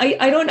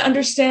I don't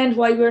understand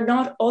why we're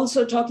not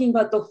also talking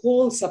about the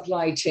whole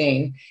supply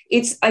chain.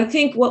 I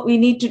think what we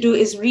need to do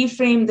is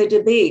reframe the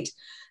debate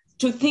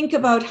to think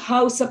about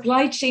how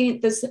supply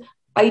chain, this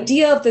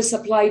idea of the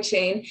supply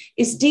chain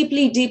is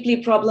deeply, deeply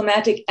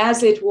problematic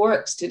as it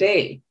works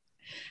today.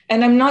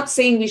 And I'm not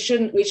saying we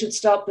should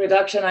stop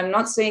production. I'm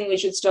not saying we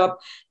should stop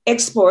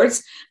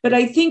exports, but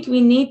I think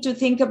we need to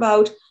think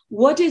about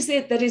what is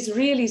it that is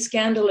really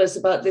scandalous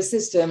about the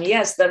system.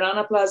 Yes, the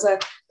Rana Plaza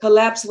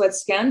collapse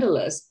was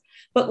scandalous,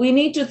 but we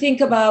need to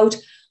think about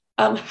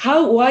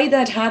why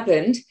that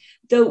happened.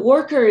 The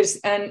workers,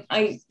 and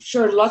I'm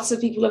sure lots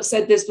of people have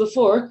said this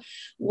before,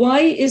 why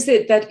is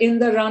it that in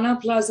the Rana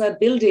Plaza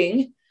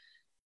building,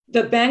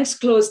 the banks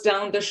closed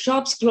down, the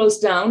shops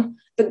closed down,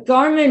 the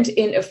garment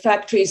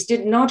factories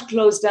did not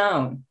close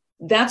down?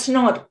 That's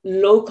not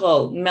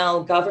local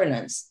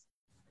malgovernance.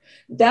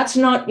 That's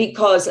not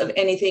because of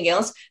anything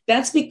else.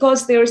 That's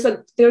because there's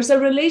a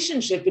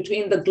relationship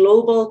between the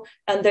global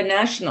and the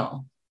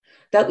national.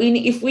 That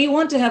if we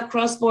want to have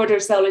cross-border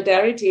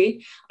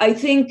solidarity, I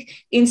think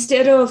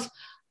instead of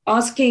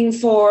asking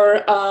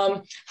for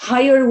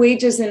higher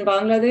wages in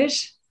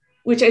Bangladesh,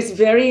 which is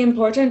very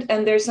important,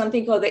 and there's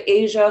something called the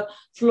Asia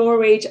Floor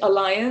Wage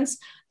Alliance,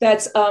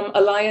 that's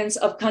alliance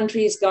of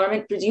countries,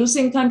 garment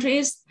producing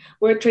countries,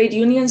 where trade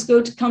unions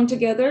come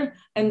together,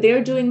 and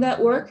they're doing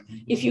that work.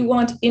 If you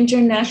want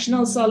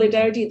international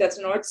solidarity, that's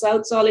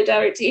North-South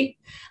solidarity,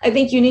 I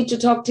think you need to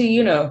talk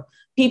to,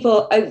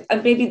 people,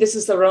 maybe this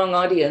is the wrong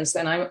audience,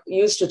 and I'm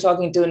used to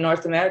talking to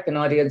North American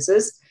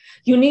audiences.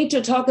 You need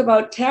to talk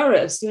about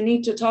tariffs. You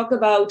need to talk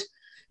about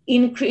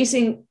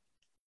increasing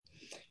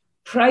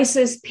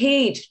prices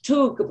paid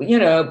to,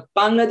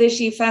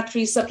 Bangladeshi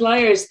factory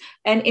suppliers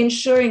and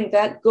ensuring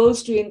that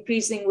goes to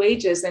increasing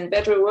wages and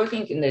better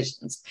working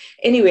conditions.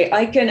 Anyway,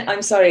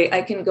 I'm sorry,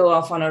 I can go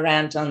off on a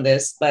rant on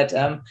this, but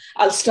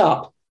I'll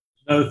stop.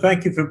 No,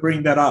 thank you for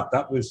bringing that up.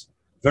 That was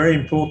very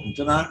important.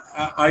 And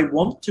I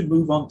want to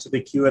move on to the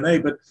Q&A,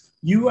 but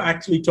you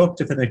actually talked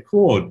of an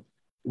accord.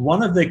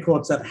 One of the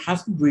accords that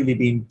hasn't really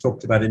been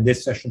talked about in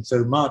this session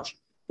so much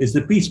is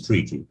the peace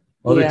treaty,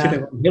 or the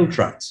Chittagong Hill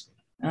Tracts.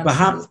 Absolutely.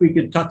 Perhaps we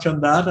could touch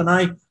on that. And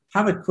I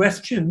have a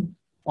question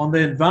on the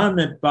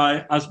environment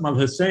by Azmal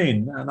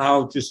Hussain, and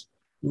I'll just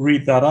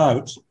read that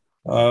out,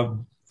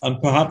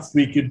 and perhaps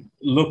we could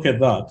look at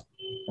that.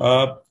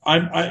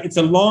 It's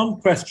a long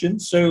question,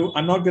 so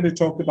I'm not going to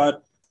talk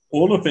about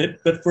all of it,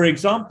 but for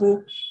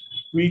example,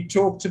 we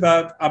talked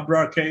about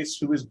Abrar Case,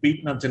 who was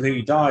beaten until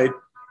he died,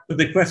 but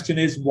the question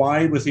is,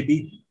 why was he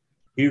beaten?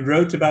 He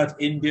wrote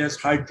about India's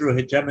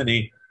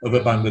hydro-hegemony over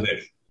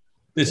Bangladesh.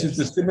 This is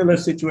the similar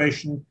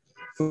situation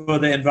for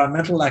the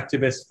environmental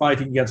activists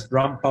fighting against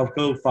Rampal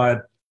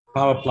coal-fired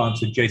power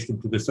plants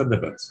adjacent to the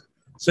Sundarbans.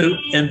 So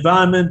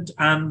environment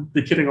and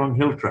the Chittagong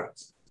Hill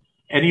Tracts.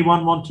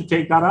 Anyone want to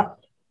take that up?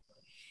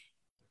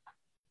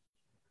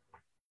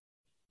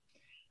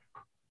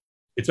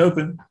 It's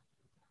open.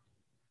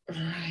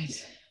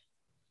 Right.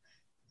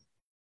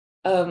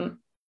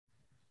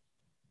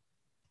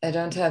 I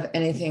don't have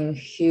anything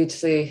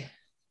hugely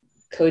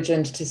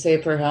cogent to say,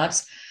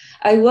 perhaps.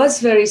 I was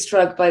very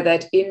struck by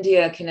that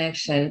India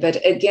connection, but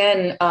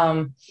again,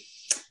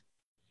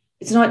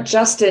 it's not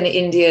just an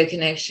India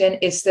connection,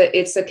 it's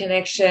the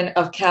connection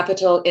of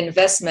capital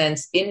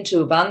investments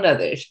into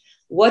Bangladesh.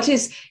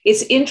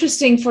 It's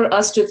interesting for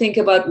us to think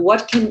about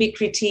what can be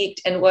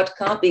critiqued and what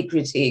can't be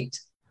critiqued,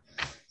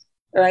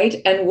 right?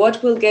 And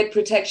what will get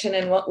protection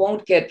and what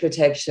won't get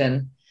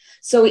protection.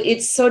 So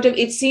it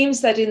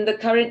seems that in the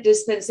current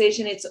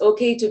dispensation, it's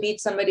okay to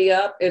beat somebody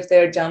up if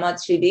they're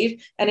Jamaat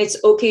Shibir, and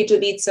it's okay to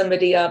beat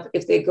somebody up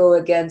if they go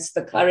against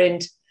the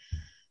current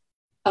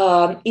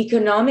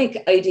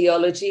economic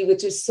ideology,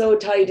 which is so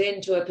tied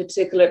into a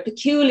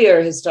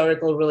peculiar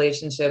historical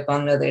relationship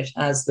Bangladesh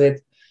has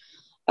with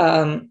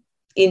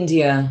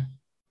India.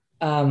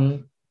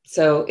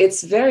 So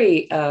it's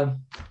very...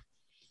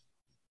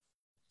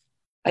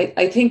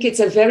 I think it's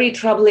a very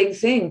troubling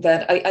thing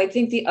that I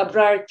think the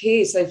Abrar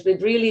case, I've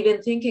really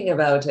been thinking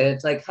about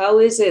it. Like, how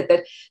is it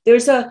that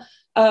there's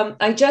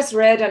I just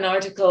read an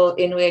article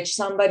in which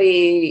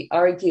somebody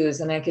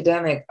argues, an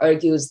academic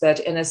argues that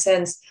in a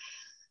sense,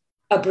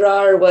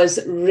 Abrar was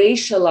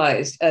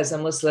racialized as a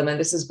Muslim. And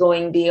this is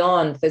going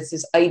beyond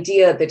this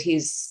idea that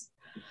he's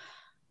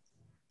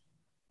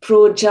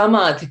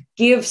pro-Jamaat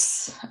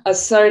gives a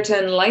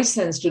certain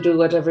license to do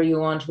whatever you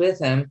want with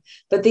him.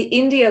 But the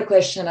India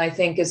question, I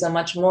think, is a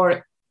much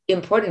more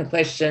important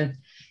question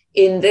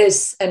in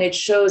this, and it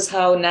shows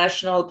how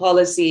national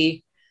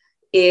policy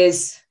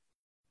is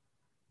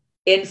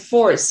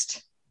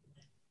enforced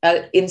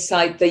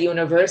inside the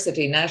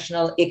university.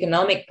 National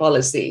economic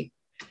policy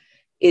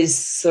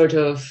is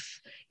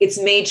it's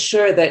made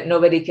sure that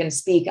nobody can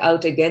speak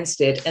out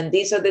against it. And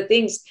these are the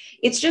things,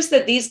 it's just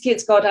that these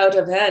kids got out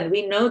of hand.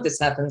 We know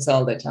this happens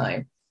all the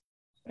time,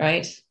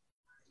 right?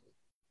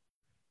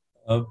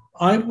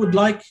 I would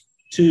like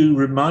to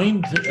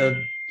remind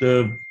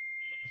the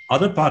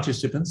other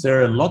participants,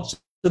 there are lots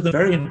of the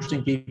very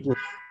interesting people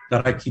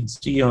that I can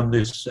see on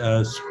this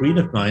screen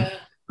of mine,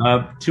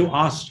 to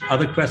ask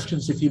other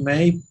questions if you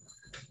may.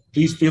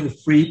 Please feel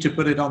free to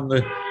put it in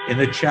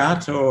the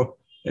chat or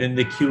in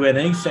the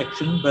Q&A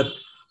section, but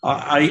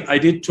I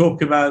did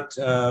talk about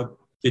the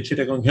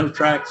Chittagong Hill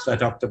Tracts. I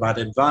talked about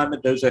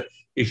environment. Those are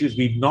issues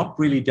we've not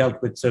really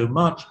dealt with so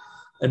much.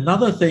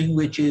 Another thing,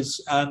 which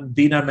is,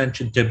 Dina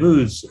mentioned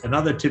taboos.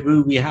 Another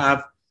taboo we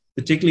have,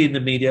 particularly in the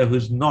media,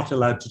 who's not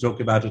allowed to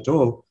talk about at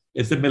all,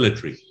 is the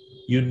military.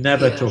 You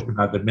never talk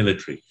about the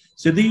military.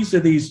 So these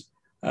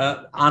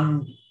are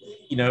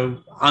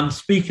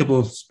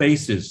unspeakable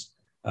spaces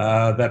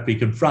that we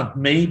confront.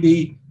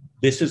 Maybe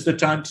this is the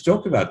time to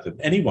talk about them.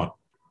 Anyone?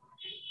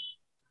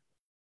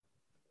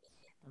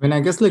 I mean, I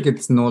guess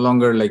it's no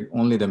longer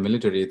only the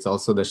military. It's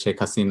also the Sheikh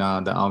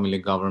Hasina, the Awami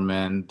League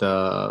government,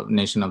 the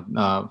nation of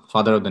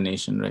father of the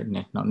nation, right?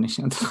 Not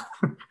nation.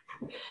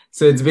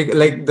 So it's big.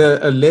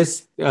 The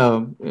list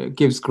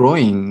keeps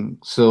growing.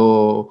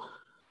 So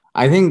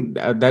I think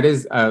that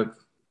is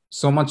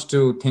so much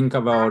to think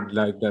about,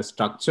 the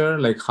structure,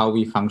 how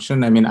we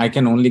function. I mean, I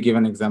can only give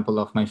an example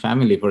of my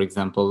family. For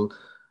example,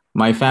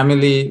 my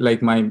family,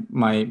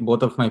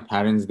 both of my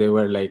parents, they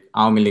were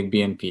Awami League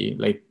BNP.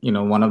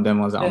 One of them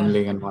was Awami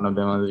League and one of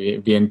them was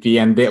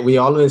BNP. And we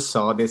always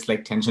saw this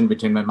tension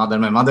between my mother.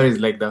 My mother is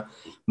the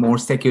more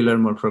secular,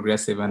 more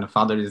progressive, and the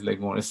father is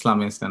more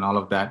Islamist and all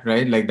of that,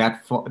 right?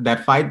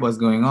 That fight was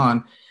going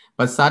on.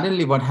 But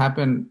suddenly what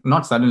happened,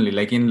 not suddenly,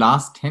 in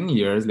last 10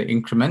 years,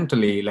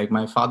 incrementally,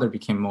 my father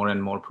became more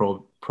and more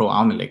pro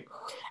Awami League.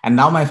 And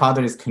now my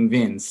father is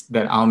convinced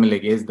that Awami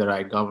League is the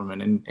right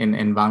government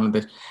in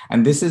Bangladesh.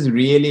 And this is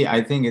really,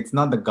 I think it's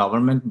not the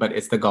government, but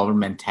it's the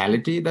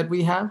governmentality that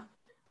we have,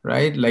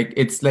 right?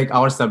 It's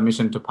our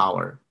submission to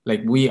power.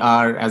 We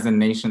are as a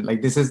nation,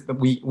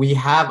 we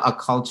have a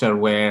culture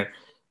where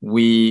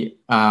we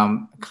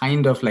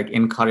kind of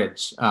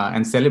encourage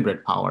and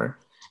celebrate power.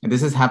 And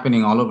this is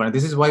happening all over.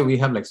 This is why we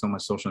have so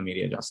much social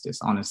media justice,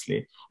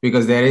 honestly,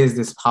 because there is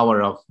this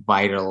power of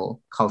viral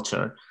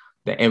culture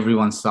that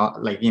everyone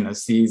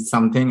sees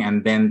something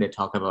and then they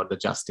talk about the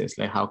justice.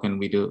 How can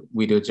we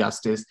do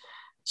justice?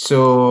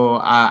 So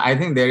I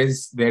think there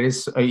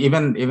is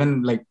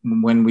even like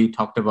when we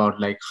talked about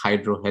like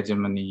hydro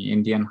hegemony,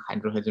 Indian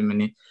hydro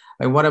hegemony,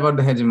 like what about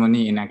the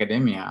hegemony in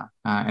academia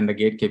and the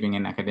gatekeeping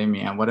in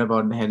academia? What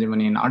about the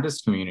hegemony in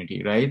artist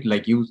community, right?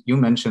 Like you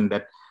mentioned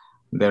that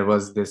there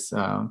was this,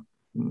 what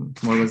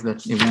was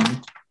that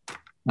event?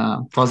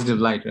 Positive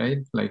Light, right?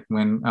 Like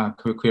when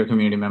queer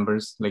community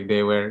members, like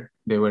they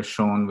were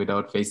shown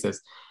without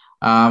faces.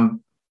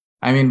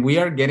 I mean, we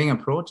are getting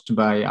approached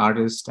by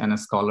artists and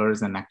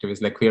scholars and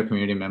activists, like queer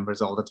community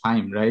members all the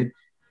time, right?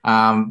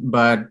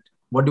 But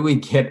what do we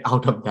get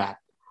out of that?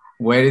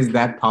 Where is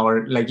that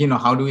power? Like, you know,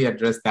 how do we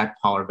address that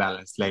power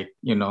balance? Like,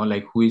 you know,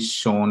 like who is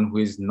shown, who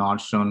is not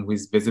shown, who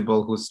is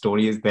visible, whose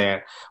story is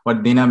there?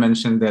 What Dina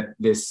mentioned, that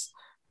this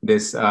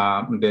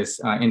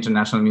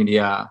international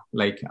media,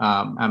 like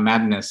a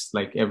madness,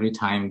 like every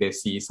time they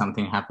see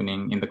something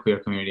happening in the queer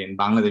community in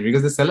Bangladesh,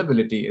 because the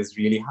sellability is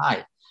really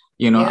high.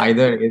 You know,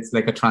 either it's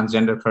like a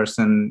transgender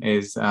person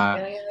is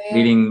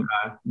reading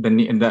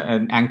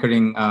the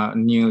anchoring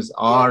news,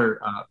 or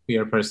a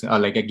queer person, or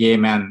like a gay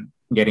man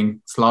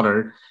getting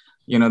slaughtered.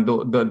 You know,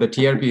 the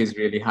TRP is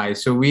really high.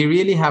 So we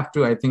really have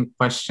to, I think,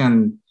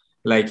 question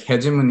like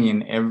hegemony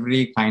in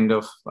every kind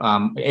of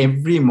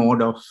every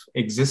mode of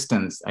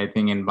existence, I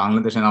think, in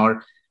Bangladesh,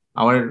 and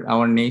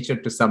our nature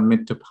to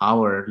submit to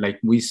power. Like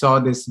we saw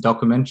this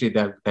documentary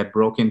that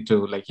broke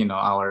into, like, you know,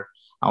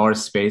 our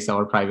space,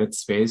 our private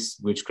space,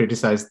 which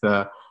criticized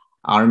the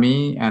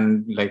army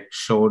and like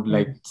showed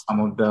like some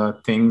of the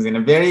things in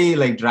a very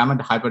like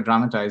hyper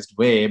dramatized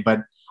way. But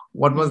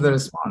what was the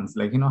response?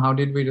 Like, you know, how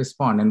did we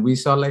respond? And we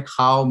saw like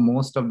how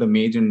most of the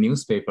major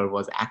newspaper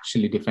was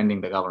actually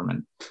defending the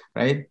government,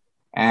 right?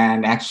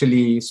 And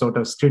actually sort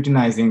of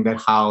scrutinizing that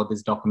how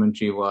this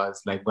documentary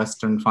was like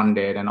Western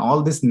funded and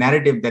all this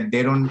narrative that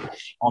they don't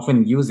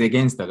often use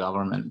against the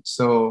government.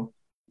 So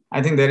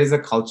I think there is a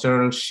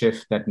cultural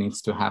shift that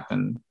needs to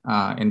happen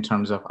in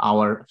terms of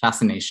our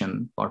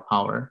fascination for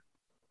power.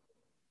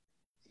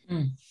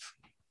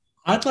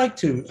 I'd like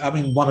to, I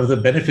mean, one of the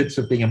benefits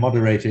of being a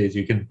moderator is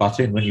you can butt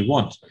in when you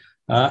want.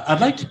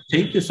 I'd like to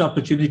take this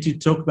opportunity to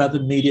talk about the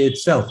media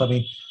itself. I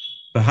mean,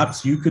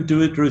 perhaps you could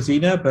do it,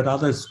 Rosina, but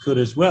others could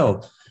as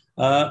well.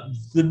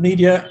 The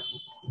media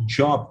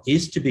job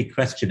is to be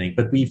questioning,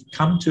 but we've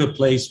come to a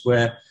place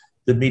where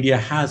the media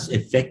has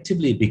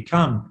effectively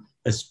become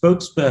a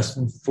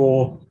spokesperson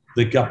for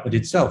the government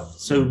itself.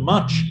 So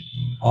much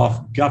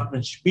of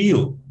government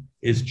spiel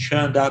is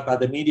churned out by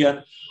the media.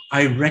 And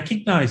I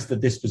recognized that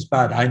this was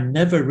bad. I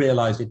never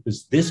realized it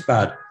was this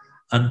bad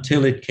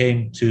until it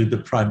came to the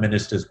Prime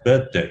Minister's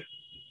birthday.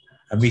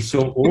 And we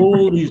saw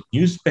all these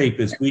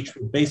newspapers, which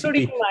were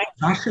basically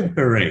fashion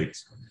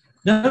parades.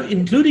 No,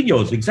 including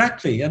yours,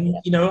 exactly. And,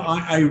 you know,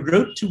 I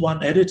wrote to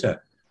one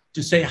editor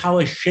to say how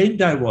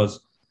ashamed I was.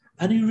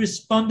 And he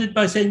responded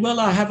by saying, well,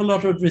 I have a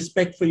lot of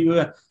respect for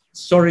you.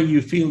 Sorry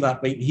you feel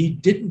that way. He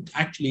didn't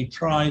actually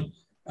try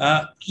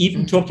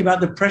even talk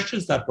about the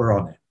pressures that were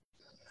on it.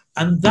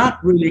 And that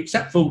really,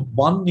 except for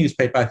one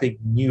newspaper, I think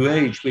New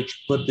Age,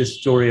 which put this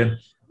story in,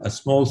 a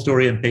small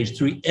story on page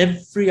 3,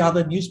 every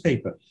other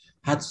newspaper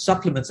had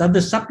supplements, and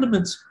the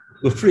supplements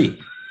were free.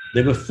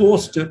 They were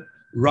forced to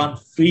run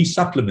free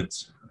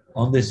supplements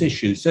on this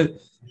issue. So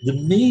the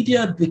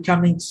media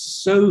becoming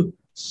so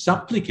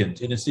supplicant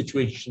in a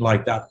situation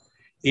like that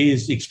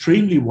is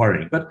extremely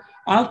worrying. But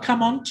I'll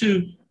come on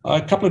to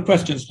a couple of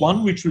questions.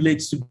 One which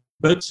relates to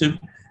both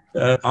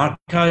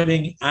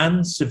archiving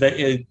and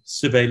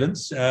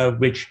surveillance,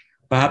 which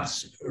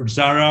perhaps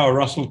Zara or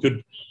Russell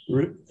could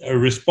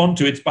respond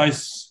to. It's by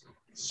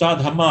Saad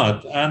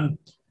Hamad, and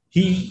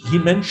he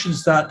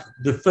mentions that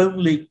the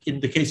phone leak in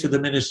the case of the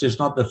minister is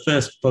not the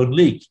first phone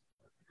leak.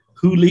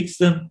 Who leaks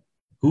them?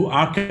 Who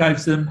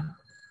archives them?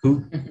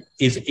 Who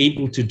is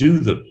able to do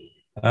them?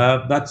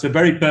 That's a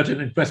very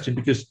pertinent question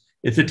because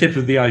it's the tip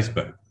of the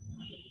iceberg.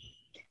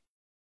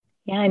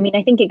 Yeah, I mean,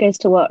 I think it goes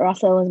to what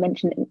Russell was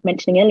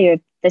mentioning earlier.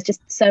 There's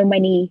just so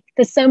many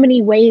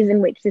ways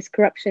in which this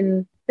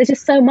corruption, there's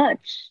just so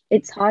much.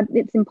 It's hard,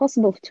 it's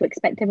impossible to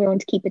expect everyone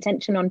to keep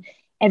attention on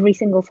every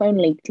single phone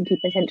leak, to keep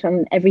attention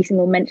on every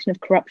single mention of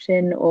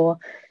corruption or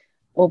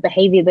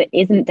behavior that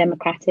isn't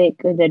democratic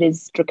or that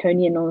is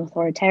draconian or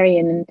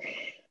authoritarian. And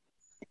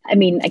I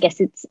mean, I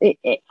guess it's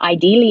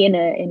ideally in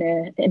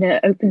an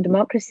open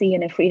democracy,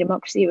 in a free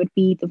democracy, it would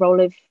be the role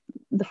of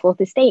the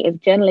fourth estate,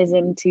 of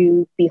journalism,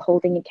 to be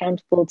holding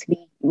accountable, to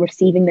be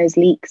receiving those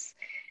leaks,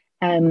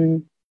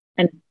 and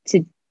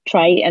to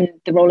try, and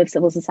the role of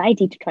civil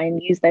society to try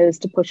and use those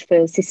to push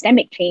for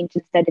systemic change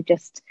instead of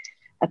just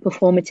a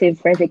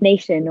performative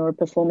resignation or a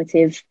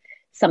performative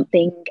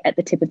something at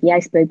the tip of the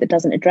iceberg that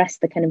doesn't address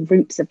the kind of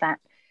roots of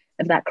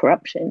that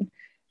corruption.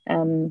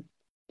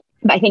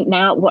 But I think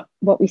now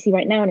what we see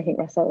right now, and I think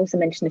Russell also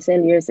mentioned this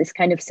earlier, is this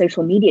kind of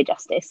social media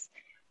justice,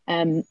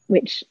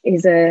 which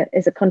is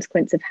a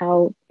consequence of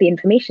how the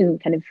information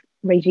kind of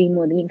regime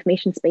or the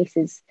information space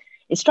is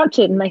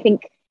structured. And I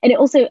think, and it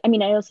also, I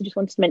mean, I also just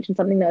wanted to mention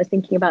something that I was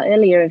thinking about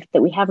earlier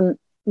that we haven't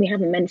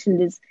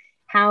mentioned, is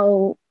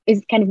how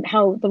is kind of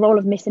how the role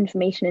of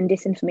misinformation and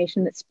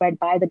disinformation that's spread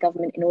by the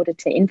government in order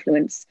to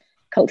influence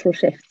cultural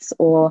shifts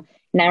or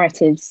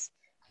narratives.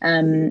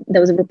 There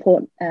was a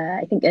report,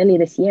 I think earlier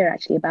this year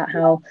actually, about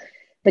how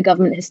the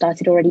government has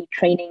started already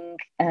training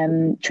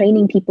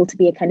people to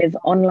be a kind of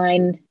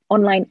online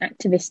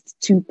activists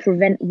to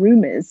prevent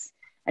rumors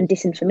and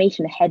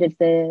disinformation ahead of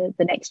the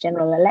next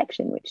general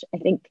election, which I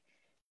think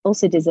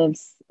also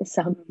deserves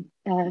some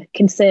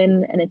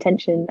concern and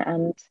attention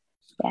and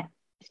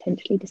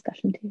potentially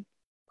discussion too.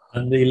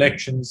 And the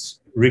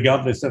elections,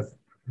 regardless of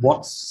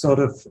what sort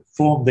of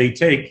form they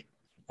take,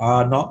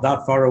 are not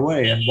that far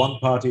away, and one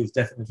party is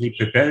definitely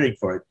preparing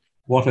for it.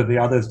 What are the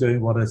others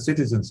doing? What are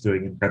citizens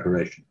doing in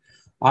preparation?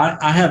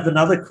 I have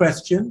another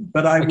question,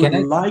 but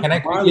Can I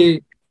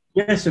quickly...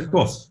 Yes, of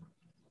course.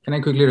 Can I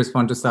quickly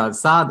respond to Saad?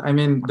 Saad, I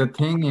mean, the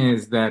thing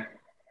is that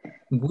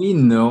we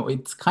know,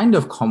 it's kind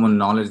of common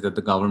knowledge that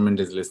the government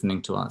is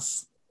listening to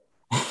us.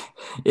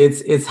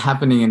 It's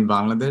happening in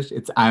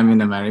Bangladesh. I'm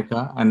in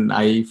America, and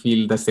I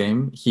feel the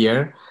same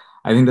here.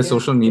 I think the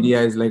social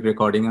media is like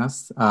recording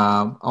us.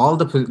 All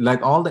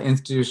the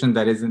institutions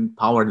that is in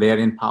power, they are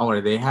in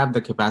power. They have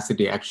the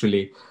capacity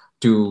actually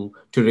to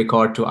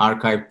record, to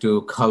archive,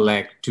 to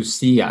collect, to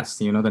see us,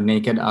 the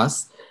naked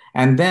us.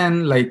 And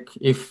then like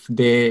if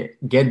they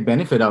get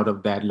benefit out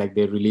of that, like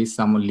they leak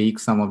some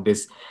of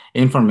this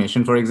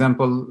information. For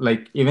example,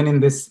 like even in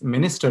this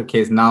minister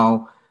case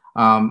now,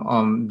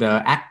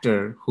 the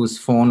actor whose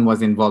phone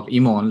was involved,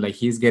 Imon, like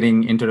he's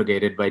getting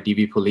interrogated by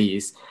DB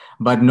police,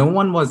 but no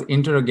one was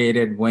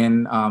interrogated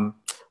when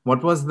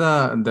what was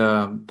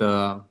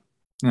the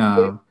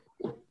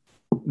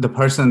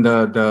person,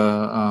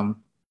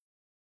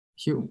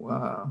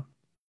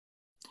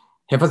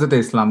 Hifazat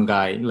Islam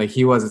guy, like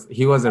he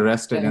was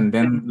arrested, and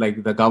then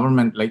like the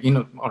government, like,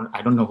 or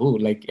I don't know who,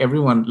 like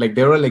everyone, like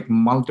there were like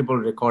multiple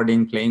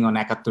recording playing on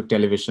Ekattur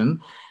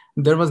television.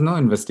 There was no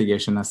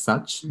investigation as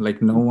such,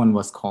 like no one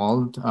was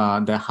called,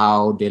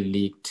 how they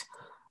leaked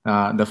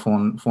the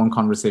phone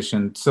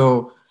conversation.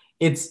 So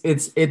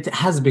it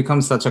has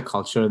become such a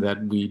culture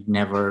that we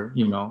never,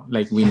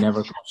 we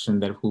never question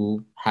that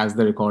who has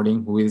the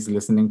recording, who is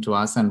listening to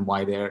us, and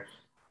why they're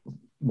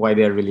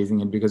releasing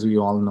it, because we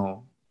all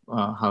know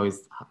how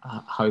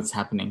it's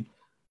happening.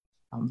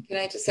 Can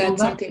I just add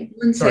something?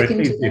 1 second.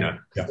 Please, yeah.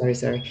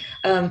 Sorry.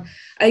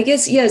 I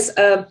guess, yes,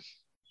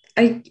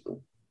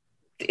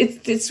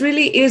 it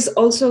really is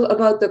also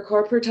about the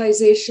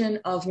corporatization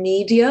of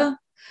media.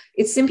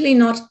 It's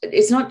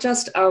not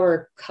just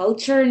our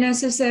culture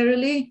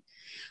necessarily.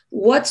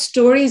 What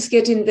stories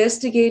get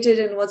investigated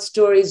and what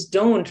stories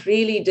don't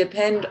really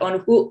depend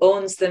on who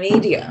owns the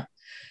media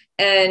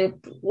and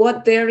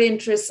what their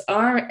interests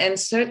are. And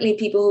certainly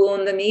people who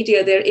own the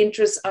media, their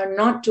interests are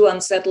not to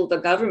unsettle the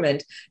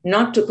government,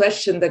 not to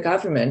question the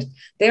government.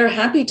 They're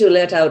happy to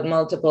let out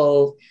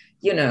multiple,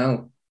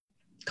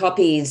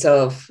 copies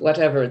of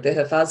whatever, the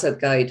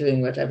Hafazat guy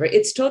doing whatever.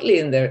 It's totally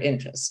in their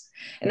interest.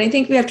 And I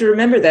think we have to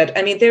remember that.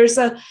 I mean,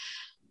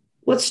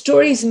 what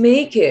stories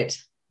make it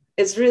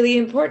is really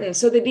important.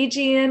 So the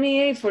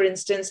BGMEA, for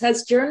instance,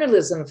 has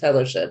journalism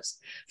fellowships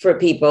for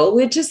people,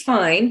 which is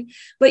fine.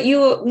 But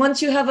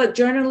once you have a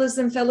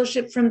journalism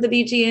fellowship from the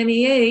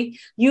BGMEA,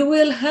 you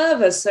will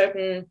have a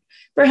certain,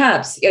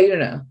 perhaps,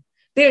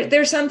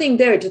 there's something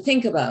there to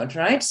think about,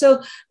 right?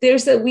 So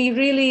there's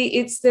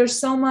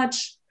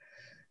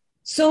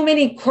so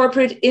many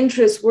corporate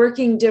interests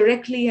working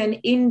directly and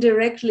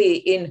indirectly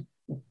in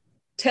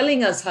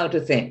telling us how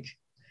to think,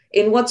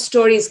 in what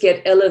stories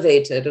get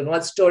elevated and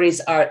what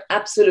stories are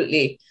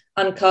absolutely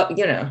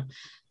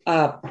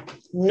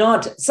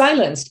not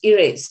silenced,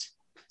 erased.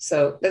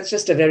 So that's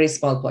just a very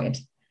small point.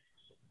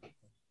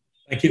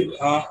 Thank you.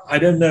 I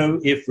don't know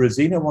if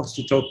Rosina wants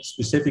to talk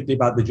specifically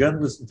about the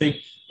journalism thing,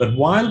 but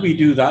while we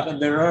do that,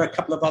 and there are a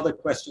couple of other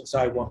questions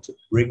I want to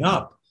bring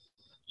up,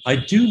 I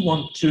do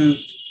want to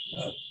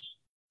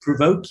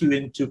provoke you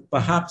into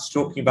perhaps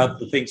talking about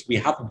the things we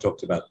haven't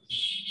talked about.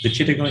 The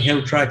Chittagong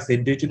Hill Tracts, the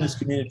indigenous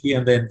community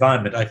and the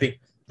environment. I think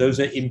those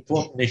are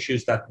important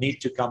issues that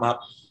need to come up.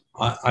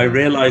 I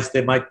realize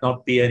there might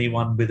not be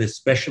anyone with a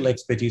special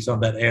expertise on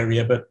that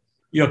area, but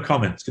your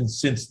comments, and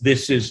since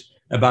this is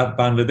about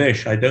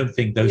Bangladesh, I don't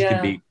think those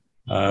can be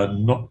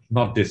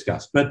not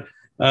discussed. But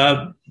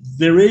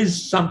there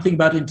is something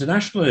about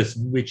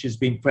internationalism which has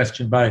been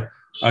questioned by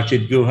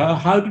Archid Guha.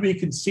 How do we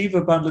conceive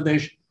of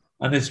Bangladesh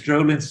and its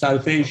role in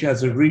South Asia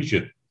as a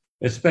region,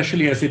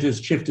 especially as it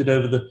has shifted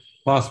over the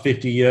past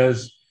 50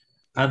 years,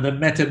 and the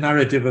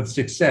meta-narrative of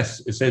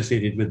success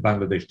associated with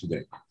Bangladesh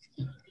today?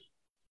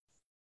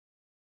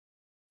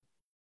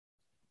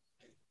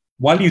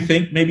 While you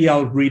think, maybe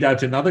I'll read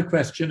out another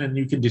question and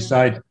you can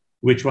decide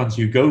which ones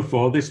you go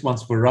for. This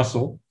one's for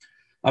Russell.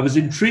 I was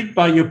intrigued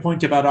by your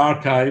point about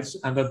archives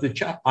and that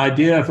the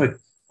idea of a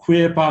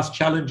queer past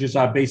challenges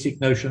our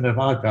basic notion of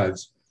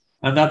archives,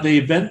 and that the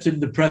event in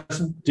the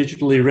present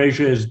digital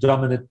erasure is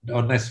dominant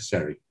or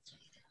necessary.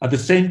 At the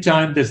same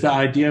time, there's the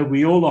idea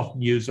we all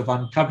often use of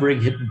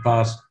uncovering hidden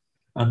past,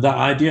 and the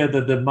idea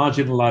that the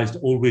marginalized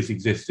always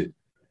existed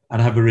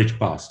and have a rich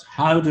past.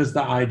 How does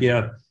the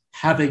idea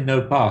having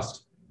no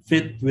past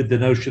fit with the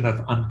notion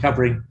of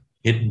uncovering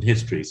hidden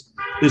histories?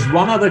 There's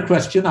one other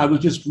question. I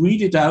will just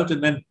read it out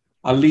and then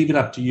I'll leave it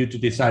up to you to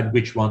decide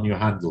which one you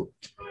handle.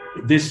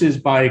 This is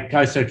by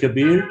Kaisar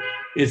Kabir.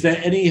 Is there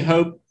any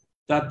hope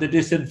that the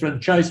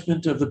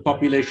disenfranchisement of the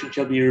population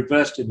shall be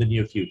reversed in the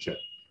near future?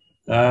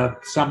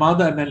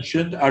 Samada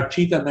mentioned,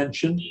 Archita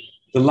mentioned.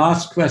 The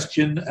last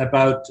question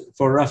about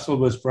for Russell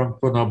was from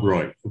Pranab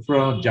Roy.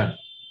 Jan.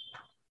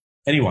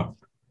 Anyone?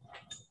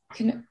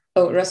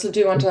 Russell,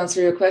 do you want to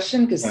answer your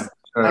question? Because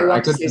I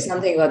want to say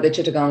something about the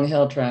Chittagong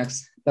Hill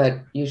tracks, but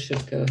you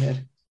should go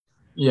ahead.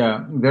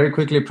 Yeah, very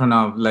quickly,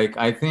 Pranav. Like,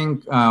 I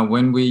think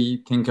when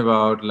we think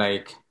about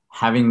like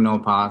having no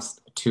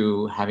past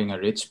to having a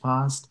rich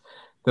past,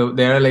 so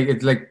there are like,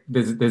 it's like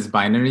this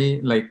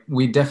binary, like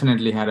we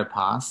definitely had a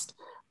past,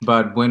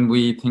 but when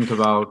we think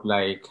about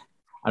like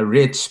a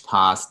rich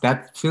past,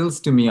 that feels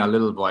to me a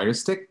little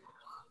voyeuristic.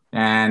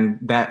 And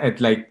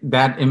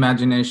that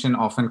imagination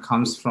often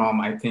comes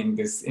from, I think,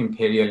 this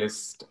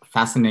imperialist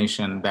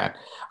fascination that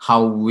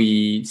how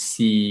we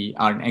see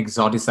or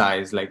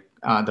exoticize like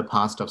the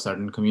past of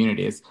certain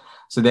communities.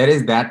 So there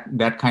is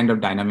that kind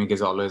of dynamic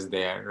is always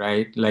there,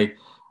 right? Like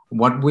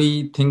what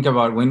we think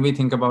about when we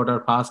think about our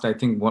past, I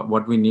think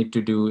what we need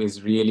to do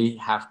is really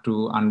have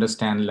to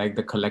understand like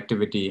the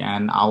collectivity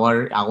and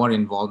our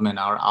involvement,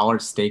 our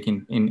stake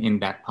in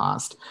that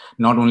past,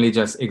 not only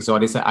just either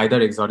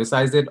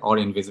exoticize it or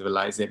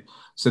invisibilize it.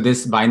 So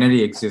this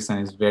binary exists and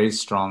is very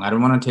strong. I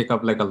don't want to take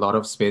up like a lot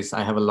of space.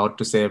 I have a lot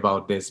to say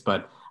about this,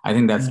 but I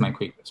think that's my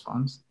quick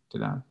response to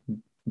that.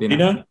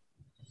 Dina?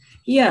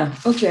 Yeah,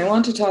 okay, I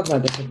want to talk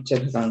about the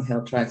Chittagong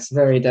Hill tracks,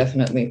 very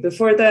definitely.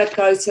 Before that,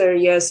 Kaisar,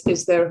 yes,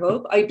 is there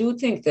hope? I do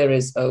think there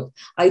is hope.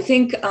 I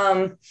think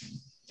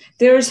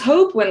there's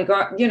hope when,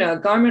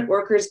 garment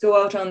workers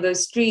go out on the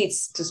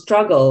streets to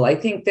struggle. I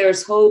think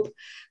there's hope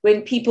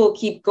when people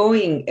keep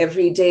going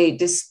every day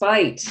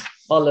despite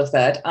all of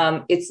that.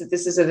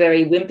 This is a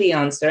very wimpy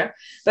answer,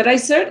 but I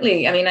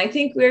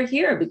think we're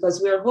here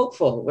because we're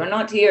hopeful. We're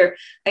not here.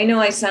 I know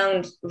I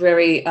sound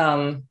very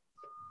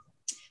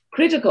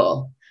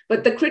critical,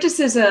 but the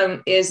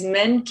criticism is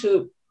meant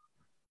to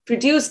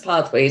produce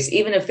pathways,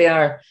 even if they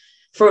are,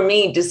 for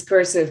me,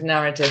 discursive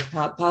narrative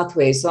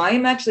pathways. So I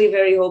am actually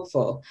very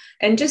hopeful.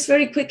 And just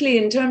very quickly,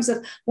 in terms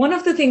of one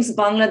of the things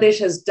Bangladesh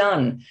has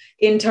done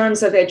in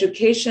terms of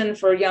education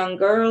for young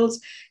girls,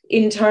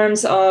 in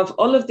terms of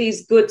all of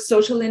these good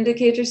social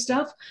indicator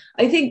stuff,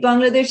 I think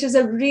Bangladesh is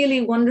a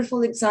really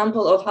wonderful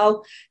example of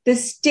how the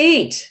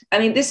state,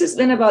 this has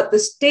been about the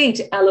state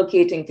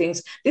allocating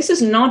things. This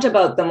is not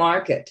about the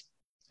market.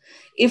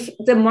 If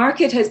the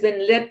market had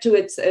been left to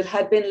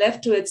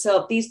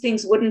itself, these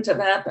things wouldn't have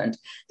happened.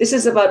 This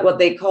is about what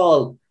they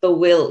call the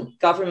will,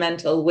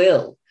 governmental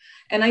will.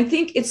 And I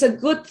think it's a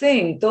good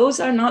thing. Those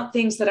are not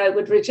things that I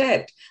would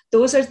reject.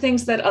 Those are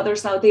things that other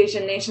South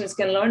Asian nations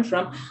can learn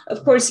from.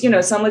 Of course,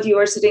 some of you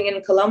are sitting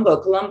in Colombo.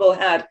 Colombo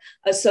had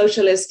a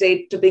socialist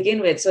state to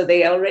begin with, so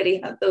they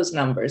already had those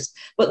numbers.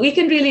 But we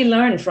can really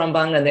learn from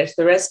Bangladesh.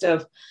 The rest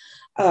of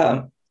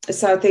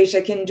South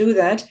Asia can do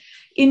that.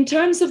 In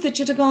terms of the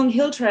Chittagong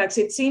Hill tracks,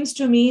 it seems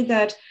to me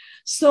that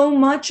so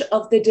much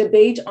of the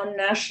debate on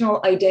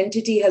national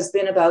identity has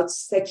been about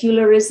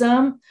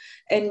secularism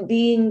and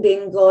being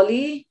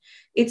Bengali.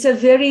 It's a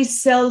very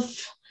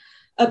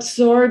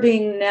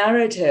self-absorbing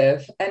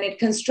narrative, and it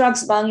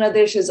constructs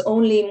Bangladesh as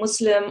only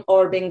Muslim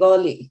or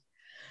Bengali.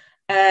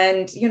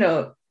 And,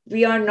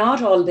 we are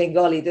not all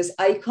Bengali. This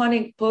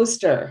iconic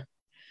poster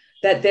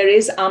that there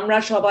is Amra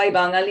Shobai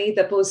Bangali,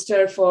 the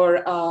poster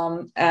for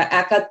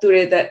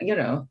Ekatture, that,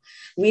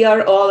 we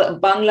are all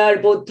Banglar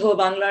Buddha,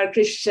 Banglar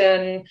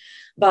Christian,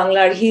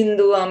 Banglar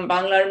Hindu,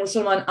 Banglar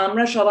Musulman,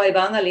 Amra Shobai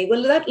Bangali.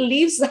 Well, that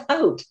leaves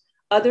out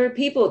other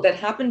people that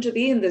happen to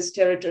be in this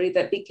territory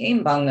that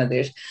became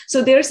Bangladesh.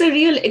 So there's a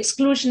real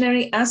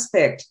exclusionary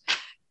aspect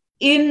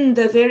in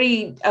the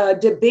very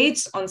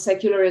debates on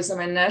secularism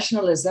and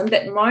nationalism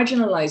that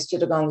marginalize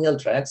Chittagong Hill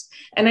tracks.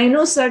 And I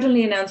know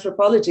certainly in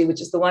anthropology,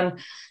 which is the one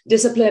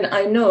discipline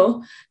I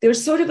know,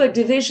 there's sort of a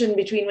division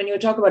between when you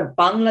talk about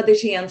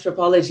Bangladeshi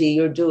anthropology,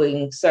 you're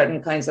doing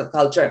certain kinds of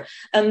culture.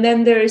 And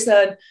then there's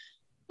an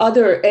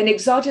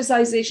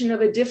exoticization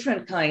of a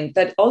different kind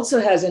that also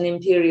has an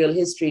imperial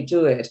history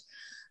to it,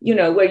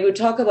 where you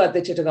talk about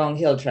the Chittagong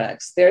Hill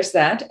tracks. There's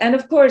that. And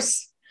of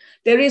course,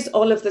 there is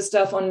all of the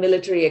stuff on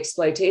military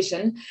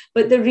exploitation,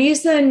 but the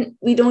reason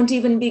we don't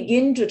even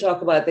begin to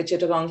talk about the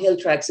Chittagong Hill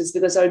tracks is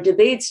because our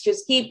debates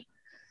just keep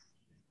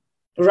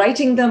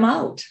writing them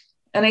out.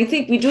 And I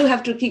think we do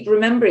have to keep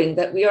remembering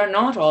that we are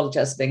not all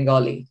just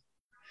Bengali.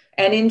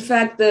 And in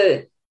fact,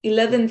 the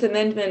 11th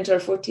Amendment or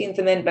 14th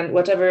Amendment,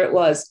 whatever it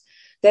was,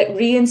 that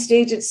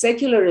reinstated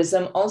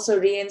secularism also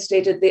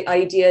reinstated the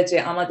idea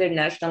that Amader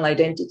national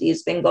identity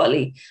is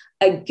Bengali.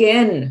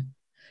 Again,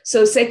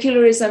 so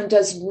secularism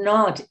does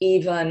not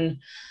even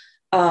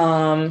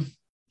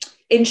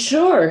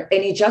ensure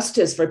any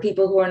justice for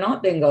people who are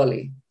not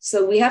Bengali.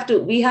 So we have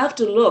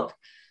to look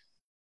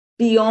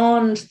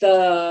beyond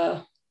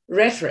the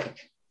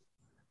rhetoric,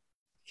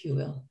 if you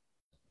will.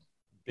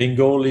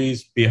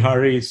 Bengalis,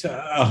 Biharis,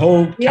 a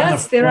whole kind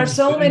yes, of there are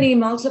so many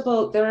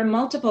there are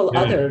multiple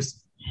others.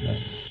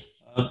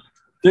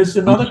 There's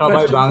another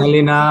question.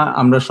 বাঙালি না,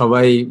 আমরা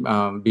সবাই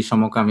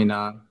বিষমকামী না।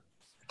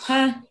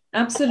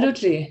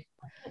 Absolutely.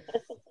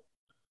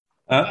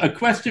 A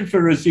question for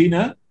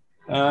Rosina.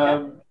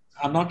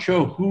 I'm not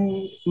sure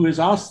who has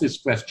asked this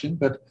question,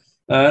 but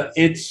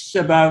it's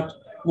about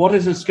what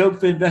is the scope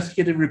for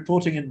investigative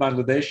reporting in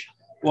Bangladesh?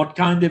 What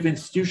kind of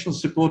institutional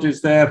support is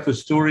there for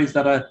stories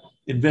that are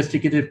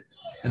investigative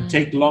and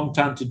take a long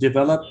time to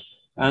develop?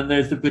 And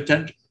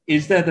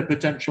is there the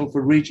potential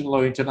for regional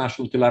or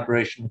international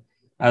collaboration,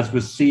 as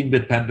was seen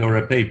with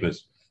Pandora Papers?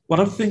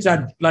 One of the things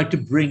I'd like to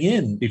bring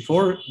in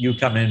before you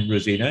come in,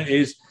 Rosina,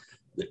 is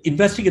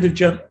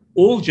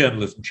all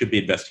journalism should be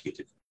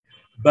investigative.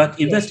 But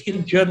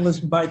investigative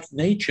journalism by its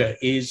nature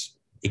is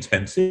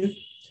expensive.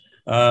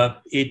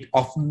 It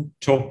often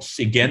talks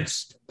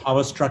against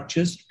power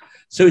structures.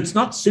 So it's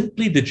not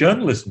simply the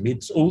journalism,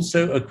 it's also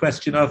a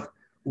question of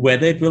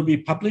whether it will be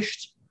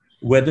published,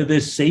 whether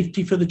there's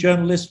safety for the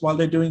journalists while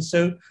they're doing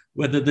so,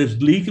 whether there's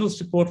legal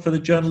support for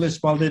the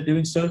journalists while they're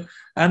doing so,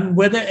 and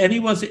whether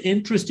anyone's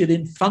interested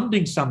in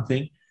funding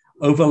something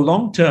over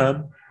long term,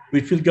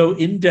 which will go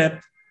in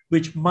depth,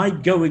 which might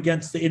go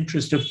against the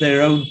interest of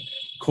their own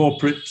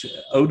corporate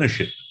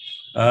ownership.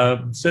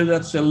 So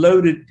that's a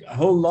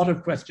whole lot of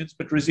questions,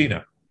 but Rosina,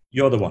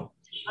 you're the one.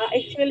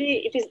 Actually,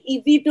 it is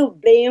easy to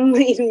blame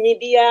in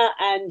media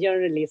and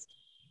journalists.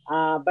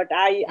 But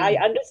I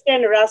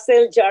understand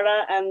Russell, Jara,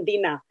 and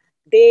Dina.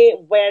 They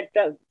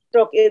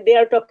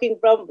are talking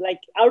from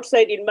like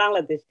outside in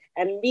Bangladesh,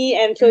 and me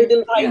and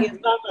Shahidul Bhai is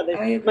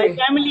Bangladesh. My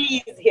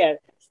family is here.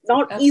 It's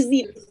not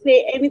easy to say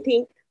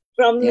anything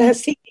from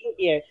sitting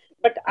here.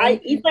 But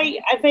if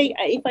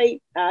I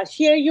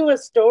share you a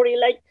story,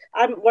 like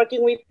I'm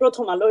working with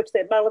Prothomalo, it's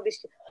a Bangladesh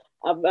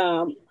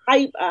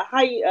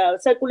high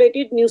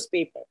circulated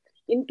newspaper.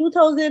 In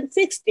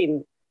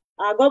 2016,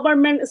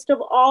 government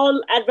stopped all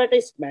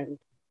advertisement.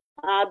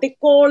 They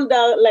called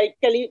the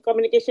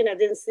telecommunication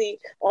agency,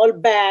 all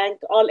bank,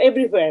 all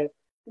everywhere.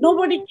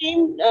 Nobody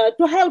came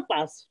to help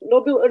us.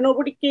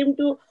 Nobody came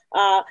to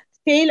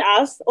tell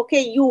us,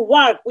 okay, you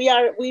work, we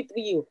are with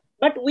you.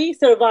 But we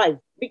survived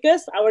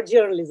because our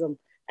journalism.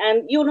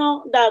 And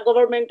the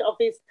government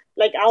office,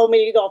 like our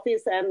League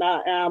office and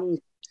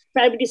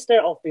Prime Minister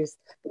office,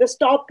 they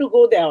stopped to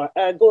go there.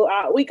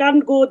 We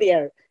can't go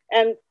there.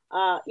 And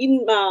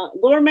in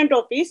government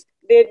office,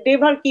 they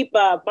never keep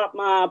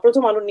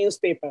Prothomalo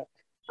newspaper.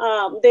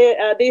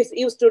 They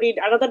used to read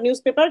another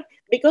newspaper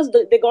because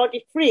they got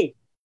it free.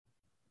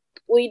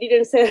 We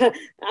didn't say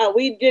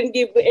we didn't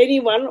give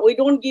anyone. We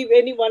don't give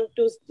anyone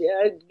to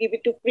give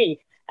it to free.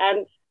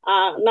 And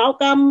now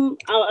come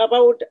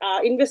about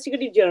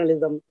investigative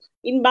journalism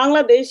in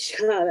Bangladesh.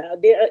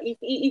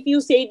 If you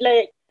say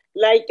it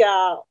like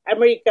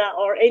America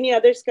or any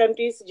other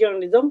country's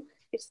journalism,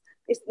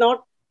 it's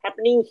not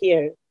happening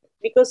here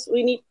because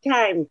we need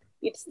time.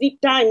 It's the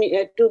time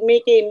to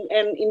make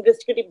an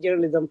investigative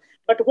journalism.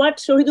 But what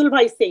Shahidul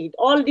Bhai said,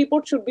 all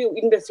reports should be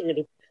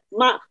investigative.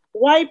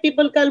 Why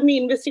people call me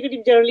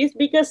investigative journalist?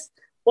 Because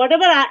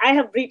whatever I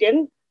have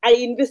written, I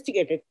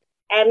investigated.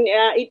 And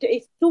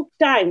it took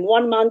time,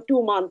 1 month,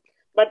 2 months.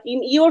 But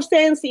in your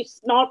sense,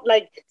 it's not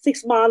like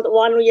 6 month,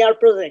 1 year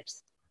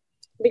projects.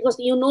 Because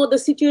you know the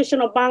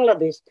situation of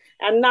Bangladesh.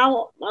 And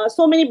now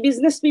so many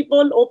business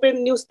people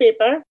open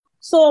newspaper.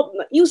 So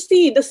you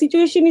see the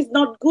situation is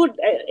not good.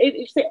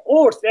 It's a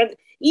worse. And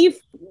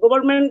if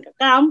government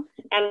come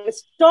and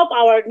stop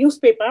our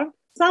newspaper,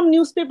 some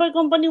newspaper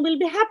company will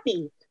be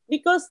happy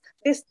because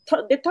they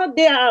thought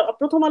they are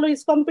Prothomalo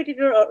is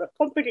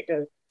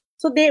competitor.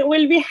 So they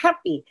will be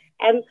happy,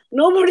 and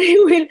nobody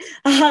will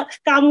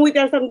come with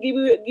us and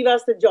give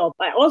us a job.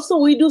 Also,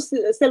 we do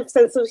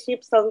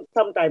self-censorship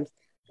sometimes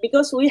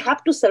because we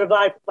have to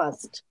survive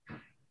first.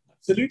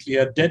 Absolutely,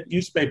 a dead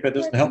newspaper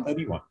doesn't help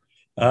anyone.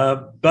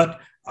 But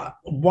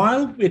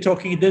while we're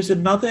talking, there's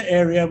another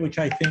area which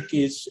I think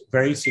is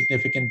very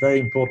significant, very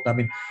important. I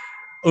mean,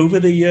 over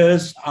the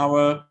years,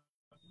 our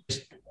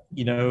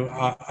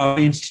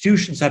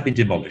institutions have been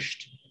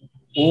demolished.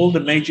 All the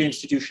major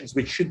institutions,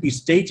 which should be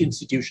state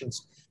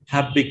institutions,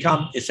 have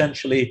become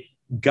essentially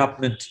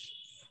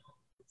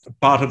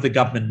part of the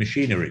government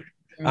machinery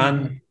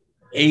and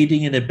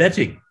aiding and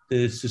abetting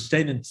the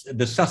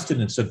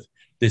sustenance of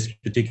this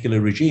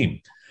particular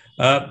regime.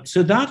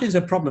 So that is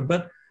a problem.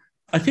 But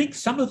I think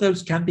some of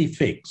those can be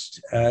fixed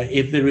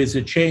if there is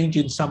a change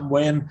in some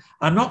way. And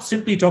I'm not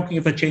simply talking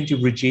of a change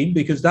of regime,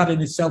 because that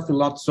in itself will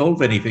not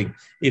solve anything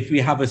if we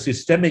have a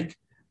systemic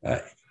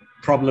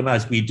problem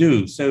as we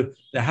do. So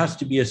there has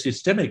to be a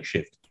systemic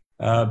shift.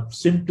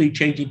 Simply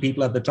changing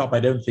people at the top,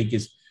 I don't think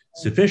is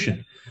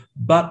sufficient.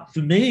 But for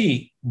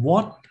me,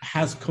 what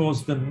has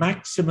caused the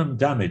maximum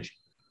damage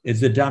is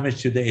the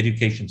damage to the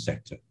education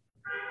sector.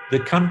 The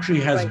country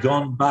has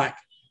gone back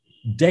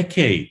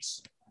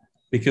decades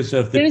because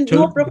of the... There is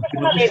no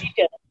professional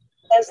editor.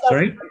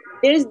 Sorry?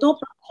 There is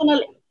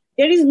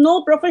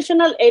no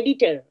professional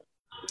editor.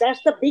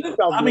 That's the big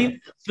problem. I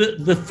mean,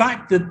 the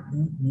fact that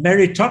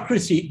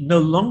meritocracy no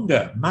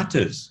longer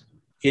matters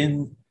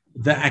in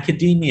the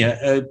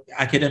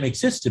academic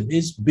system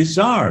is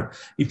bizarre.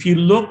 If you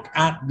look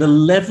at the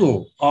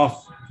level of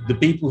the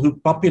people who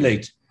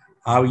populate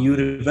our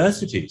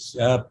universities,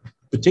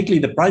 particularly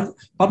the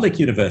public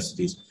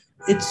universities,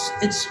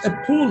 it's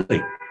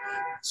appalling.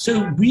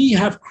 So we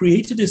have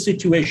created a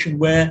situation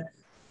where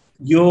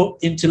your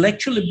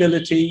intellectual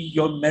ability,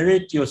 your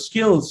merit, your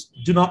skills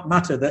do not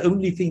matter. The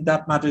only thing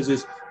that matters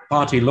is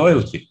party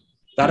loyalty.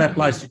 That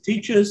applies to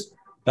teachers,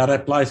 that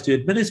applies to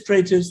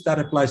administrators, that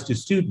applies to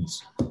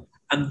students.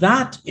 And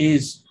that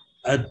is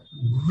a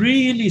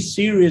really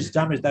serious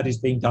damage that is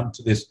being done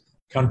to this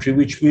country,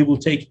 which we will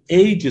take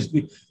ages.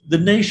 The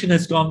nation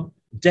has gone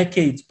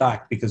decades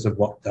back because of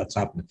what that's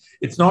happened.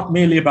 It's not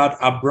merely about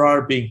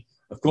Abrar being,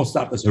 of course,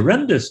 that was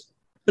horrendous,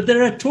 but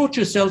there are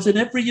torture cells in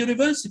every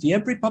university.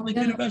 Every public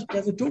university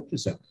has a torture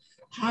cell.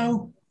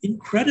 How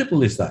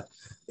incredible is that?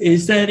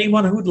 Is there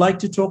anyone who would like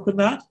to talk on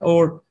that?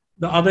 Or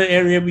the other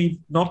area we've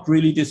not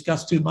really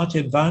discussed too much,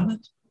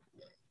 environment?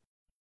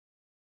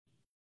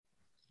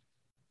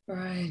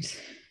 Right.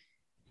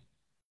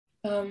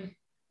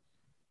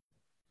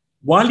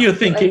 While you're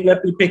thinking,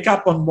 let me pick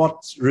up on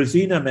what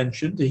Rosina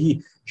mentioned.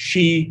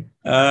 She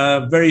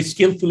very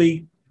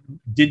skillfully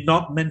did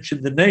not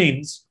mention the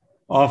names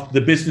of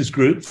the business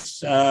groups.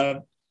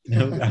 The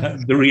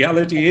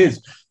reality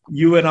is,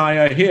 you and I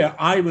are here.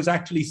 I was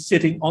actually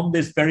sitting on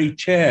this very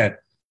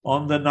chair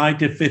on the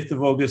night of 5th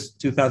of August,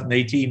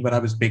 2018, when I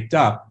was picked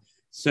up.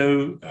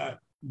 So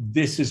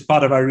this is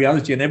part of our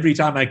reality. And every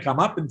time I come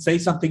up and say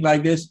something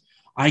like this,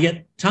 I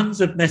get tons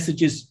of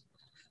messages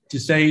to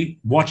say,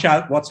 watch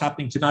out what's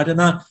happening tonight.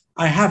 And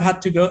I have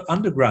had to go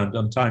underground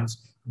on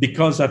times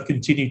because I've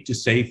continued to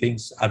say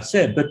things I've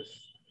said. But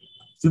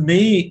for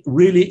me,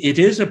 really, it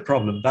is a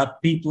problem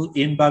that people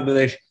in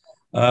Bangladesh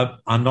are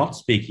not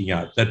speaking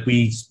out, that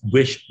we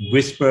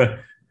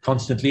whisper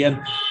constantly. And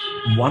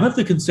one of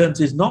the concerns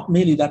is not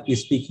merely that we're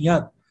speaking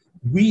out,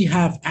 we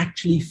have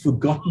actually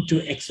forgotten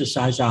to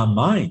exercise our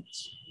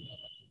minds.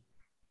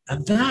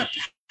 And that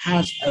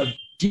has a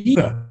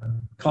deeper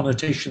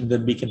connotation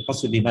than we can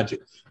possibly imagine.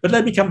 But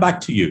let me come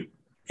back to you.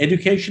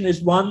 Education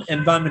is one,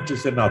 environment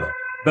is another,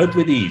 both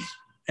with ease.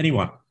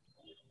 Anyone?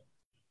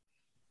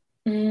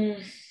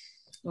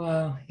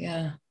 Wow,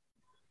 yeah.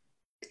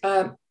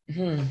 I'm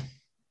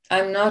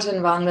not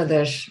in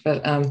Bangladesh,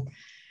 but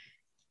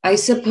I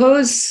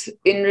suppose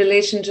in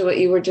relation to what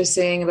you were just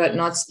saying about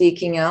not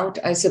speaking out,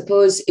 I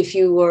suppose if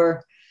you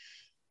were,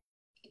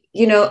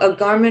 a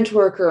garment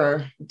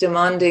worker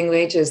demanding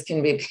wages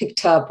can be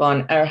picked up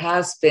on, or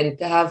have been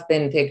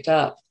picked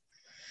up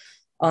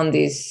on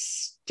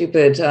these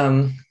stupid,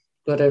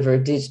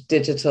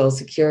 digital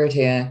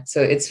security act.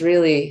 So it's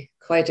really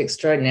quite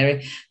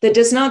extraordinary. That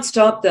does not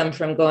stop them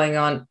from going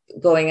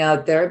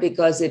out there,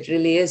 because it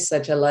really is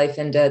such a life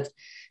and death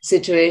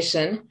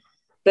situation.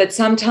 But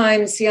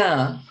sometimes,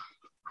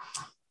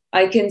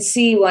 I can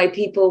see why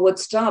people would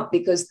stop,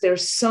 because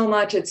there's so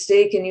much at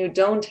stake and you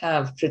don't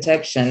have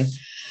protection.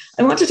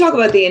 I want to talk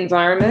about the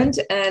environment.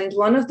 And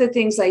one of the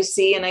things I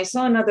see, and I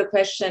saw another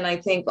question, I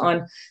think,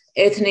 on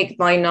ethnic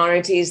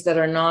minorities that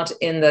are not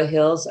in the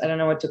hills. I don't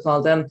know what to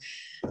call them,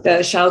 the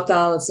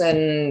Shautals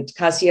and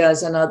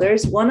Khasias and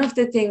others. One of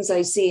the things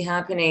I see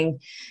happening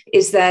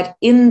is that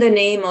in the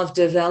name of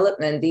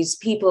development, these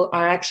people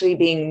are actually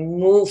being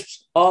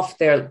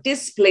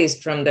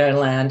displaced from their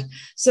land.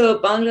 So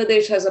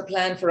Bangladesh has a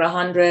plan for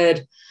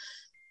 100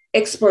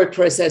 export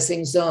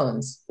processing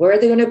zones. Where are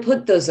they going to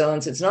put those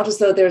zones? It's not as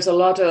though there's a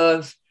lot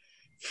of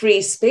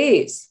free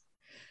space.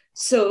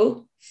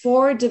 So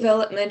for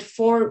development,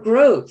 for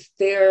growth,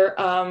 they're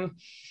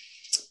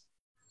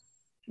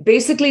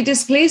basically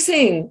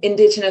displacing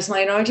indigenous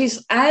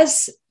minorities,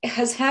 as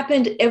has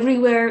happened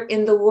everywhere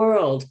in the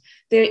world.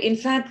 In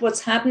fact, what's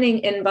happening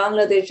in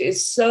Bangladesh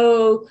is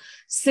so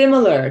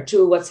similar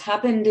to what's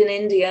happened in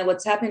India,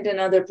 what's happened in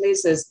other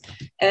places.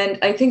 And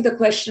I think the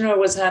questioner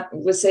was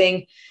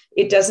saying,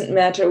 it doesn't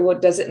matter.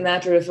 What does it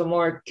matter if a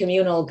more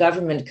communal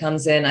government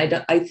comes in?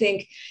 I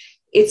think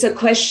it's a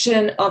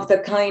question of the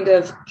kind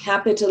of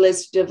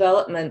capitalist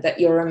development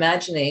that you're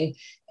imagining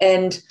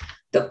and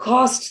the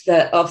cost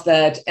of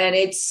that. And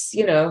it's,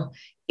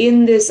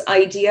 in this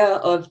idea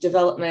of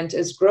development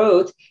as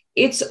growth,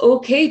 it's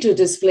okay to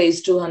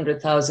displace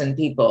 200,000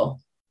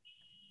 people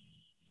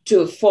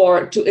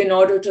in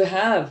order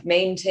to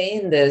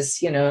maintain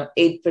this,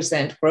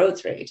 8%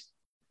 growth rate.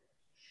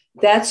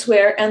 That's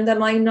where, and the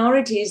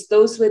minorities,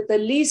 those with the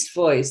least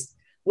voice,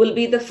 will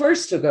be the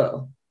first to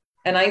go.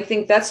 And I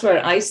think that's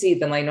where I see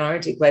the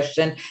minority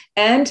question.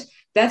 And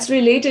that's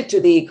related to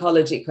the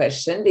ecology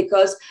question,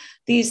 because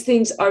these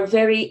things are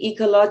very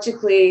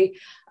ecologically,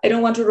 I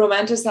don't want to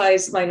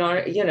romanticize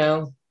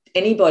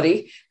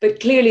anybody, but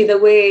clearly the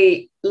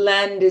way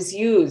land is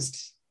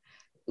used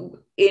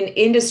in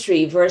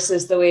industry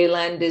versus the way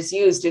land is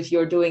used if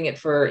you're doing it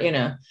for,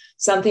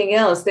 something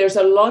else, there's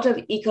a lot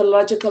of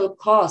ecological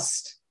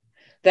cost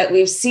that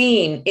we've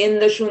seen in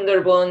the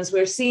Sundarbans,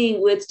 we're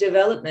seeing with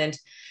development.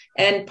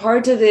 And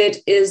part of it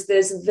is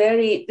this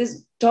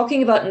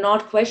talking about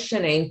not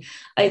questioning.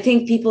 I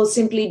think people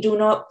simply do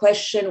not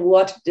question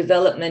what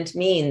development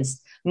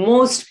means.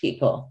 Most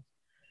people.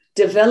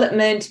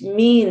 Development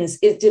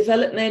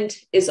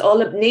is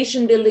all of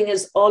nation building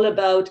is all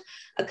about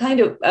a kind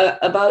of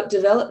about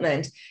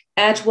development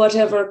at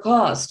whatever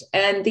cost.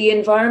 And the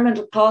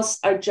environmental costs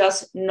are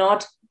just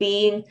not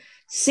being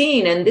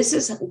seen. And this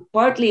is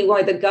partly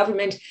why the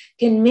government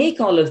can make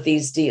all of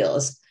these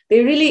deals.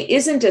 There really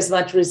isn't as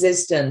much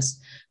resistance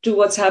to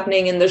what's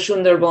happening in the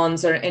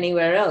Sundarbans or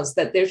anywhere else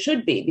that there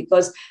should be,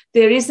 because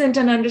there isn't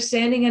an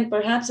understanding, and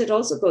perhaps it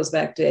also goes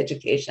back to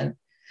education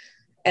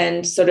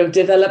and sort of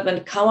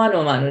development. খাওয়ানো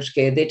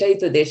মানুষকে, এটাই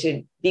তো দেশের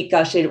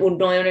বিকাশের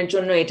উন্নয়নের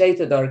জন্য এটাই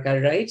তো দরকার,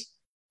 right?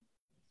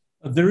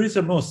 There is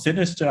a more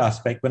sinister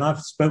aspect. When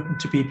I've spoken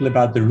to people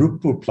about the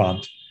Rupur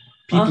plant,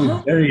 people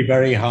very,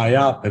 very high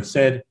up have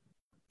said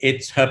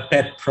it's her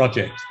pet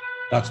project.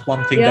 That's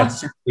one thing that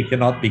simply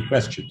cannot be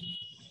questioned.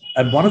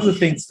 And one of the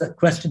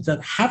questions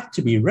that have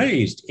to be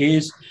raised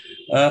is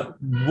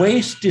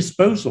waste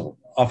disposal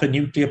of a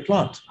nuclear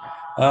plant,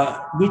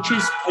 which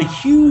is a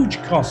huge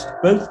cost,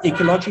 both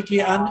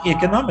ecologically and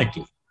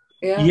economically.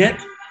 Yet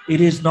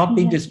it is not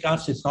being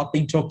discussed, it's not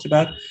being talked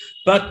about.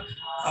 But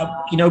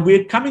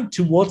we're coming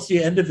towards the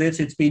end of this.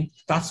 It's been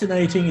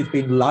fascinating, it's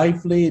been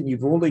lively, and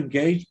you've all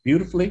engaged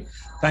beautifully.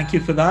 Thank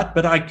you for that.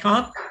 But I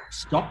can't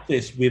stop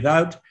this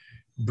without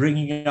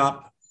bringing up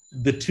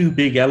the two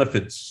big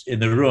elephants in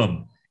the room,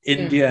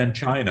 India and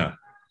China.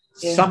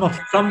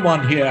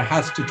 Someone here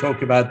has to talk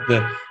about the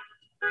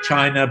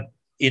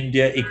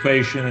China-India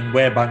equation and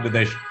where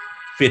Bangladesh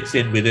fits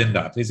in within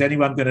that. Is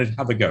anyone going to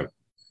have a go?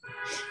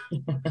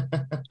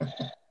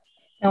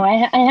 No, I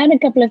had a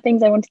couple of things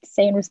I wanted to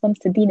say in response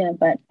to Dina,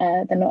 but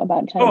they're not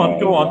about China.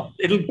 Go on.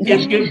 It'll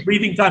give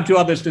breathing time to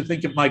others to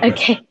think of my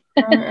question.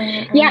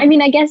 Okay. Yeah, I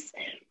mean, I guess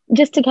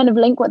just to kind of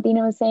link what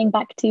Dina was saying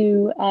back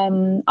to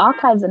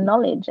archives and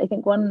knowledge, I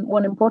think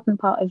one important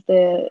part of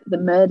the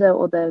murder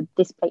or the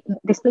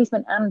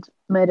displacement and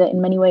murder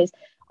in many ways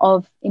of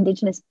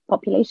indigenous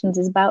populations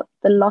is about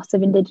the loss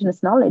of indigenous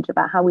knowledge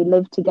about how we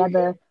live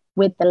together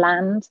with the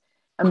land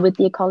and with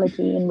the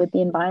ecology and with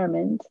the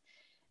environment.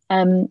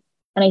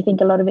 And I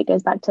think a lot of it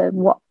goes back to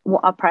what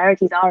our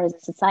priorities are as a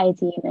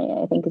society. And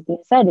I think, as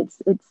Dina said, it's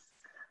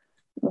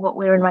what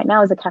we're in right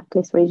now is a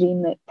capitalist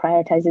regime that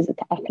prioritizes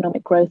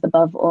economic growth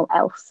above all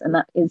else. And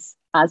that is,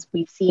 as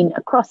we've seen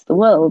across the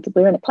world,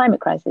 we're in a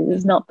climate crisis.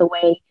 It's not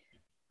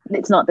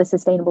the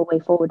sustainable way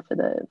forward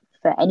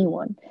for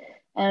anyone.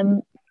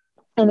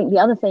 I think the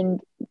other thing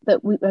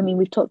that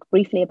we've talked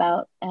briefly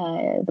about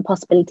the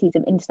possibilities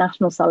of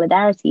international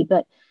solidarity,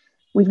 but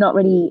we've not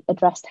really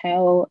addressed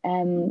how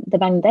the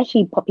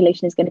Bangladeshi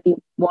population is going to be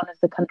one of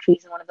the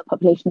countries and one of the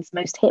populations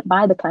most hit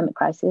by the climate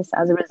crisis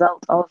as a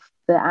result of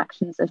the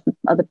actions of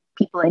other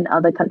people in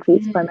other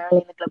countries,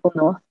 primarily in the global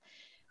north.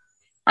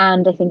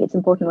 And I think it's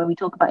important when we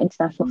talk about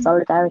international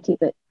solidarity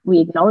that we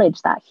acknowledge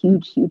that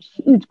huge, huge,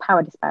 huge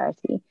power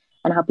disparity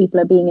and how people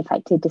are being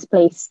affected,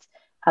 displaced,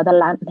 how their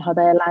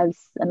lives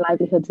and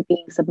livelihoods are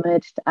being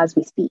submerged as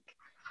we speak.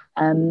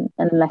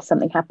 Unless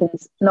something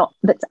happens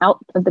that's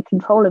out of the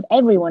control of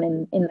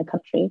everyone in the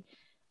country,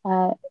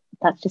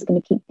 that's just going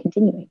to keep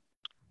continuing.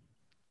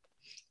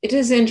 It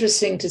is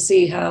interesting to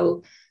see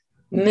how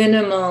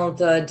minimal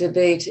the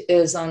debate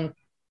is on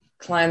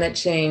climate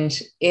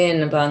change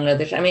in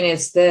Bangladesh. I mean,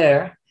 it's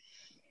there,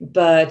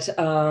 but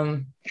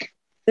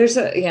there's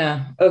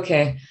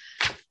okay.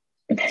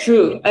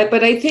 True.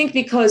 But I think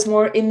because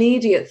more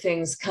immediate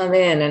things come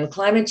in and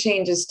climate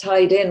change is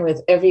tied in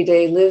with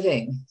everyday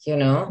living,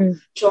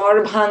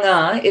 Chor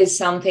bhanga is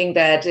something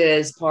that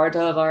is part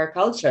of our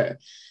culture.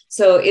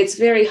 So it's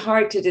very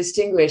hard to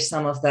distinguish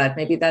some of that.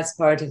 Maybe that's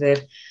part of it.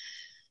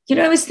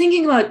 I was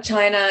thinking about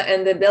China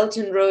and the Belt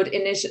and Road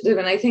Initiative,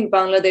 and I think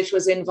Bangladesh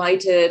was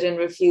invited and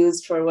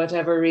refused for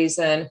whatever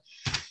reason.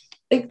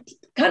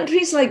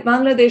 Countries like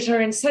Bangladesh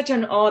are in such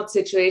an odd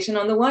situation.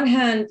 On the one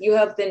hand, you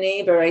have the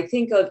neighbor. I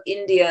think of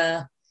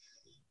India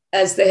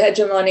as the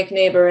hegemonic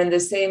neighbor in the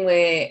same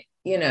way,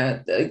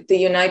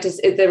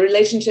 the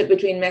relationship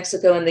between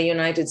Mexico and the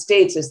United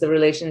States is the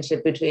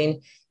relationship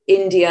between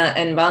India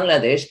and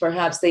Bangladesh.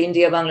 Perhaps the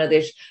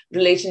India-Bangladesh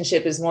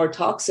relationship is more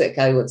toxic,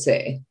 I would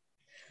say.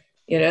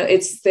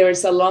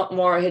 There's a lot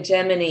more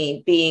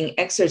hegemony being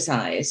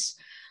exercised.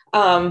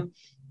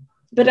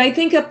 But I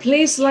think a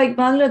place like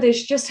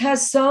Bangladesh just has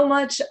so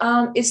much,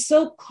 is so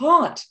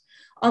caught.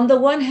 On the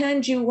one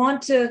hand, you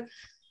want to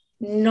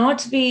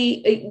not be,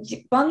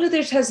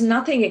 Bangladesh has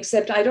nothing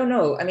except, I don't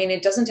know, I mean,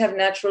 it doesn't have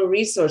natural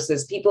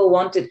resources. People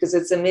want it because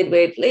it's a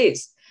midway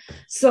place.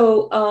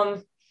 So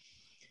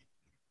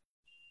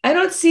I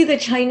don't see the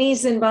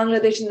Chinese in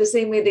Bangladesh in the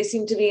same way they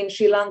seem to be in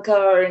Sri Lanka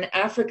or in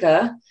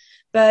Africa,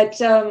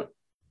 but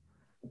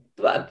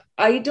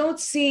I don't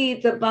see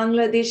the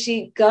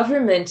Bangladeshi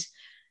government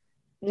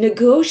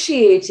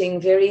negotiating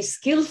very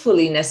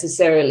skillfully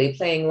necessarily,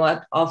 playing one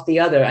off the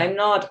other. I'm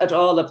not at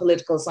all a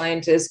political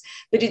scientist,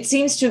 but it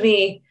seems to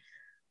me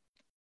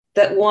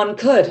that one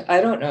could,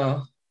 I don't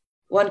know.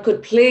 one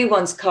could play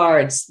one's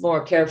cards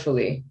more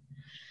carefully.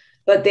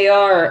 But they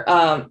are,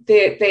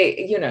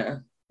 you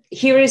know,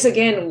 here is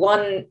again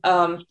one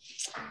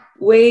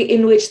way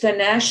in which the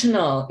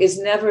national is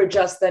never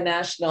just the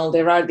national.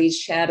 There are these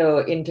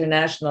shadow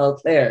international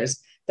players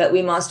that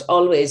we must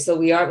always, so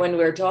we are, when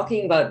we're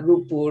talking about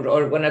Rupur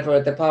or whenever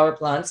the power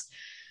plants,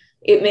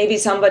 it may be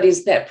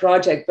somebody's pet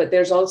project, but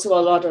there's also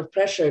a lot of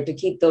pressure to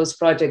keep those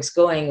projects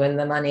going when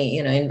the money,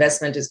 you know,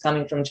 investment is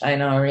coming from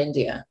China or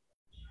India,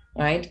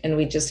 right? And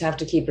we just have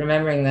to keep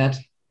remembering that.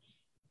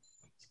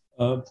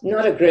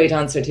 Not a great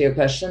answer to your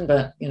question,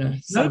 but you know.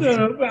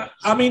 No.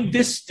 I mean,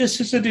 this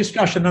is a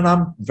discussion, and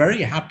I'm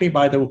very happy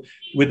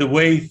with the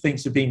way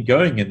things have been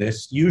going in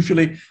this.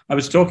 Usually, I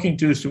was talking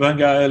to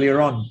Subhanga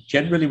earlier on.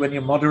 Generally, when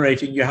you're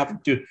moderating, you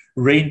have to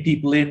rein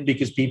people in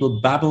because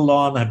people babble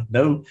on, have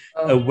no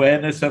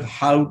awareness of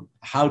how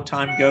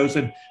time goes,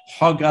 and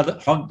hog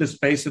the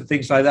space and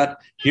things like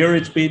that. Here,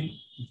 it's been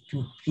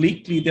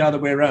completely the other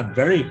way around.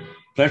 Very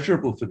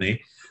pleasurable for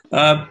me.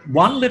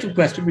 One little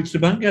question which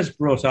Subhanga has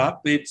brought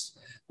up, it's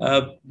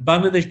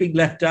Bangladesh being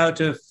left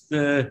out of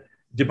the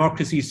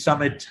Democracy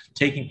Summit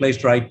taking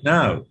place right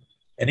now.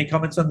 Any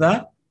comments on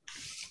that?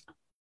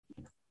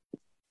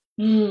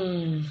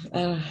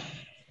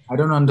 I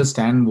don't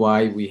understand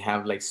why we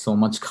have like so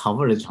much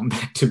coverage on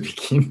that to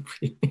begin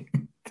with.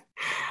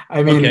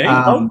 I mean,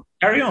 okay.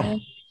 Carry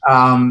on.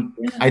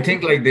 I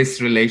think like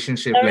this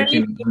relationship, like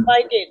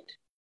invited.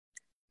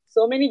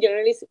 So many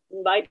journalists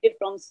invited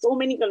from so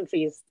many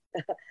countries.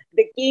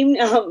 They came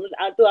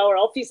to our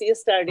office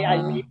yesterday.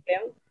 I met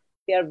them.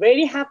 They are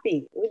very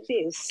happy with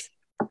this.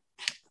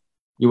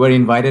 You were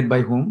invited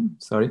by whom?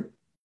 Sorry.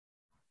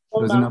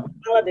 From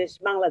Bangladesh.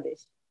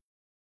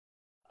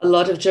 A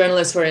lot of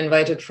journalists were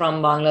invited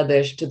from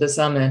Bangladesh to the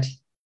summit.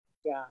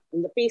 Yeah,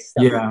 in the peace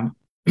summit.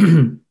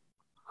 Yeah.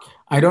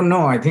 I don't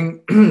know. I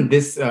think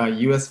this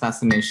US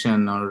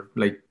fascination, or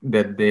like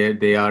that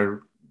they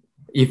are,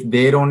 if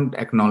they don't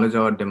acknowledge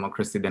our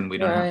democracy, then we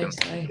don't have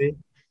democracy.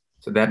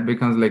 So that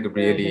becomes like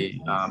really,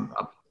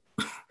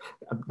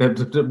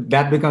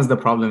 that becomes the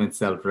problem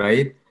itself,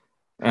 right?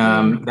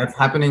 That's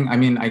happening. I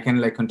mean, I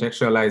can like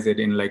contextualize it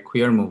in like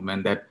queer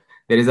movement, that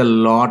there is a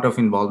lot of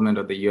involvement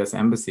of the US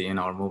embassy in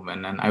our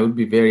movement. And I would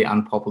be very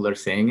unpopular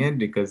saying it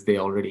because they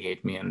already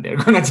hate me and they're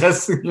gonna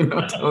just,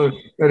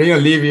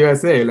 leave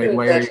USA, like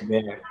why are you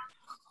there?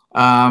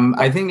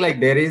 I think like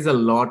there is a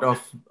lot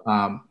of,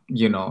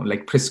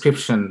 like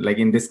prescription, like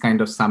in this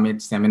kind of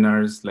summit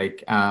seminars,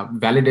 like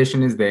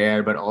validation is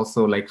there, but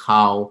also like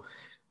how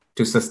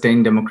to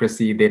sustain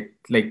democracy.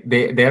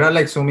 There are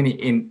like so many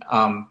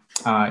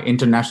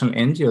international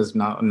NGOs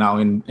now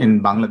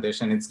in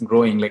Bangladesh, and it's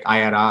growing, like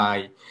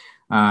IRI,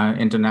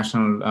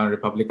 International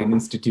Republican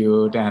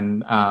Institute,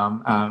 and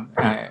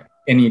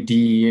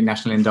NED,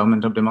 National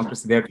Endowment of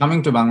Democracy. They're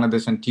coming to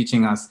Bangladesh and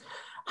teaching us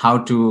how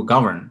to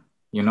govern.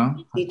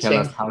 Tell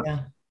us how.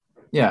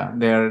 Yeah,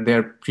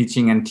 they're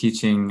preaching and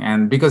teaching,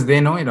 and because they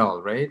know it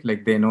all, right?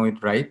 Like they know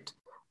it right,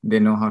 they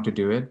know how to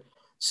do it.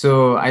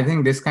 So I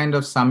think this kind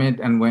of summit,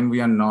 and when we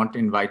are not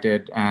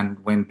invited, and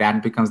when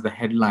that becomes the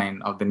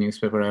headline of the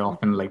newspaper, I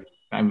often like.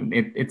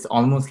 It's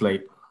almost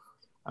like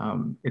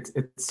it's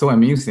so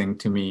amusing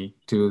to me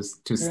to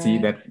see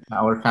that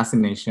our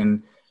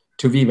fascination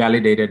to be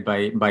validated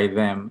by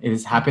them. It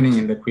is happening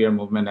in the queer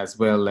movement as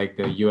well, like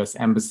the U.S.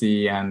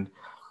 Embassy, and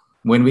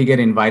when we get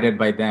invited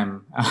by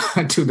them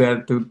to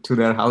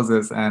their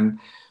houses, and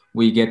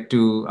we get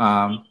to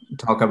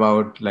talk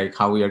about like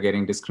how we are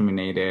getting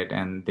discriminated,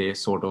 and they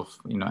sort of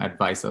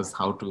advise us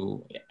how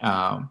to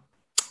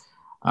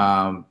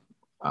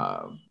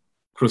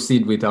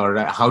proceed with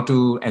how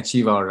to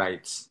achieve our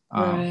rights,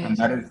 and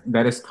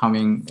that is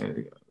coming.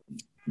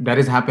 That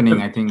is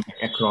happening, I think,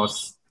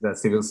 across the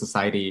civil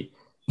society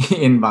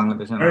in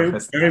Bangladesh.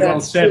 Very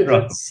well said,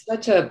 Rahul. That's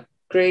such a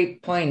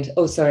great point.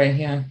 Oh, sorry.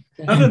 Yeah.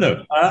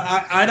 No.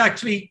 I'd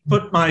actually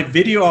put my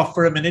video off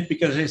for a minute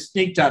because I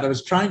sneaked out. I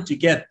was trying to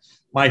get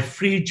my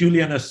Free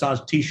Julian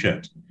Assange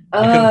t-shirt.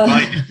 I couldn't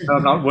find it, so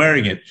I'm not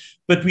wearing it.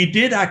 But we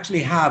did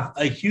actually have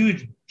a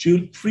huge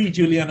Free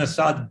Julian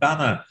Assange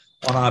banner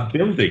on our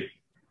building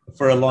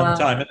for a long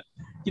time. And,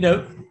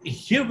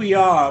 here we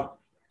are,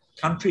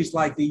 countries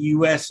like the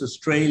US,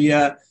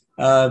 Australia,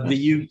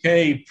 the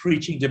UK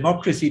preaching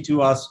democracy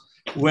to us,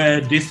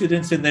 where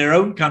dissidents in their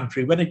own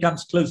country, when it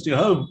comes close to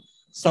home,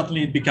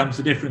 suddenly it becomes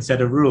a different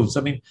set of rules.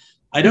 I mean,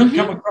 I don't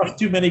come across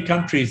too many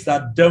countries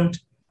that don't,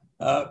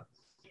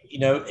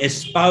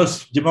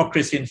 espouse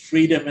democracy and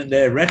freedom in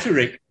their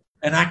rhetoric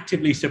and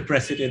actively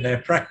suppress it in their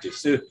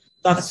practice. So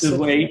that's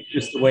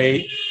just the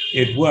way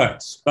it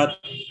works. But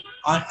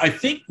I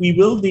think we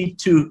will need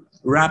to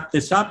wrap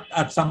this up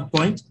at some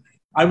point.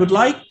 I would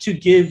like to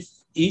give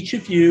each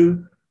of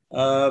you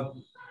a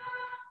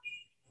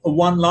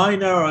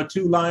one-liner or a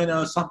two-liner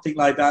or something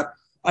like that.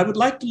 I would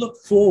like to look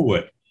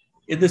forward,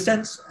 in the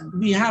sense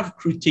we have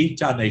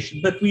critiqued our nation,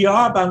 but we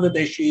are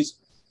Bangladeshis.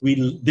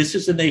 This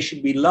is a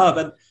nation we love.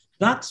 And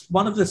that's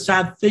one of the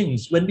sad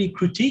things. When we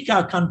critique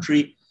our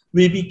country,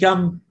 we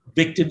become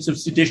victims of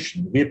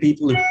sedition. We're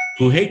people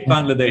who hate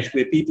Bangladesh.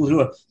 We're people who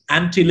are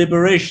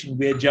anti-liberation.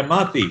 We're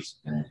Jamatis.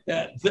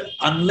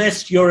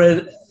 Unless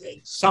you're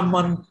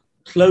someone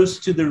close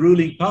to the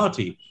ruling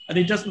party, and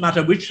it doesn't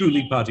matter which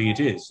ruling party it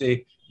is.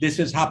 This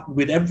has happened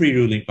with every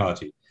ruling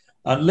party.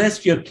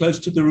 Unless you're close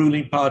to the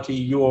ruling party,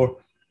 you're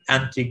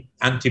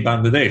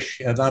anti-Bangladesh.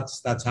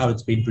 That's how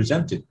it's been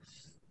presented.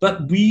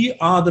 But we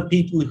are the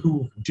people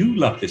who do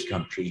love this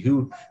country,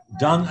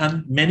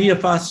 and many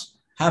of us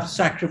have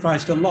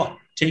sacrificed a lot,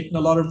 taken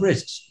a lot of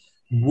risks,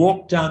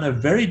 walked down a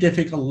very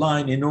difficult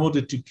line in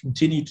order to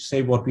continue to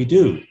say what we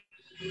do.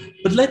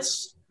 But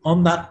let's,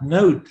 on that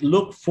note,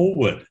 look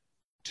forward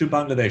to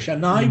Bangladesh.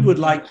 And I would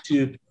like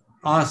to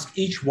ask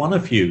each one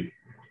of you,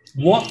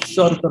 what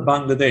sort of a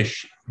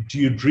Bangladesh do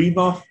you dream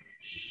of,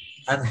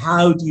 and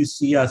how do you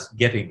see us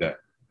getting there?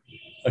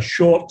 A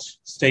short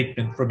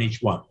statement from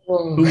each one.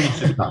 Who wants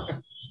to start?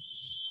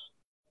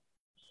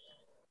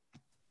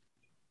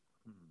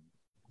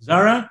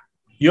 Zara,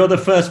 you're the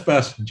first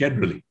person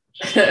generally.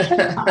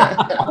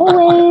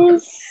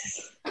 Always.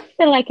 I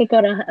feel like I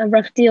got a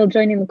rough deal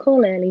joining the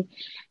call early.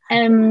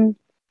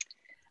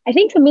 I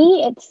think for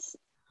me,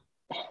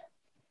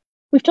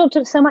 we've talked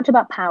so much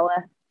about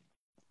power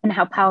and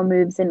how power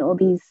moves in all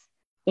these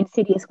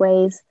insidious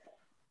ways,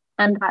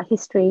 and about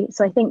history.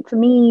 So I think for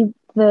me,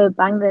 the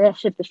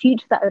Bangladesh of the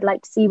future that I would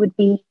like to see would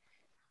be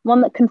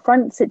one that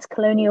confronts its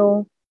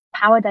colonial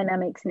power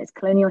dynamics and its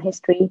colonial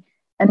history,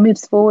 and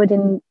moves forward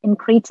in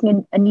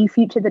creating a new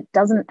future that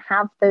doesn't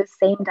have those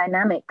same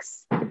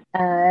dynamics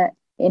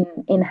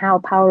in how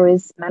power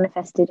is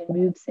manifested and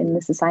moves in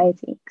the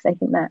society. Because I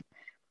think that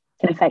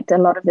can affect a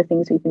lot of the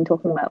things we've been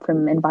talking about,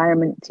 from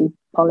environment to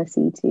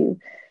policy to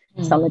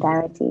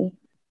solidarity.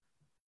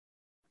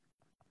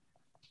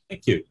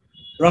 Thank you.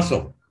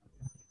 Russell.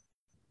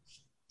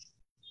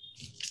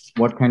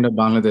 What kind of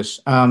Bangladesh?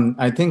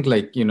 I think,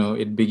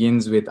 it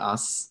begins with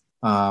us.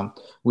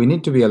 We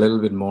need to be a little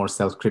bit more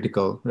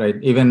self-critical, right?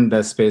 Even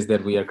the space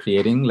that we are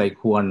creating,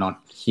 who are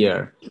not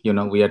here,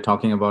 we are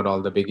talking about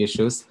all the big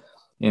issues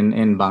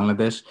in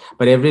Bangladesh.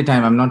 But every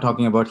time, I'm not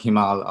talking about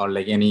Himal or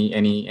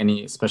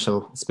any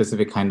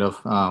specific kind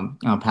of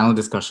panel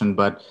discussion,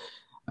 but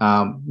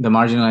the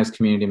marginalized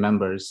community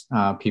members,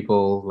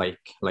 people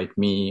like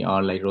me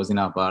or like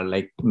Rosina or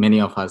like many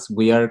of us,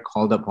 we are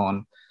called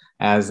upon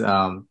as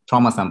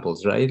trauma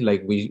samples, right?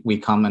 We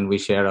come and we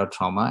share our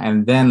trauma,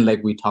 and then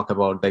we talk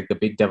about the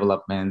big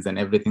developments and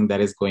everything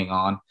that is going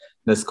on,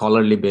 the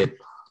scholarly bit.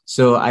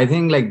 So I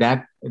think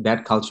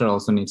that culture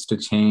also needs to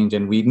change,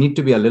 and we need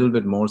to be a little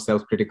bit more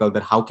self-critical,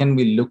 that how can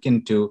we look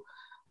into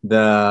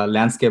the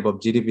landscape of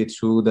GDP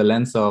through the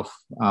lens of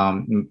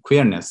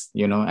queerness,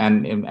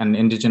 and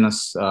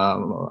indigenous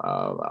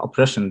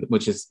oppression,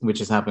 which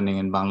is happening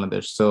in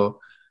Bangladesh. So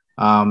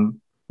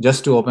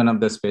just to open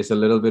up the space a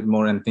little bit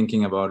more and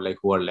thinking about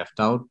who are left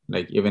out,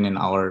 even in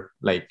our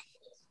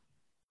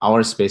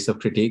space of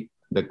critique,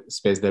 the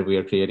space that we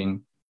are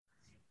creating.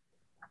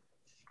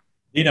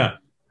 Nina.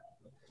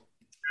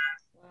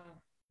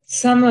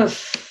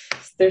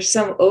 There's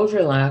some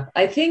overlap.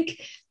 I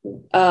think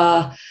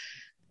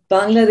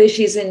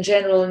Bangladeshis in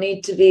general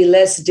need to be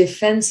less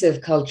defensive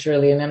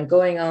culturally. And I'm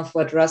going off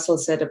what Russell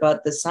said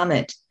about the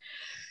summit.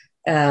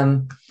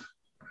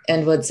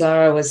 And what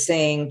Zara was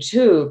saying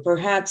too,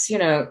 perhaps,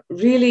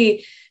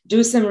 really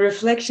do some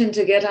reflection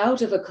to get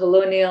out of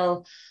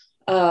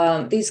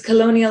these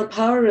colonial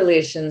power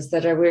relations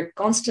that we're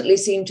constantly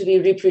seem to be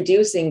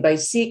reproducing by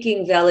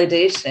seeking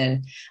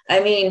validation. I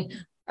mean,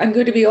 I'm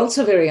going to be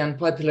also very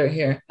unpopular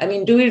here. I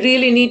mean, do we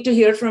really need to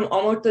hear from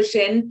Amartya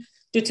Sen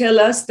to tell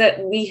us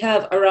that we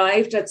have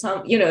arrived at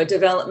some,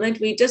 development?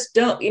 We just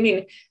don't. I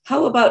mean,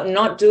 how about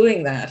not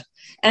doing that?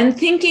 And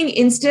thinking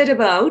instead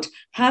about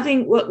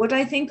having what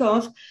I think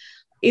of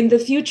in the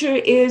future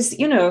is,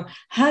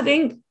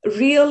 having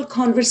real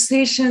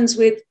conversations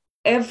with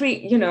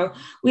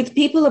with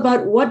people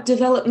about what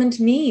development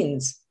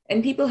means.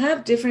 And people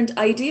have different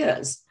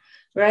ideas,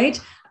 right?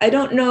 I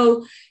don't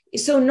know.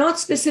 So not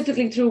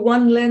specifically through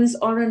one lens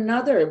or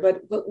another,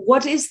 but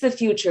what is the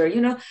future?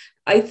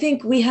 I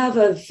think we have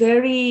a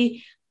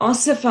very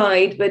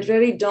ossified but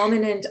very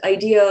dominant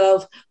idea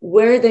of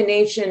where the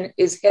nation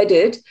is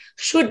headed,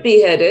 should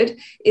be headed.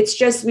 It's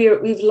just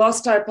we've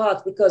lost our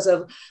path because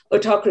of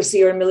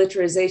autocracy or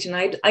militarization.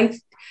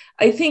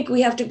 I think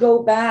we have to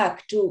go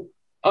back to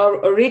our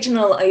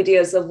original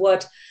ideas of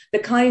what the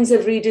kinds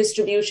of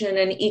redistribution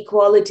and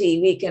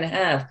equality we can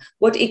have,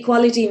 what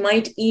equality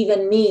might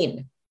even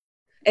mean.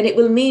 And it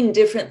will mean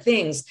different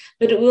things,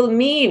 but it will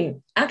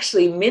mean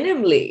actually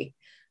minimally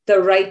the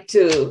right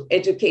to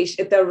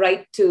education, the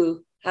right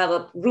to have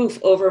a roof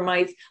over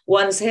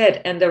one's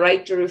head, and the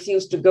right to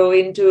refuse to go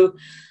into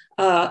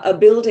a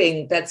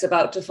building that's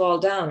about to fall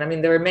down. I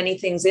mean, there are many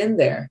things in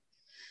there,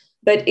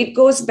 but it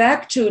goes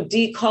back to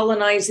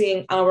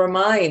decolonizing our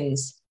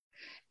minds,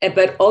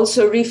 but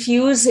also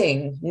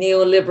refusing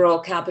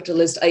neoliberal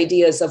capitalist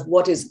ideas of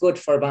what is good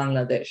for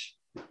Bangladesh.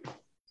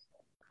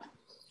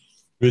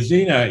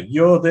 Rosina,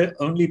 you're the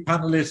only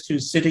panelist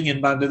who's sitting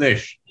in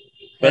Bangladesh,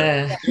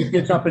 but take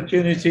this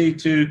opportunity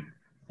to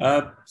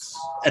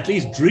at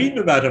least dream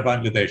about a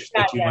Bangladesh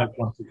that you might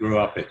want to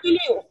grow up in.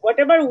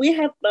 Whatever we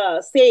have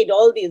said,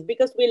 all these,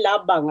 because we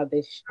love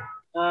Bangladesh.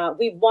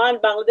 We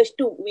want Bangladesh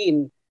to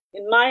win.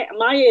 In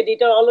my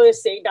editor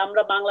always said,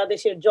 "Amra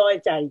Bangladesher joy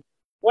chai."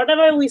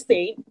 Whatever we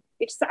say,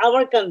 it's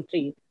our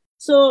country.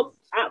 So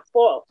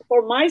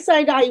for my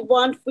side, I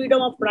want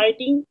freedom of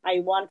writing.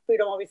 I want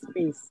freedom of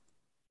space.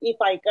 If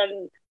I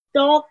can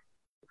talk,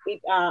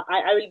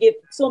 I will get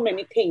so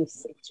many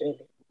things,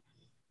 actually.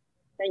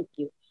 Thank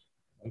you.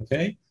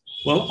 Okay.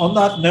 Well, on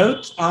that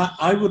note,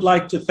 I would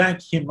like to thank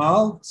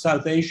Himal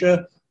South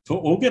Asia for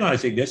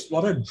organizing this.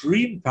 What a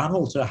dream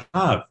panel to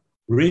have,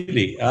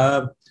 really.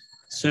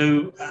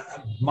 So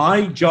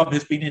my job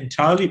has been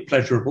entirely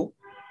pleasurable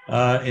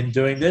in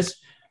doing this.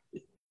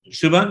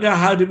 Shubhanga,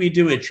 how do we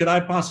do it? Should I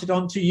pass it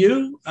on to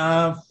you?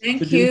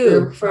 Thank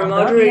you for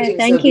moderating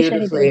so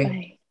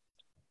beautifully.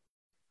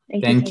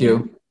 Thank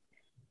you.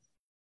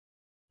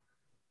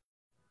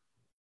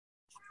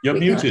 You're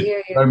muted.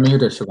 You're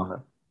muted,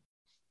 Shubhanga.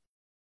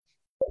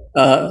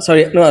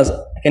 Sorry, no,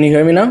 can you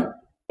hear me now?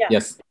 Yeah.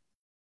 Yes.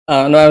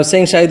 No, I was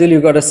saying, Shahidul, you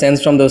got a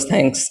sense from those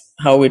thanks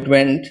how it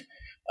went.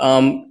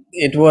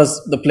 It was,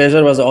 the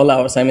pleasure was all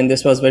ours. I mean,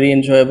 this was very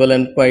enjoyable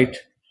and quite,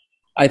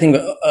 I think,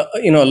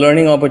 a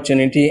learning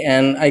opportunity.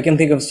 And I can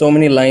think of so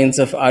many lines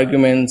of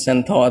arguments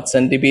and thoughts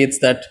and debates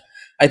that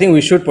I think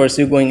we should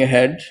pursue going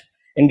ahead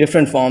in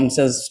different forms,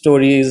 as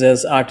stories,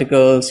 as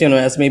articles,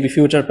 as maybe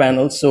future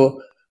panels.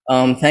 So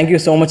thank you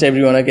so much,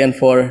 everyone, again,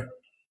 for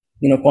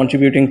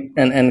contributing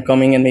and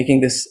coming and making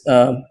this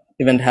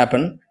event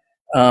happen.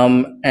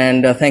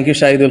 And thank you,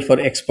 Shahidul, for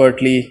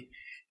expertly,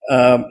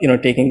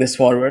 taking this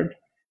forward.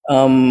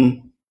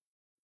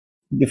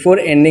 Before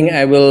ending,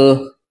 I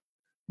will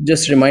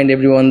just remind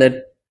everyone that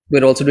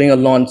we're also doing a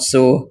launch.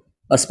 So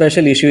a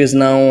special issue is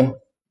now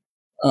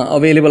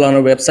available on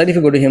our website. If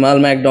you go to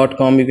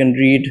himalmag.com, you can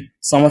read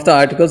some of the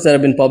articles that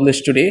have been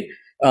published today.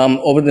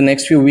 Over the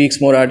next few weeks,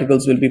 more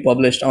articles will be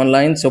published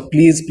online. So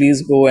please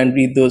go and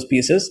read those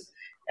pieces.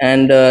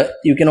 And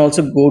you can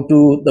also go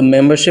to the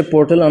membership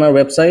portal on our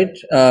website,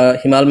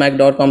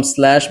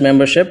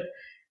 himalmag.com/membership,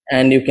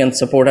 and you can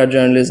support our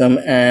journalism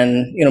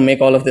and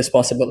make all of this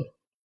possible.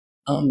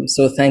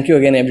 So thank you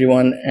again,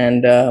 everyone,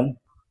 and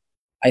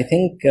I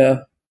think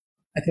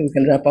we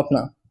can wrap up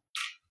now.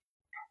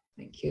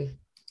 Thank you.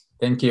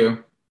 Thank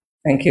you.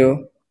 Thank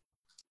you.